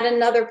want to add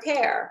another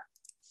pair.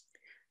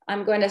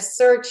 I'm going to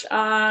search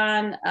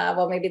on,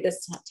 well, maybe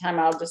this time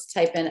I'll just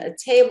type in a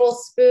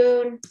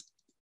tablespoon.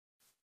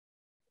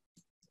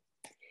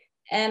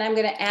 And I'm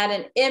going to add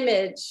an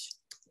image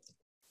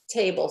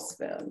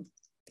tablespoon.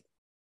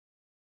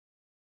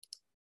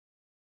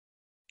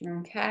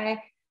 Okay,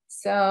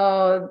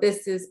 So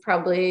this is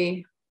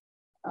probably,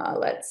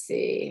 let's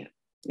see,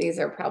 these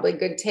are probably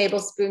good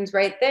tablespoons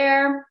right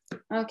there.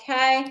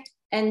 Okay,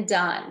 and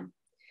done.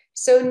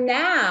 So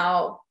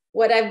now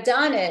what I've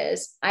done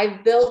is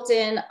I've built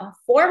in a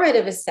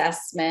formative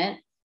assessment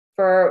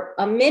for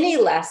a mini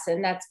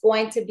lesson that's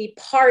going to be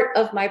part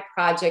of my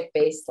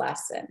project-based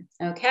lesson.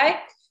 Okay,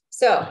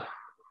 so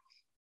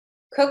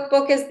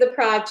cookbook is the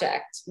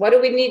project. What do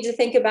we need to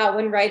think about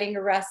when writing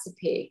a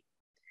recipe?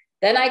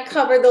 Then I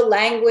cover the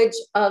language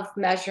of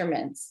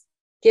measurements,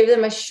 give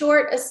them a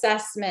short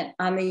assessment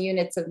on the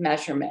units of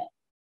measurement.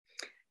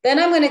 Then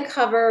I'm going to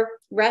cover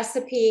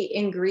recipe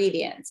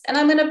ingredients, and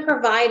I'm going to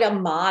provide a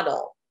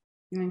model.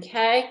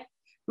 Okay.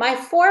 My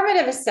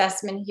formative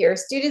assessment here,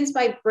 students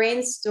might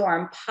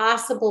brainstorm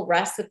possible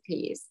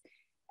recipes,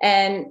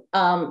 and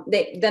then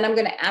I'm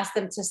going to ask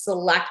them to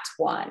select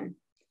one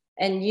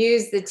and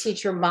use the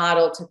teacher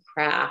model to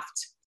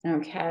craft.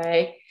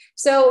 Okay.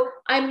 So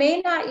I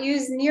may not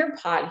use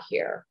Nearpod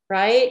here,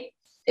 right?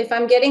 If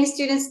I'm getting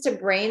students to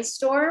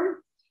brainstorm,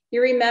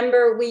 you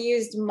remember we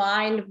used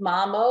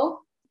MindMamo.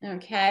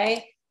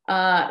 Okay.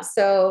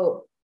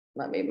 So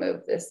let me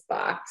move this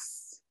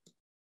box.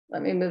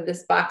 Let me move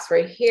this box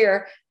right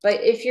here. But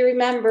if you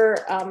remember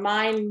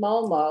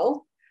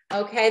MindMamo,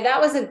 okay,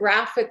 that was a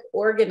graphic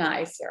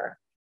organizer.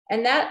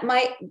 And that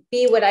might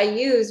be what I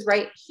use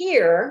right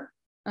here,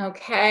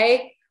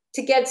 okay,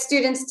 to get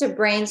students to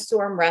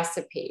brainstorm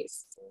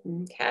recipes,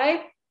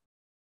 okay?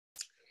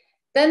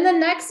 Then the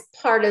next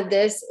part of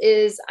this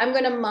is I'm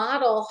going to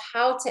model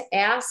how to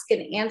ask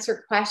and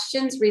answer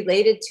questions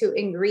related to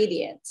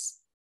ingredients.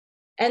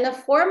 And the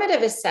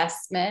formative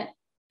assessment,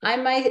 I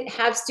might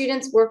have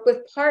students work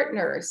with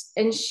partners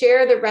and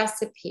share the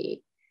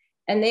recipe.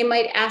 And they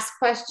might ask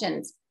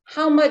questions.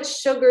 How much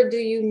sugar do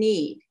you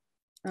need?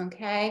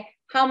 Okay,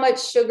 how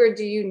much sugar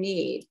do you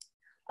need?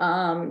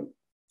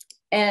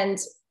 And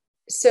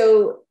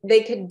so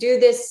they could do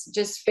this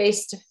just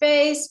face to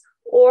face,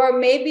 or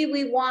maybe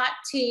we want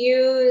to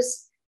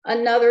use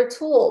another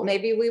tool.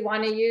 Maybe we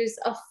want to use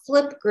a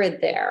flip grid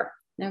there.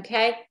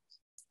 Okay,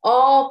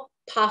 all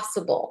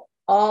possible,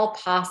 all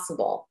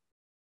possible.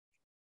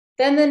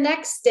 Then the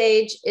next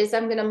stage is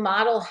I'm going to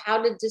model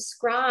how to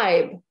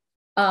describe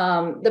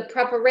the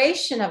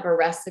preparation of a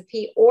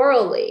recipe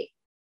orally.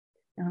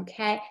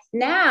 Okay,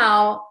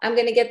 now I'm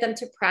going to get them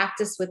to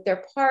practice with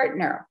their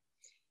partner.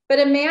 But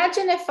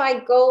imagine if I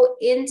go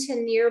into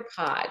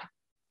Nearpod.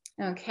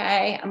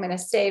 Okay, I'm going to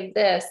save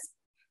this.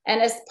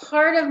 And as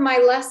part of my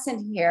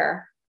lesson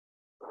here,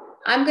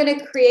 I'm going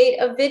to create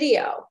a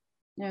video.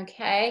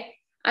 Okay,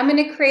 I'm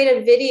going to create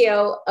a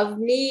video of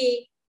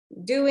me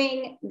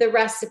doing the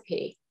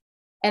recipe.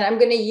 And I'm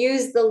going to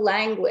use the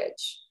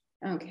language.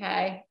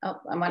 Okay, oh,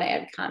 I want to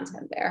add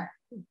content there.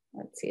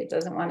 Let's see, it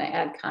doesn't want to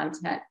add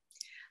content.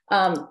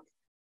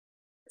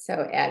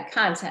 So add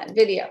content,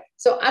 video.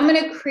 So I'm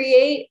going to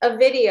create a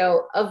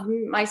video of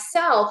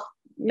myself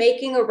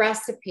making a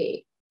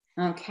recipe.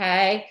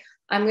 Okay,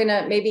 I'm going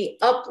to maybe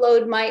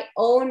upload my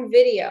own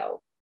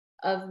video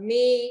of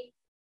me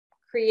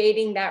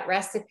creating that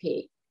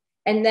recipe.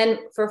 And then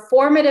for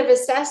formative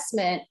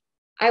assessment,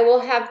 I will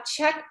have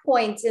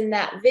checkpoints in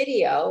that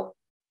video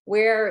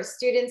where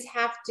students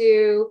have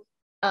to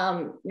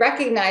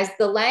recognize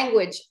the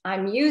language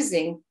I'm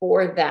using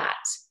for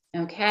that.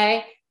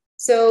 Okay,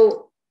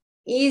 so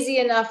easy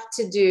enough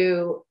to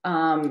do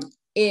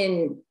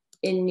in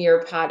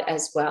Nearpod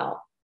as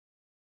well.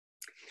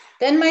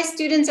 Then my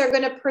students are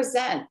going to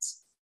present.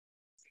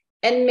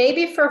 And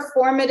maybe for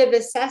formative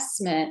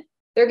assessment,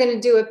 they're going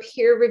to do a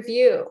peer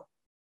review.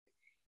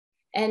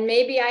 And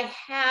maybe I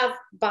have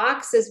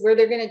boxes where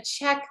they're going to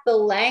check the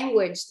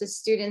language the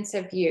students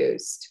have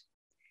used.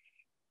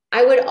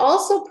 I would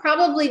also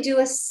probably do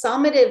a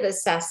summative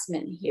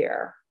assessment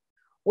here,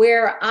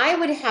 where I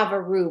would have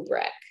a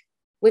rubric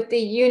with the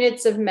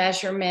units of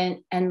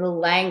measurement and the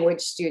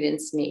language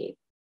students need.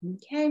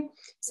 Okay,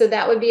 so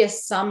that would be a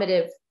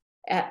summative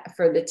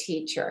for the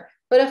teacher,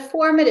 but a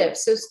formative,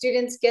 so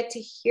students get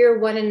to hear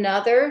one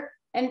another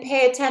and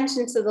pay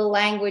attention to the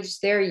language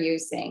they're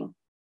using.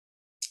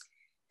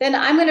 Then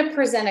I'm going to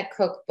present a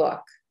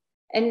cookbook,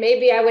 and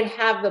maybe I would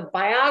have the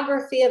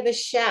biography of a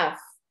chef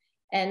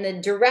and the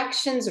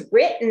directions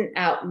written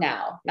out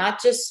now,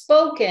 not just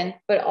spoken,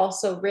 but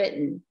also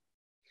written.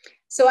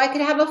 So I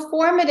could have a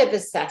formative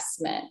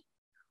assessment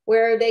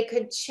where they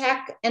could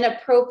check an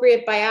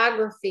appropriate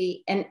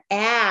biography and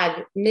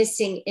add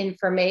missing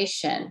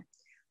information.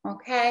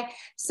 Okay,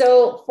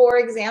 so for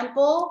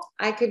example,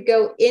 I could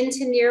go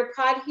into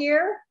Nearpod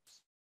here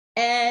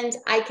and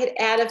I could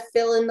add a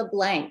fill in the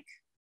blank.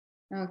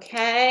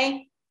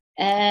 Okay,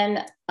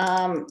 and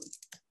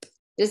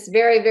just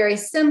very, very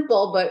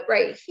simple, but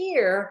right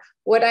here,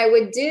 what I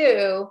would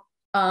do,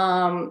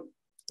 I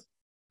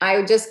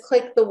would just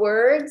click the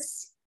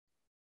words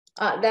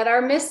that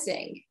are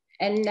missing.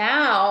 And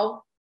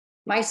now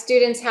my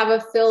students have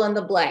a fill in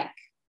the blank,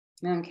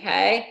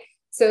 okay?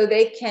 So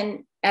they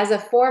can, as a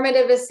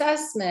formative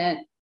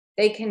assessment,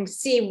 they can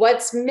see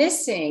what's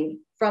missing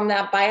from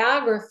that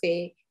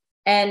biography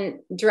and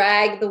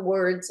drag the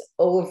words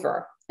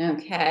over,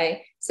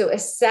 okay? So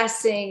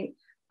assessing,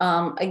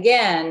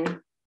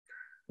 again,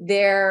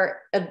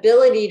 their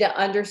ability to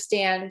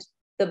understand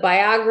the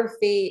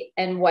biography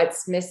and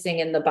what's missing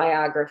in the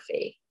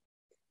biography.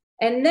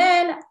 And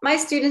then my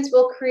students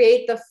will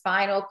create the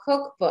final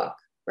cookbook,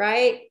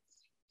 right?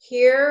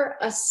 Here,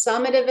 a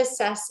summative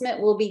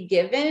assessment will be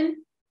given,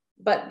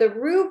 but the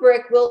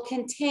rubric will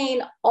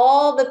contain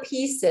all the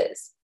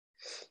pieces.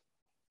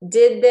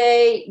 Did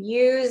they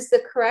use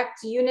the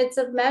correct units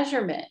of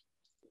measurement?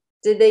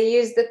 Did they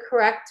use the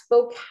correct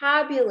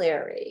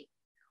vocabulary?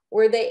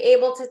 Were they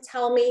able to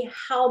tell me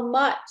how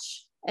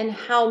much and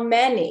how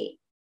many?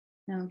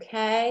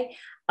 Okay.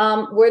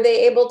 Were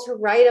they able to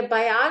write a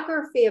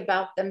biography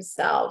about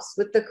themselves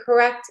with the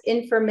correct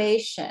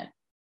information?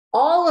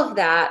 All of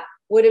that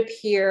would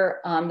appear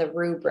on the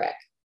rubric.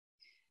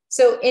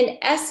 So in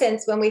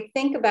essence, when we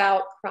think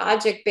about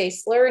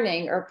project-based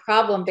learning or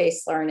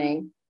problem-based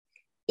learning,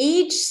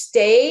 each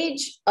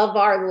stage of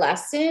our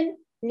lesson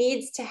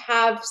needs to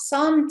have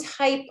some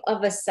type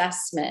of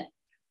assessment.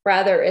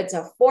 Rather, it's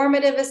a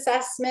formative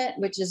assessment,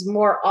 which is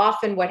more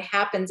often what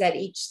happens at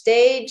each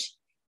stage,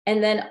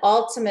 and then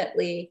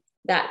ultimately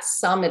that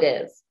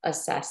summative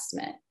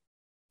assessment.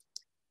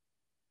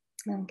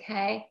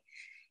 Okay.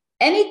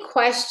 Any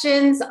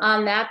questions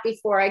on that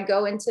before I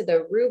go into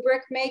the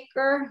rubric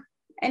maker?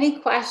 Any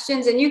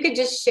questions? And you could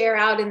just share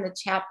out in the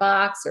chat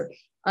box or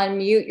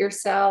unmute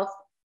yourself,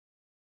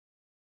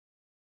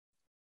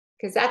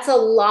 because that's a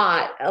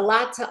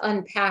lot to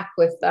unpack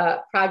with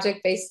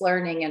project-based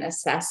learning and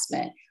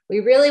assessment.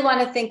 We really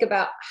want to think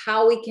about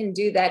how we can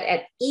do that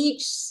at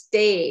each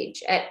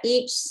stage, at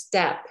each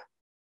step.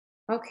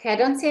 Okay, I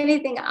don't see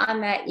anything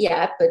on that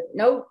yet, but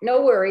no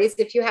worries.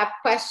 If you have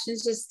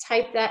questions, just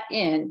type that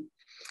in.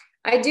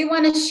 I do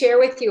want to share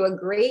with you a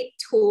great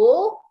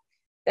tool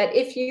that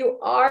if you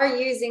are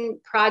using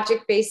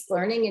project-based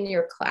learning in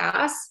your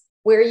class,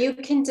 where you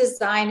can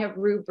design a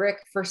rubric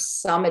for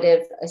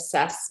summative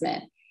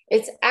assessment.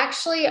 It's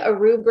actually a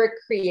rubric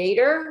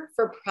creator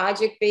for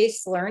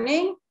project-based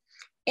learning.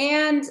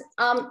 And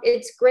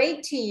it's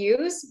great to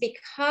use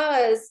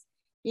because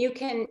you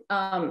can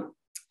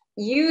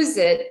use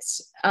it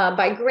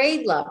by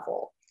grade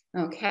level,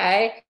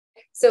 okay?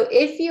 So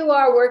if you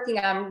are working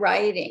on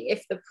writing,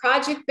 if the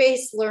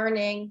project-based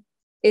learning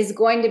is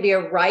going to be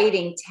a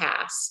writing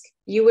task,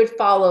 you would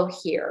follow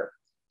here.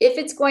 If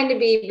it's going to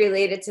be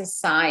related to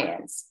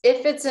science,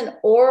 if it's an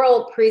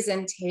oral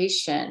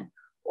presentation,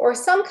 or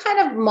some kind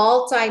of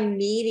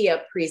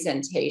multimedia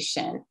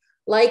presentation,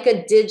 like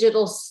a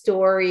digital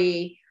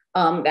story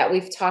that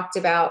we've talked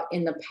about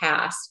in the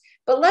past.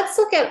 But let's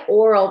look at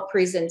oral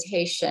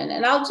presentation,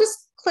 and I'll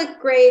just click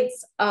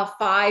grades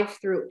 5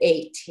 through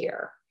 8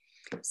 here.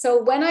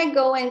 So when I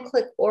go and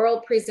click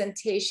oral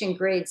presentation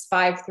grades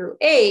 5 through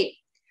 8,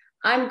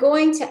 I'm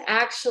going to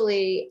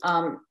actually,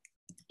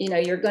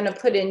 you're going to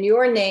put in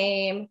your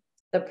name,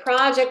 the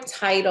project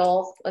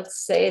title,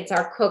 let's say it's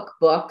our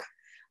cookbook,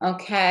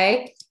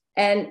 okay?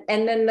 And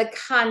then the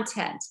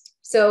content.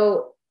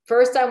 So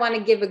first I want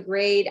to give a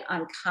grade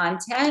on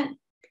content.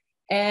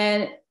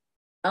 And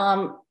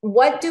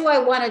what do I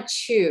want to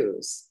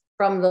choose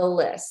from the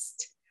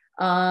list?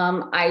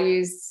 I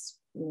use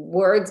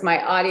words,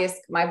 my audience,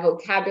 my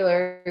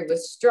vocabulary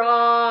was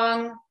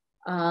strong.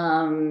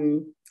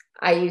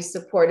 I use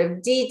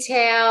supportive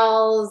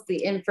details,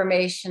 the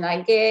information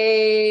I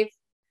gave.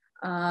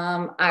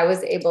 I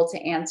was able to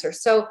answer.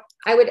 So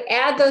I would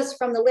add those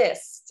from the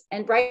list.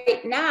 And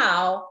right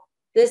now,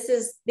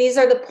 these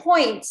are the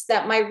points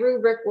that my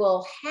rubric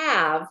will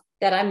have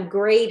that I'm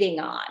grading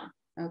on,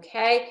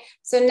 okay?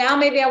 So now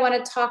maybe I want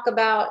to talk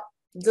about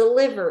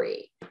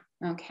delivery,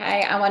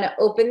 okay? I want to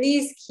open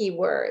these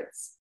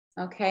keywords,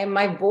 okay?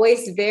 My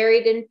voice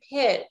varied in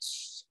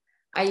pitch.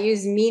 I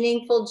use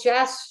meaningful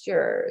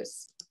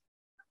gestures.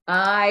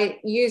 I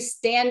use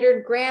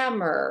standard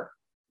grammar,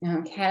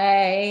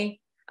 okay?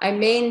 I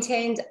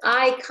maintained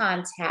eye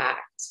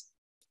contact.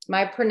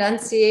 My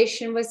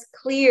pronunciation was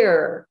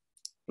clear.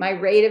 My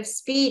rate of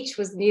speech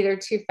was neither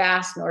too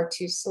fast nor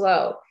too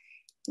slow.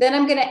 Then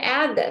I'm going to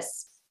add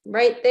this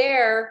right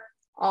there.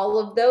 All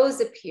of those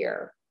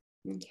appear.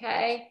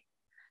 Okay.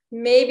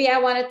 Maybe I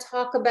want to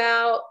talk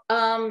about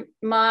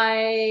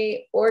my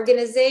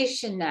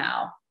organization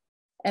now.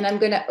 And I'm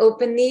going to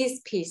open these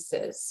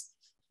pieces.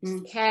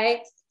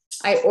 Okay.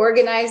 I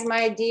organize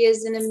my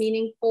ideas in a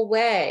meaningful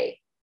way.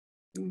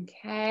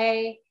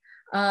 Okay.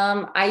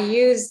 I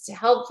used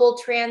helpful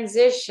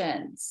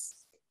transitions,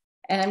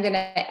 and I'm going to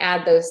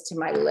add those to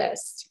my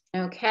list.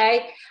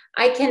 Okay.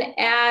 I can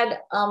add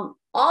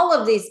all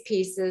of these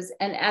pieces,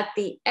 and at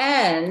the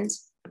end,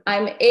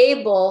 I'm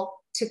able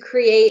to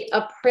create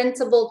a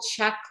printable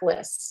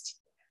checklist.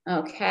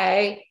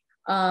 Okay.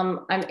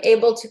 I'm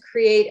able to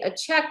create a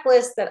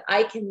checklist that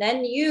I can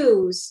then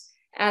use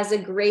as a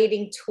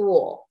grading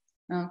tool.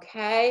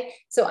 Okay.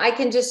 So I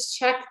can just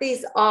check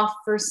these off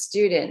for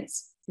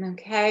students.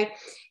 Okay.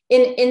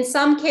 In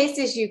some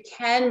cases, you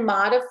can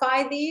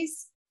modify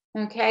these.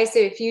 Okay. So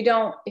if you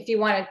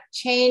want to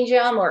change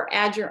them or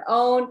add your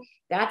own,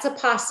 That's a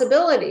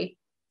possibility.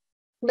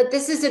 But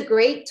this is a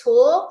great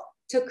tool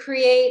to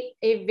create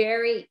a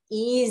very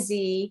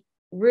easy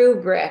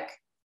rubric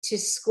to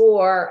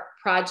score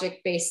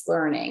project-based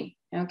learning,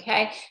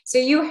 okay? So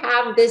you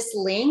have this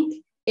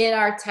link in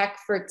our Tech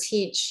for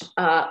Teach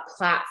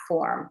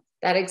platform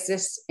that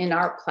exists in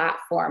our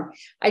platform.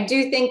 I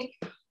do think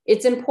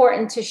it's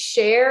important to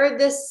share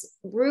this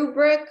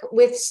rubric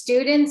with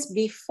students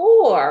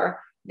before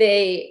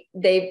they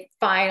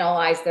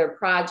finalize their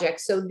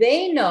project, so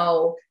they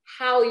know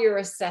how you're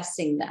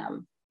assessing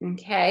them,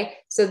 okay?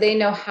 So they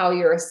know how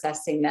you're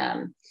assessing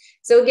them.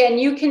 So again,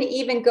 you can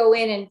even go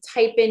in and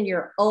type in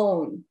your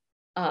own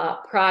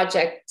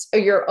project or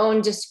your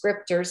own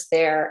descriptors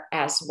there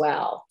as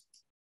well.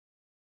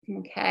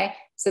 Okay,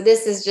 so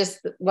this is just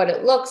what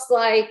it looks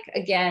like.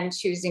 Again,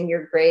 choosing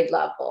your grade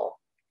level.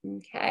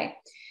 Okay.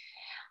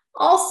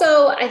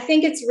 Also, I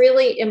think it's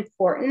really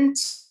important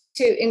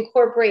to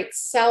incorporate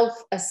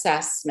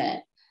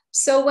self-assessment.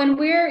 So when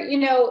we're,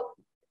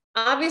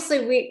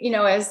 obviously we,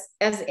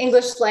 as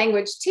English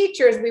language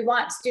teachers, we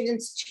want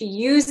students to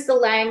use the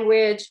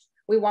language.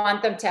 We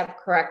want them to have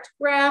correct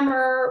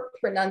grammar,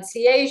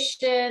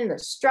 pronunciation, the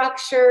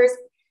structures,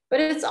 but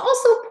it's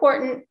also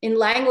important in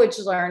language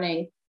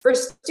learning for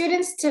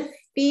students to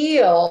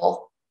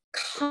feel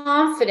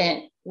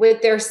confident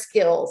with their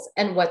skills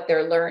and what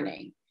they're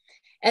learning.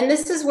 And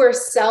this is where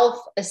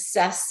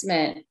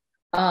self-assessment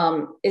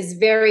is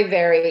very,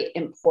 very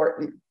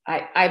important.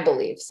 I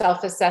believe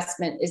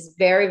self-assessment is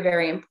very,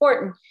 very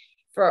important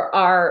for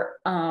our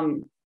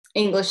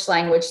English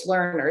language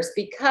learners,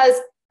 because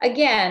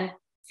again,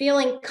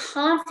 feeling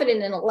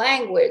confident in a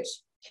language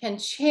can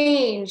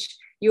change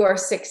your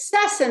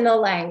success in the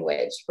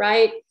language,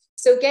 right?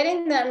 So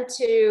getting them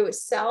to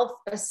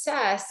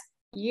self-assess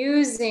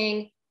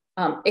using,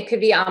 it could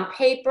be on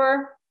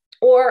paper,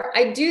 or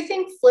I do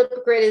think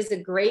Flipgrid is a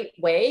great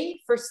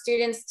way for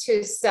students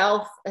to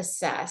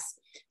self-assess.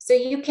 So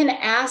you can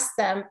ask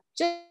them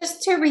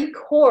just to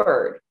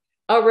record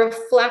a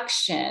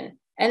reflection.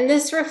 And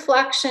this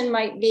reflection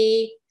might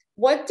be,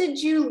 what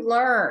did you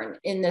learn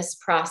in this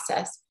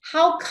process?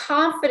 How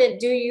confident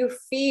do you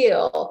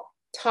feel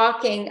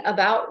talking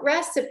about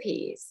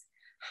recipes?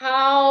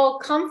 How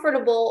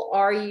comfortable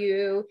are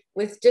you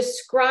with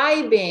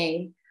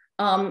describing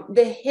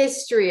the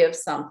history of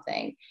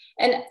something?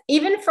 And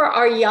even for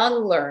our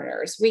young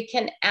learners, we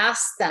can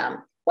ask them,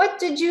 what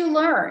did you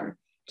learn?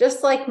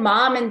 Just like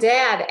mom and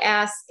dad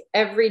ask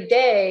every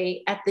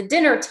day at the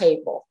dinner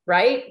table,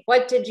 right?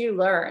 What did you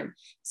learn?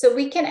 So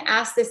we can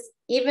ask this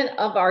even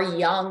of our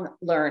young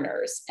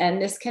learners,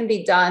 and this can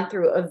be done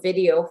through a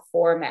video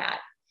format.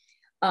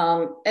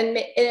 And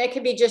it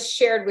can be just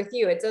shared with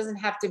you. It doesn't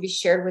have to be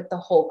shared with the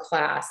whole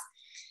class.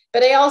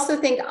 But I also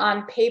think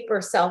on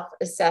paper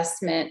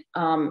self-assessment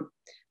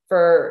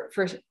for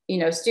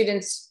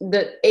students,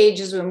 the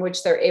ages in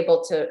which they're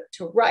able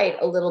to write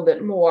a little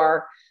bit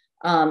more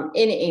in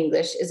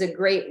English is a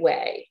great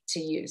way to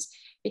use,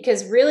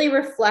 because really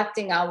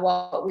reflecting on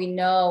what we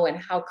know and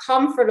how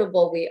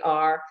comfortable we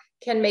are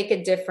can make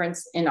a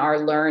difference in our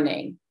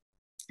learning.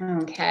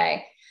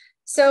 Okay.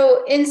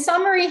 So in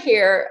summary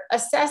here,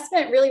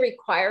 assessment really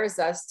requires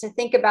us to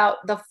think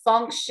about the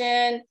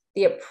function,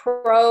 the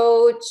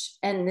approach,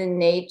 and the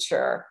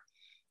nature.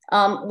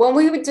 When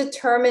we would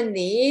determine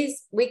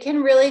these, we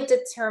can really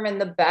determine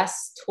the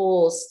best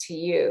tools to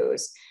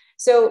use.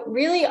 So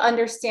really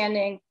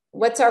understanding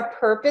what's our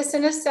purpose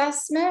in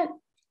assessment,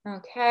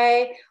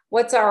 okay?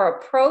 What's our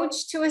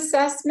approach to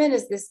assessment?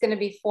 Is this going to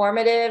be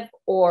formative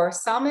or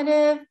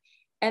summative?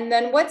 And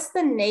then what's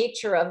the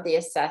nature of the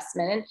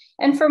assessment?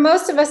 And for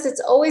most of us, it's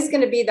always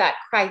going to be that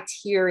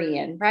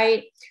criterion,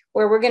 right?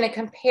 Where we're going to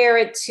compare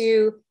it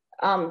to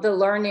the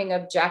learning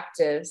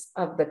objectives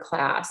of the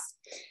class.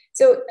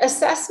 So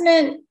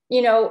assessment,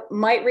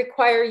 might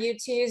require you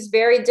to use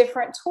very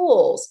different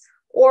tools,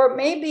 or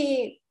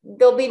maybe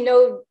there'll be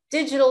no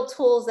digital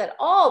tools at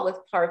all with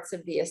parts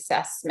of the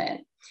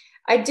assessment.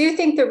 I do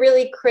think the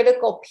really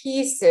critical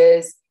piece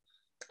is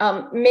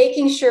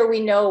making sure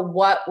we know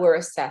what we're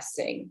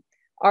assessing.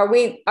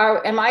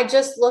 Am I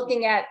just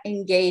looking at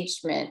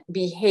engagement,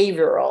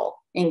 behavioral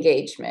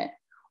engagement?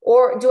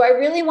 Or do I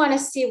really want to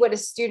see what a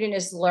student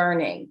is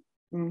learning?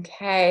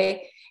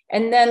 Okay.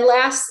 And then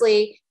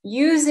lastly,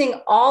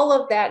 using all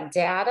of that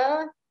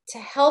data to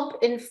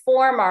help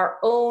inform our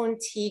own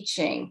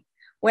teaching.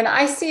 When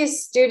I see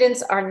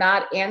students are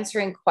not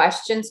answering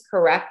questions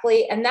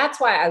correctly, and that's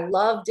why I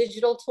love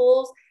digital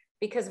tools,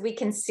 because we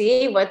can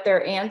see what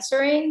they're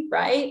answering,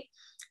 right?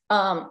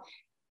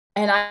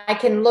 And I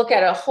can look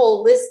at it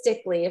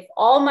holistically. If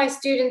all my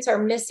students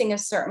are missing a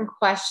certain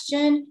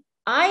question,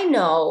 I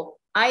know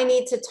I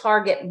need to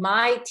target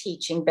my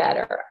teaching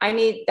better.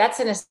 That's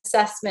an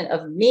assessment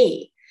of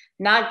me,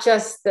 not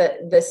just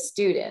the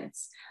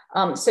students.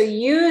 So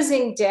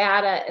using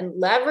data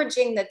and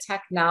leveraging the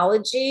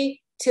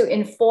technology to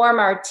inform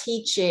our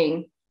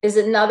teaching is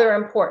another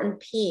important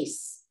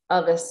piece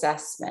of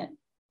assessment.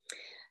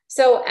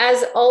 So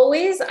as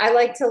always, I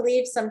like to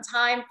leave some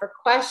time for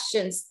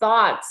questions,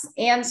 thoughts,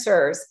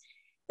 answers.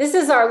 this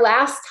is our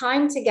last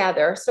time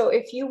together. So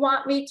if you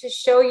want me to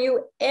show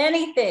you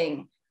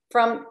anything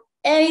from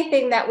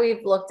anything that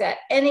we've looked at,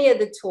 any of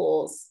the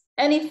tools,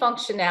 any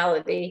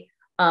functionality,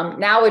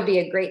 now would be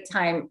a great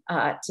time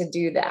to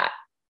do that.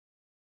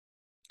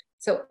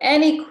 So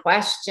any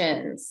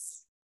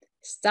questions,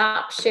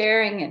 stop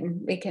sharing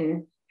and we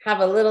can have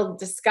a little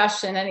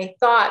discussion. Any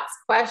thoughts,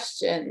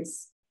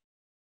 questions,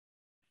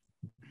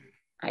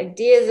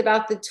 ideas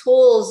about the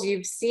tools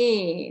you've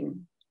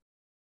seen?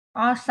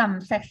 Awesome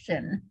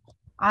section.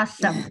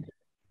 Awesome.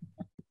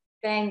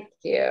 Thank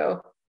you.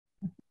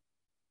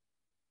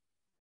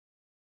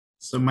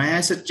 So may I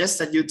suggest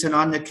that you turn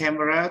on the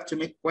camera to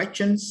make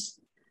questions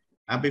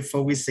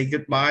before we say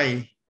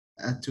goodbye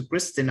to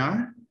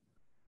Christina?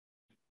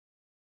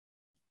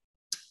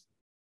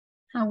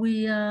 How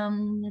we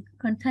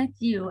contact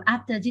you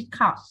after this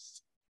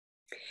course?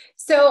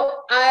 So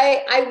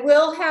I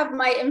will have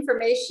my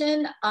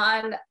information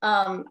on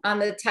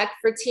the Tech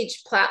for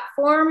Teach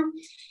platform.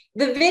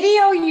 The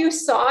video you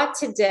saw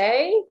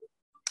today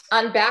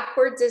on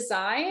backward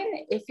design,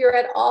 if you're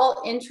at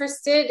all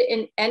interested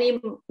in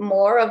any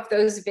more of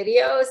those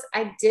videos,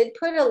 I did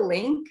put a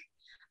link.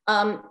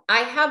 I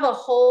have a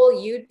whole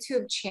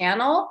YouTube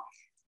channel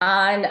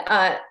on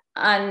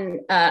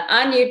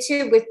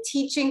YouTube with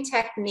teaching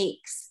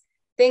techniques,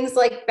 things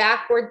like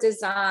backward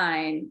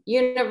design,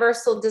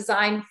 universal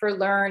design for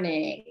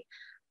learning.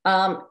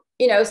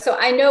 You know, so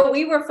I know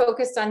we were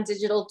focused on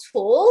digital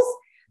tools,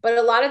 but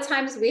a lot of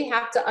times we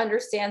have to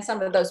understand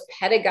some of those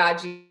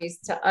pedagogies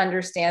to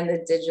understand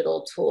the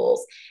digital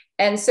tools.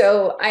 And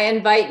so I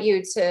invite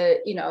you to,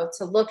 you know,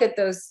 to look at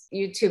those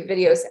YouTube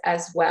videos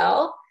as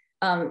well,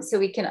 so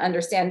we can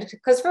understand.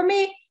 Because for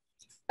me,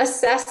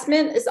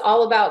 assessment is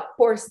all about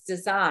course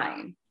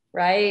design,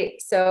 right?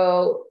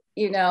 So,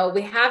 you know,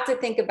 we have to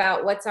think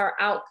about what's our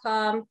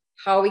outcome,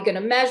 how are we going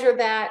to measure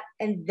that,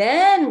 and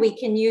then we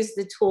can use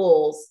the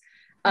tools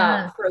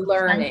for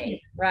learning,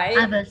 right?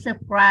 I have a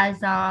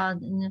surprise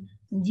on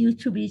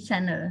YouTube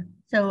channel,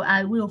 so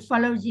I will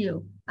follow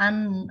you,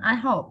 and I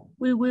hope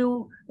we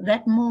will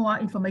get more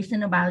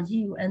information about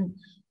you and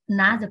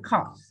another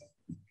course.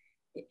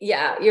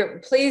 Yeah,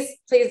 please,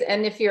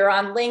 and if you're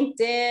on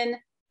LinkedIn,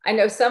 I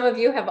know some of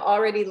you have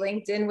already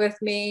linked in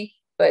with me,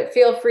 but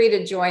feel free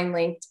to join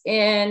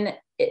LinkedIn.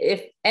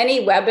 If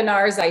any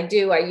webinars I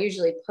do, I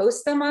usually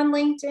post them on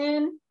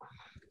LinkedIn.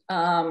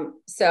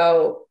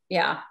 So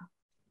yeah,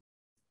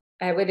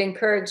 I would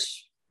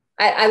encourage,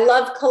 I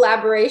love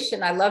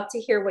collaboration. I love to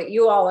hear what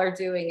you all are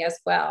doing as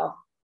well.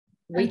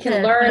 We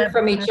can learn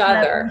from each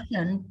other.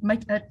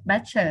 Make it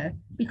better,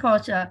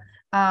 because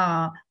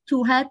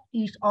two heads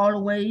is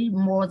always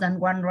more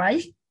than one,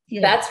 right?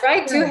 Yeah. That's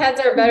right. Two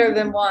heads are better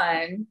than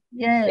one.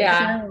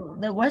 Yeah. So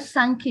the word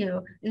thank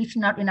you is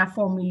not enough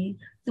for me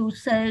to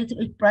say, to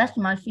express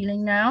my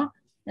feeling now.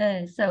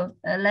 So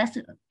let's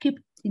keep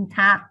in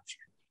touch.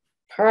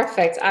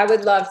 Perfect. I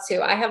would love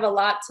to. I have a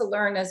lot to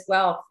learn as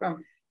well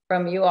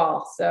from you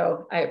all.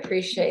 So I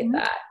appreciate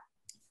that.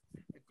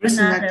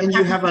 Christina, can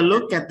you have a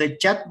look at the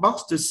chat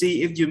box to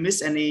see if you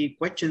miss any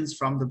questions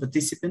from the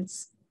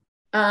participants?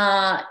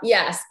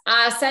 Yes,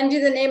 I'll send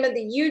you the name of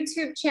the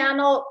YouTube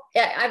channel.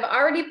 I've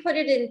already put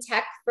it in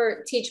Tech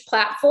for Teach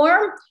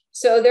platform.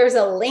 So there's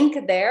a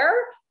link there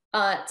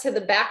to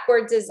the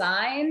backward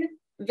design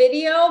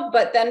video,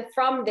 but then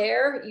from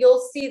there,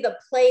 you'll see the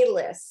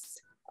playlist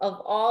of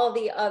all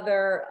the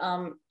other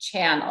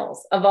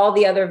channels, of all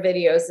the other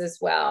videos as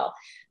well.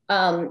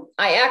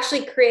 I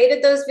actually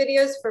created those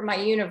videos for my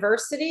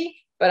university,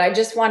 but I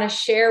just want to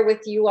share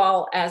with you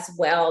all as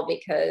well,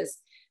 because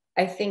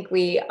I think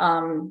we,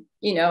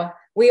 you know,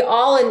 we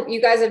all, and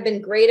you guys have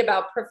been great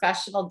about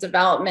professional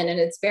development, and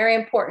it's very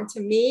important to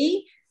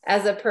me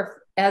as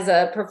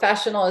a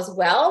professional as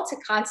well to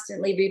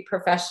constantly be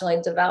professionally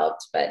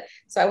developed. But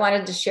so I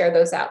wanted to share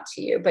those out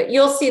to you, but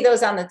you'll see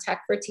those on the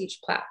Tech for Teach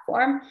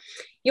platform.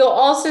 You'll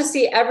also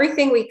see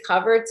everything we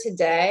covered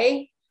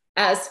today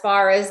as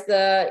far as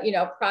the, you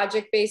know,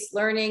 project-based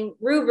learning,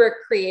 rubric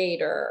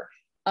creator,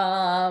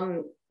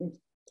 all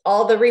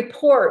the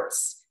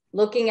reports,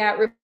 looking at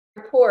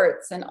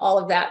reports and all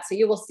of that. So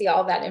you will see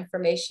all that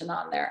information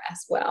on there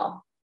as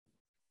well.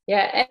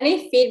 Yeah,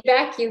 any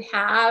feedback you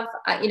have,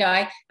 you know,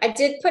 I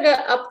did put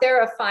up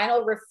there a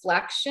final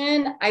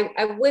reflection.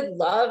 I would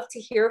love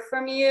to hear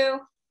from you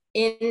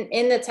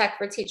in the Tech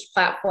for Teach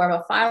platform,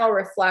 a final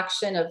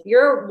reflection of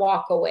your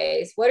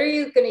walkaways. What are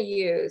you going to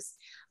use?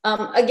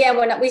 Again,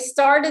 when we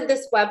started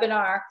this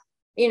webinar,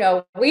 you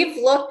know, we've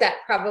looked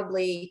at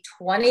probably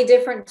 20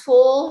 different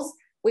tools.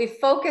 We've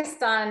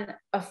focused on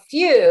a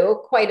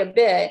few quite a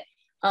bit,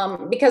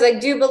 because I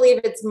do believe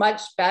it's much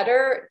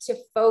better to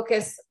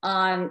focus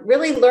on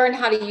really learn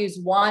how to use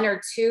one or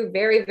two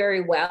very,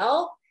 very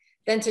well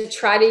than to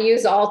try to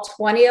use all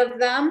 20 of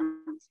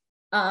them.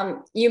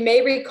 You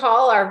may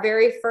recall our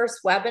very first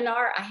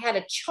webinar, I had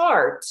a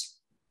chart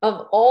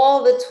of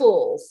all the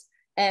tools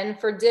and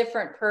for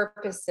different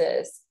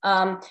purposes.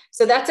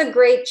 So that's a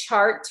great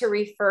chart to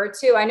refer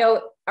to. I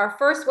know our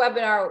first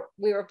webinar,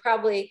 we were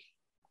probably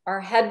our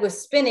head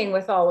was spinning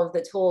with all of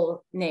the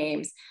tool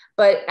names.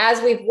 But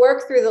as we've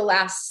worked through the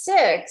last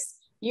 6,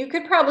 you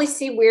could probably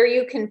see where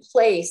you can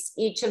place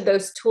each of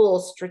those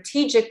tools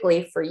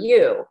strategically for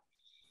you.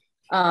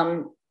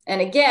 And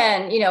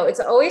again, you know, it's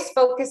always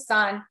focused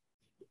on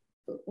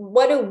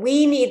what do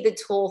we need the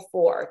tool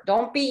for?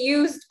 Don't be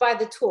used by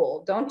the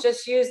tool. Don't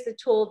just use the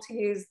tool to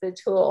use the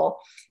tool,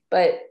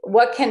 but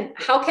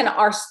how can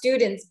our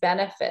students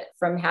benefit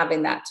from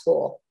having that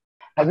tool?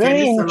 I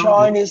really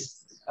enjoy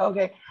this.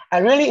 Okay, I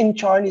really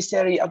enjoy this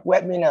series of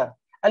webinar.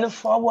 I look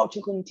forward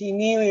to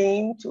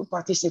continuing to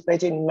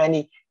participate in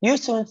many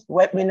useful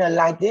webinars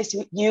like this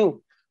with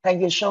you.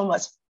 Thank you so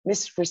much,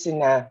 Miss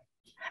Christina.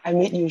 I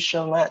meet you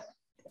so much.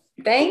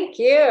 Thank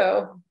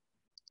you.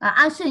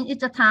 I think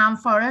it's a time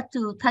for us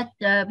to take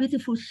a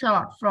beautiful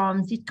shot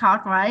from this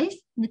card, right,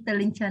 Mr.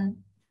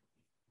 Lincoln?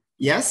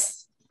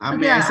 Yes.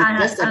 May I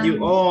suggest that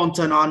you all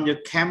turn on your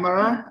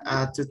camera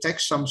to take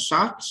some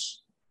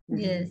shots?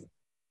 Yes.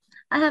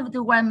 I have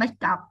to wear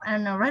makeup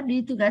and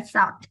ready to get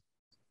shot.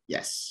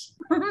 Yes.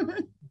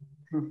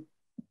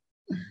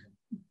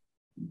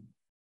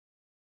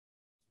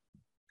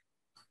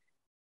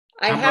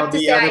 I have to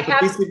say, other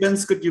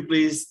participants, could you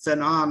please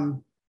turn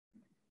on?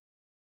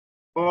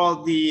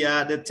 For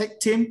the tech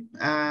team,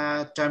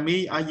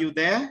 Tammy, are you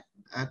there?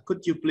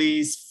 Could you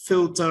please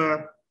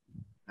filter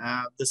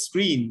the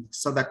screen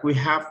so that we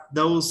have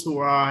those who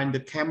are in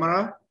the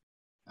camera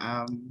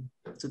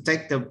to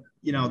take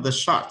the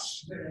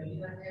shots?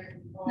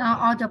 Now,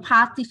 all the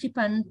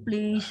participants,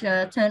 please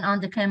turn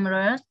on the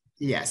cameras.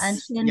 Yes. And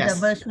change the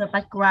virtual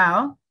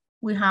background.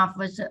 We have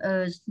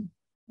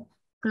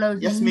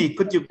closing. Yes, me.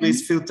 Could you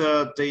please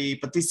filter the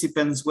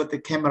participants with the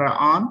camera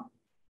on?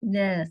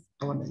 Yes.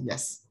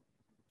 Yes.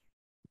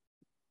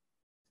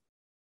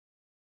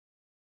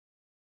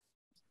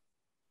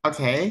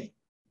 Okay,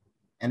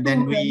 and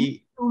then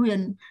we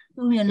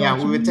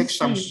will take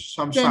some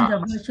shots.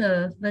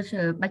 The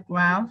virtual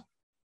background.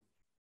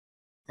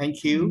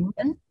 Thank you.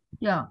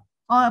 Yeah,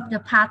 all of the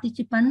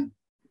participants.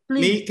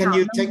 Please, can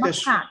you take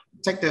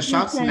the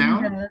shots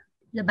now?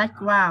 The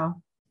background.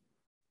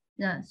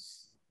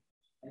 Yes.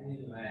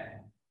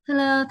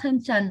 Hello,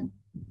 Thanh.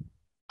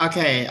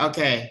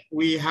 Okay.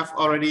 We have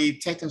already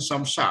taken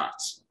some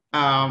shots.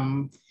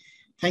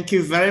 Thank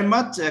you very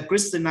much,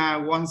 Christina,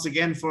 once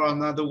again for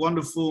another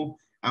wonderful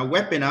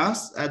webinar.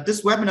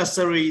 This webinar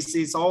series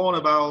is all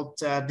about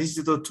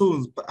digital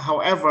tools.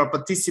 However,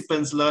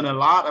 participants learn a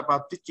lot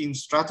about teaching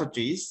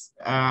strategies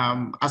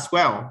as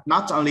well,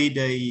 not only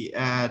the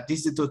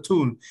digital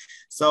tool.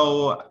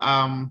 So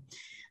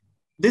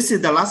this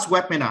is the last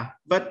webinar,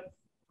 but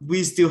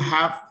we still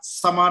have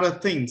some other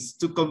things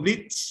to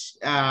complete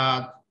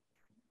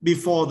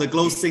before the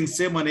closing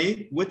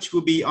ceremony, which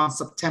will be on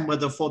September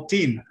the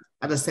 14th.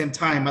 At the same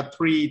time at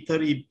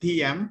 3:30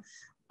 p.m.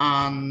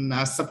 on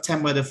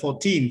September the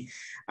 14th.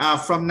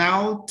 From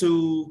now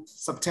to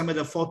September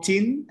the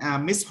 14th,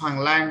 Ms.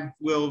 Hoàng Lan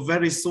will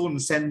very soon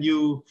send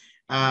you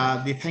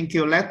the thank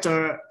you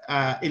letter,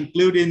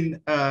 including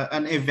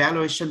an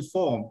evaluation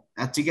form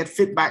to get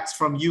feedbacks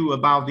from you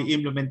about the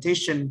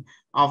implementation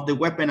of the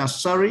webinar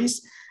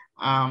series.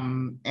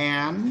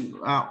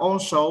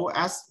 Also,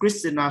 as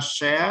Christina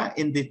shared,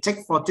 in the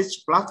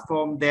Tech4Teach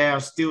platform, there are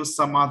still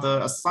some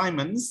other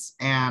assignments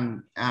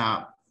and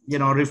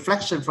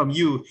reflection from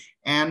you.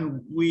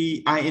 And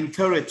I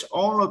encourage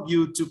all of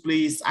you to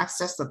please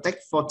access the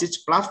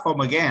Tech4Teach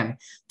platform again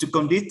to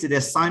complete the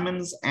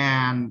assignments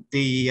and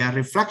the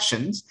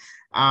reflections.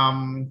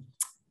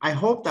 I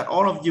hope that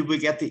all of you will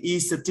get the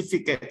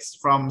e-certificates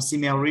from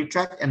SEAMEO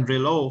RETRAC and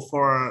RELO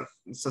for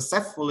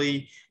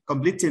successfully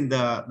completing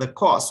the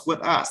course with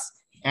us.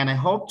 And I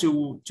hope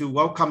to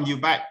welcome you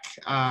back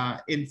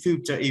in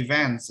future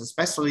events,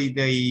 especially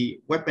the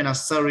webinar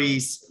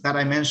series that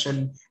I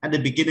mentioned at the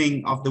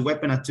beginning of the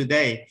webinar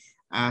today,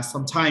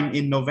 sometime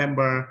in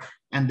November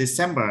and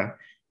December.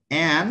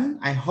 And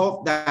I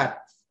hope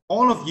that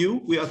all of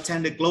you will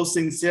attend the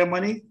closing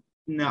ceremony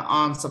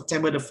on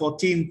September the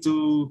 14th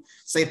to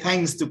say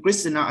thanks to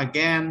Christina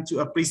again,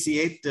 to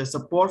appreciate the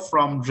support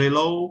from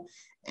RELO,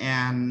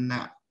 and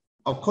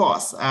of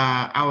course,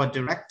 our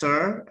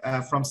director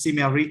from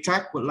SEAMEO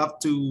RETRAC would love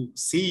to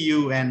see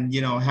you and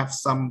have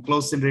some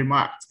closing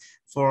remarks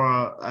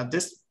for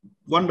this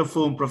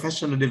wonderful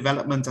professional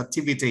development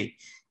activity.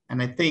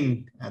 And I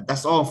think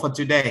that's all for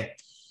today.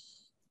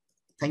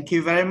 Thank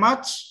you very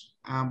much.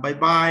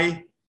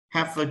 Bye-bye.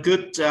 Have a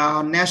good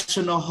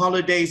national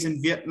holidays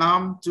in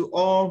Vietnam to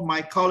all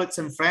my colleagues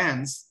and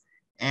friends,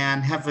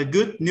 and have a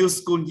good new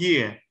school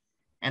year.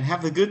 And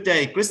have a good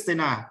day,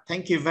 Christina.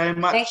 Thank you very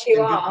much. Thank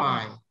you all.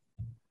 Goodbye.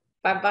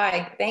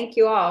 Bye-bye. Thank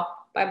you all.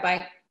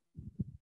 Bye-bye.